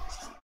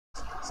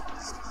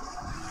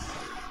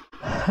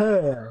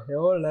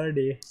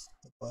 எவ்வளோடி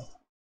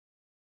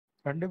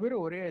ரெண்டு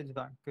பேரும் ஒரே ஏஜ்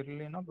தான்.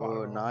 கிரில்னா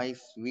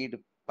நாய்ஸ் வீடு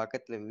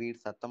பக்கத்துல வீடு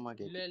சத்தமா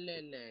கேக்குது.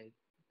 இல்ல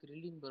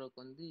கிரில்லின்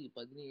ப்ரோக்கு வந்து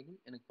 17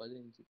 எனக்கு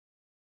 15.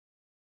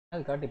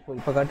 அது காட்டு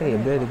இப்போ காட்டு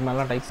எப்படியே இதுக்கு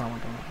மேல டைப் பண்ண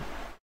மாட்டேன்.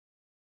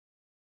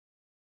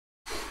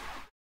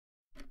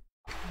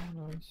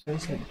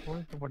 சரி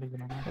போயிட்டு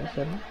படிக்கணும்.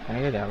 சரி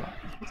எனக்கே தேவை.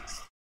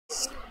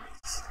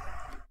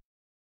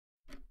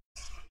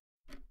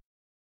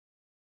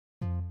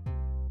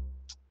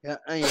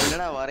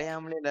 என்னடா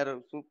வரையாமலே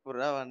எல்லாரும்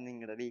சூப்பரா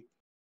வந்தீங்கடா.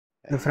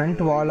 The front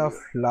wall of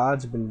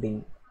large building.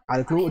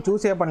 அது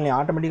சூஸே பண்ணல,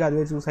 ஆட்டோமேட்டிக்கா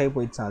அதுவே சூஸ் ஆகி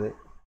போயிடுச்சு. அது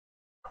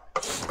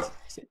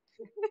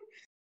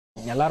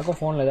எல்லாருக்கும்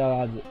ஃபோன்ல ஏதாவது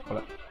ஆகுது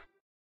போல.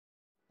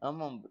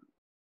 ஆமா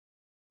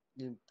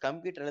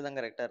கம்ப்யூட்டர்ல தான்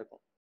கரெக்டா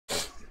இருக்கும்.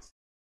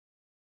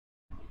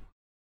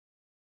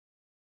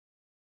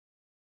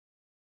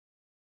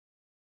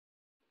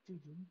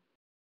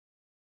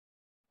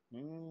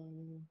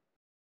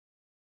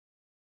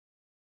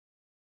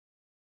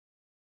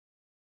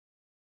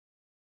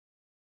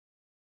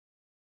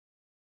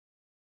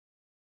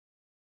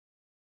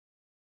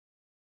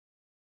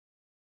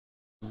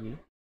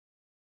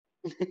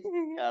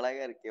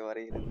 அழகா இருக்கே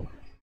வரைகிறது.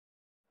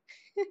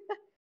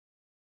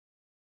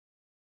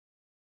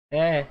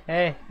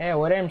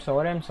 ஒரே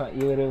நிமிஷம்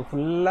இவரு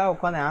ஃபுல்லா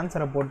உட்காந்து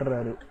ஆன்சரை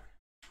போட்டுறாரு.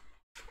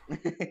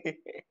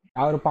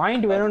 அவர்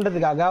பாயிண்ட்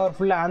வேணும்ன்றதுக்காக அவர்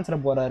ஃபுல்லா ஆன்சரை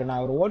போறாரு. நான்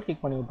அவர் ஓட்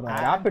கிக் பண்ணி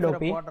விட்டுறேன். ராபிட்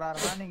ஓபி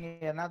போடுறாருன்னா நீங்க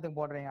என்னத்துக்கு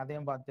போடுறீங்க?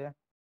 அதையும் பார்த்து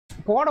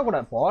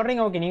போடக்கூடாது.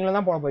 போடுறீங்க ஓகே, நீங்களும்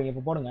தான் போட போறீங்க.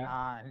 இப்போ போடுங்க.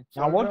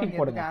 நான் ஓட் கிக்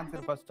போடுங்க.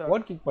 ஆன்சர் ஃபர்ஸ்ட்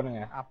ஓட் கிக்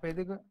பண்ணுங்க.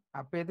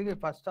 அப்ப எதுக்கு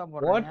ஃபர்ஸ்டா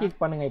போடுறீங்க? ஓட் கிக்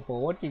பண்ணுங்க. இப்போ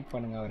ஓட் கிக்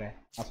பண்ணுங்க. அவரே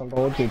நான்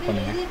சொல்றேன் ஓட் கிக்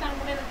பண்ணுங்க.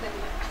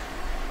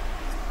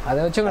 அதை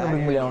வச்சு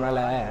கண்டுபிடிக்க முடியும் அவனால.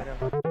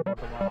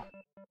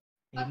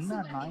 என்ன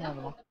நாய்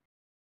அதுவும்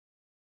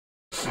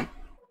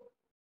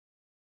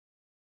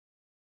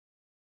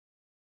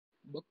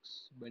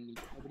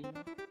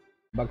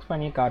பக்ஸ்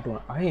பண்ணி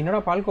கார்ட்டூன். என்னடா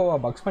பால்கோவா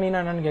பக்ஸ்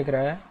பண்ணினா என்னன்னு கேக்குற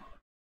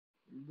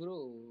ப்ரோ?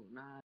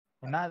 நான்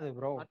என்னது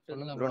ப்ரோ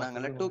சொல்லுங்க ப்ரோ.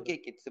 நாங்கல 2K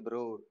kids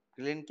bro.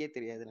 கிளின்கே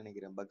தெரியாதுன்னு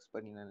நினைக்கிறேன் பக்ஸ்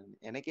பண்ணினா.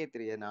 எனக்கே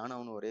தெரியாது. நானும்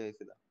அவனும் ஒரே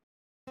வயசுதான்.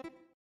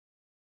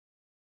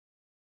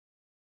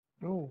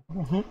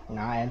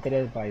 நான் ஏன்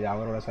தெரியாதுப்பா. இது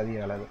அவரோட சதி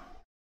வேலை.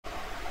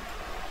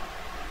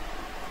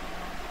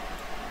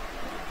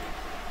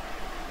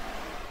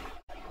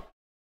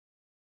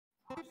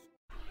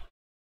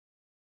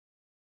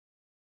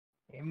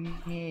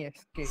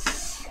 MASK.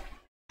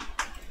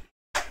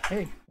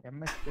 Hey,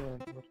 MSK.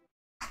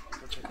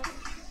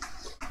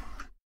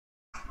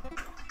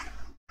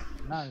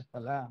 நான்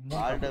சொல்ல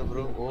ஆல்ட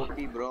bro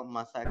OP bro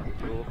Masaki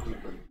OP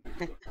bro.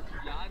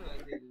 யார்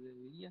வந்து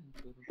வில்லியம்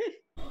ப்ரோ?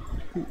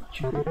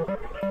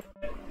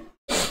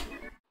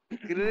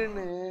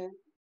 கிரேனு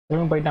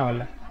இவன் போய்ட்டான்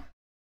வரல.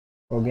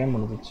 ஒரு கேம்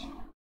முடிஞ்சிச்சு.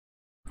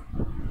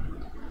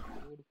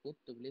 ஒரு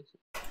போட்டு பிளேஸ்.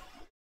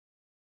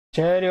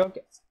 சரி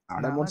ஓகே.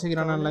 அட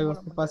முடிச்சிக்கிறேன். நான் லைவ்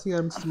பசி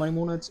ஆரம்பிச்சு மணி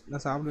 3 ஆச்சு.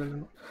 நான் சாப்பிட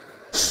வேணும்.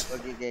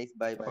 Okay guys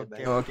by by by.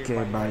 Okay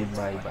bye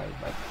by by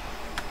by.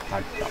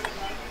 Tata.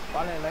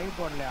 பாலே லைவ்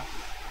போடலையா?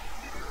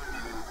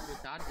 இது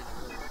சார்ஜ்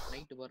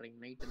நைட் போடுறீங்க.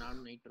 நைட்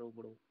நானும் நைட் ரோ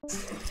போடுவோம்.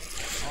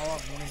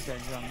 Minutes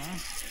exam.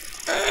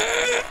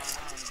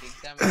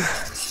 எக்ஸாம்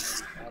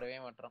வரவே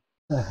மாட்டறோம்.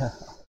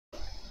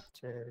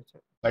 சரி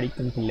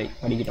படிக்கும் பிள்ளை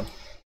படிக்கட்டும்.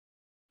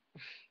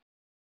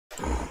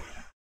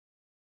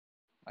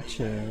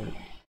 சரி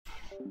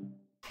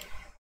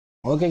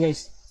ஓகே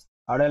கைஸ்,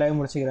 அப்படியே லைவ்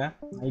முடிச்சுக்கிறேன்.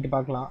 நைட்டு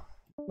பார்க்கலாம்.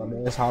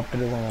 அப்படியே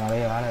சாப்பிட்டுட்டு கொஞ்சம்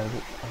நிறைய வேலை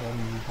இருக்குது.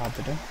 அப்படியே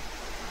சாப்பிட்டுட்டு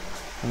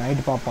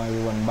நைட்டு பார்ப்போம்.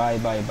 எவ்ரிவன் பாய்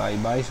பாய் பாய்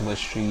பாய்.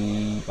 சுபஸ்ரீ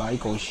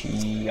பாய். கௌஷி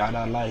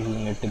யாரெல்லாம்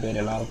இருக்கீங்க 8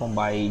 பேர் எல்லாருக்கும்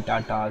பாய்.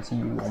 Tata C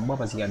you. ரொம்ப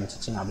பசிக்க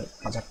ஆரம்பிச்சிச்சு. நான் அப்படியே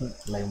பச்சக்கு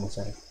live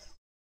முடிச்சாரு.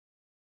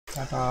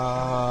 Tata.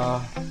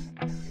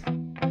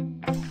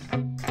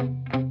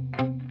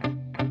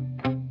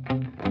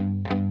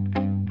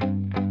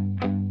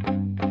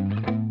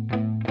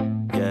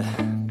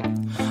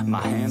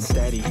 My hands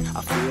steady,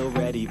 I feel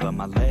ready, but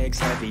my legs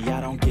heavy, I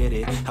don't get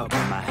it. How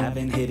come I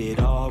haven't hit it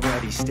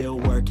already? Still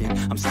working,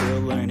 I'm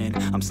still learning,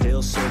 I'm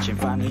still searching,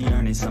 finally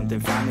earning something,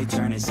 finally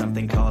turning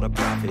something called a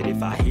profit.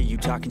 If I hear you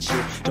talking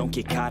shit, don't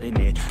get caught in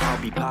it.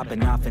 I'll be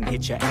popping off and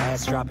hit your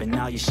ass, dropping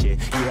all your shit.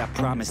 Yeah, I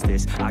promise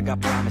this, I got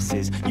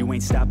promises, you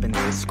ain't stopping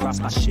this. Cross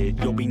my shit,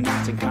 you'll be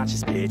knocked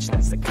unconscious, bitch.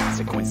 That's the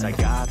consequence, I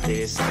got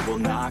this, I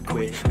will not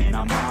quit. Man,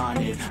 I'm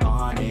on it,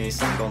 honest,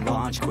 I'm gon'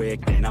 launch quick,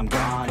 then I'm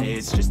gone.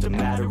 It's just a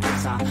matter of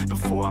time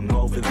before I'm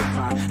over the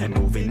line and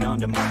moving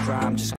under my prime. Just